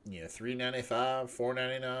 $3.95,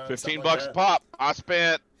 $4.99, $15 like a pop. I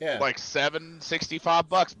spent like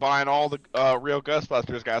 $765 buying all the real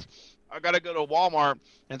Ghostbusters, guys. I gotta go to Walmart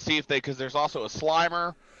and see if because there's also a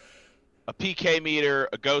Slimer, a PK meter,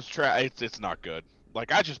 a ghost trap. It's not good.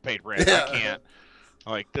 Like, I just paid rent. I can't.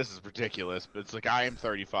 Like, this is ridiculous. But it's like, I am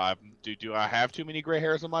 35. Do I have too many gray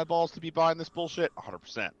hairs on my balls to be buying this bullshit?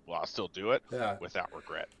 100%. Well, I'll still do it without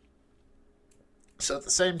regret. So at the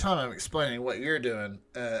same time I'm explaining what you're doing,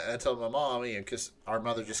 I told my mom, because our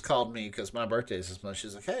mother just called me because my birthday is this month.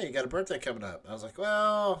 She's like, hey, you got a birthday coming up. I was like,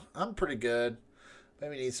 well, I'm pretty good.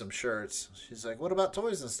 maybe need some shirts. She's like, what about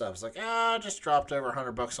toys and stuff? It's like, I just dropped over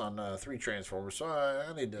 $100 on 3 Transformers, so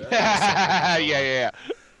I need to. Yeah.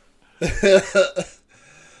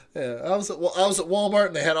 Yeah, I was at Walmart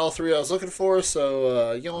and they had all 3 I was looking for,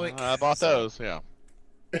 so yoink. I bought those, yeah.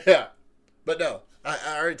 Yeah, but no,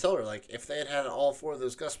 I already told her, like, if they had all 4 of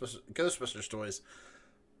those Ghostbusters toys,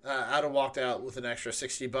 I'd have walked out with an extra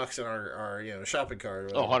 $60 in our shopping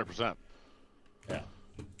cart. Oh, 100%. Yeah.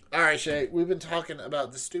 All right, Shay, we've been talking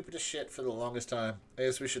about the stupidest shit for the longest time. I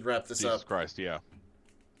guess we should wrap this up. Jesus Christ, yeah.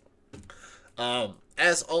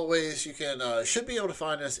 As always, you should be able to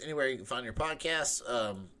find us anywhere you can find your podcasts.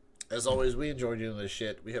 As always, we enjoy doing this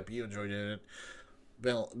shit. We hope you enjoy doing it.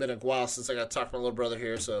 Been a while since I got to talk to my little brother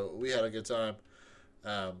here, so we had a good time.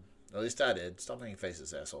 At least I did. Stop making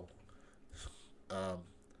faces, asshole.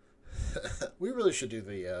 We really should do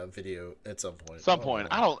the video at some point.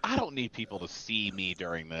 I don't need people to see me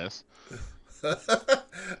during this.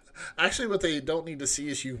 Actually, what they don't need to see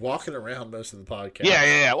is you walking around most of the podcast.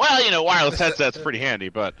 Yeah. Well, wireless headset's pretty handy,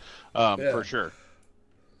 but for sure.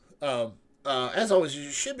 As always, you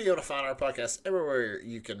should be able to find our podcast everywhere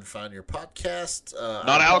you can find your podcast.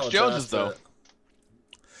 Not Alex Jones's, though.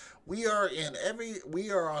 We are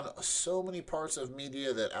on so many parts of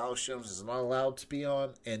media that Alex Jones is not allowed to be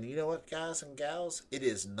on. And you know what, guys and gals? It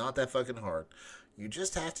is not that fucking hard. You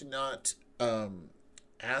just have to not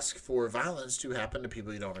ask for violence to happen to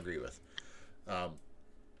people you don't agree with.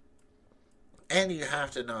 And you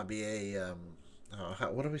have to not be a,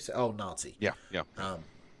 what do we say? Oh, Nazi. Yeah. Yeah.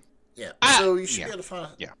 So you should be able to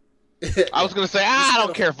find. Yeah. I was gonna say I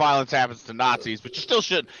don't care if violence happens to Nazis, but you still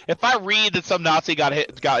shouldn't. If I read that some Nazi got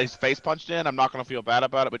his face punched in, I'm not gonna feel bad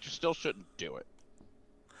about it. But you still shouldn't do it.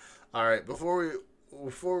 All right. Before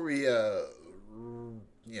we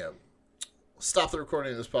stop the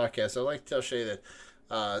recording of this podcast, I'd like to tell Shay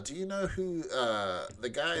that. Do you know who the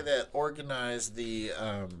guy that organized the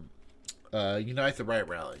Unite the Right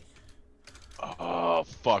rally? Oh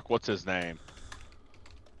fuck! What's his name?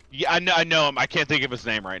 Yeah, I know him. I can't think of his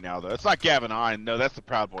name right now, though. It's not Gavin Hine. No, that's the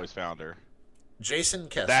Proud Boys founder. Jason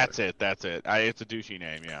Kessler. That's it. It's a douchey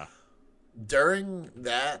name, yeah. During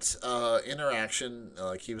that interaction,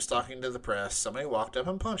 like he was talking to the press, somebody walked up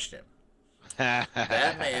and punched him. The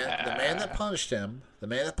man that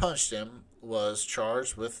punched him was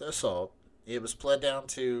charged with assault. It was pled down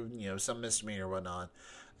to, some misdemeanor or whatnot.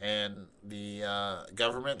 And the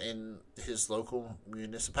government in his local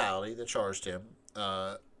municipality that charged him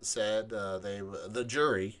said the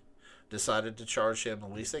jury decided to charge him the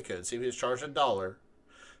least they could. So he was charged $1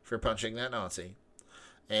 for punching that Nazi.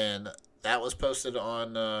 And that was posted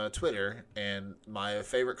on Twitter. And my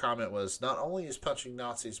favorite comment was, not only is punching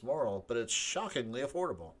Nazis moral, but it's shockingly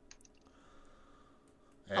affordable.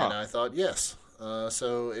 And I thought, yes.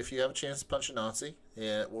 So if you have a chance to punch a Nazi,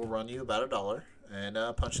 it will run you about $1. And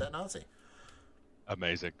punch that Nazi.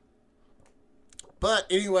 Amazing. But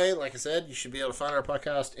anyway, like I said, you should be able to find our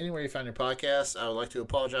podcast anywhere you find your podcast. I would like to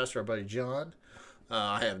apologize to our buddy John.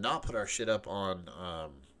 I have not put our shit up on...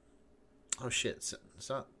 it's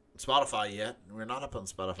not Spotify yet. We're not up on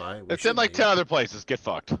Spotify. It's in like 10 other places. Get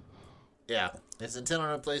fucked. Yeah, it's in 10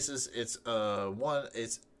 other places. It's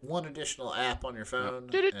one additional app on your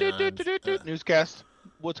phone. Newscast.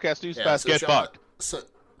 Woodscast Newscast. Get fucked.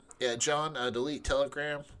 John, delete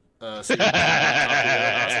Telegram. So you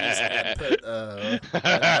can put an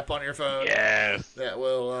app on your phone. Yes. That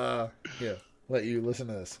will let you listen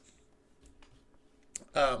to this.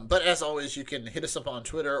 But as always, you can hit us up on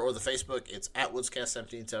Twitter or the Facebook. It's at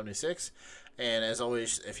Woodscast1776. And as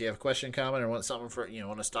always, if you have a question, comment, or want something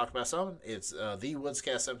want us to talk about something, it's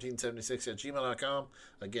thewoodscast1776 at gmail.com.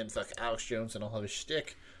 Again, fuck Alex Jones and all of his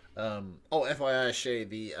shtick. FYI, Shay,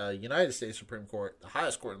 the United States Supreme Court, the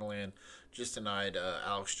highest court in the land, just denied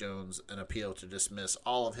Alex Jones an appeal to dismiss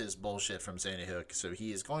all of his bullshit from Sandy Hook. So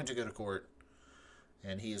he is going to go to court,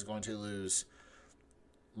 and he is going to lose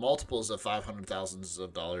multiples of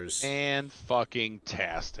 $500,000. And fucking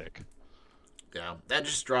tastic. Yeah, that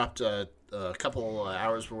just dropped a couple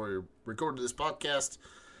hours before we recorded this podcast.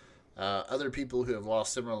 Other people who have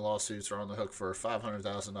lost similar lawsuits are on the hook for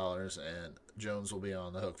 $500,000, and Jones will be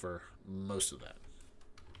on the hook for most of that.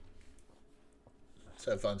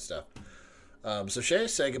 So fun stuff. So Shay,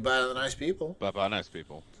 say goodbye to the nice people. Bye-bye, nice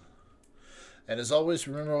people. And as always,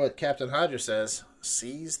 remember what Captain Hydra says: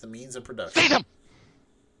 seize the means of production. Seize them!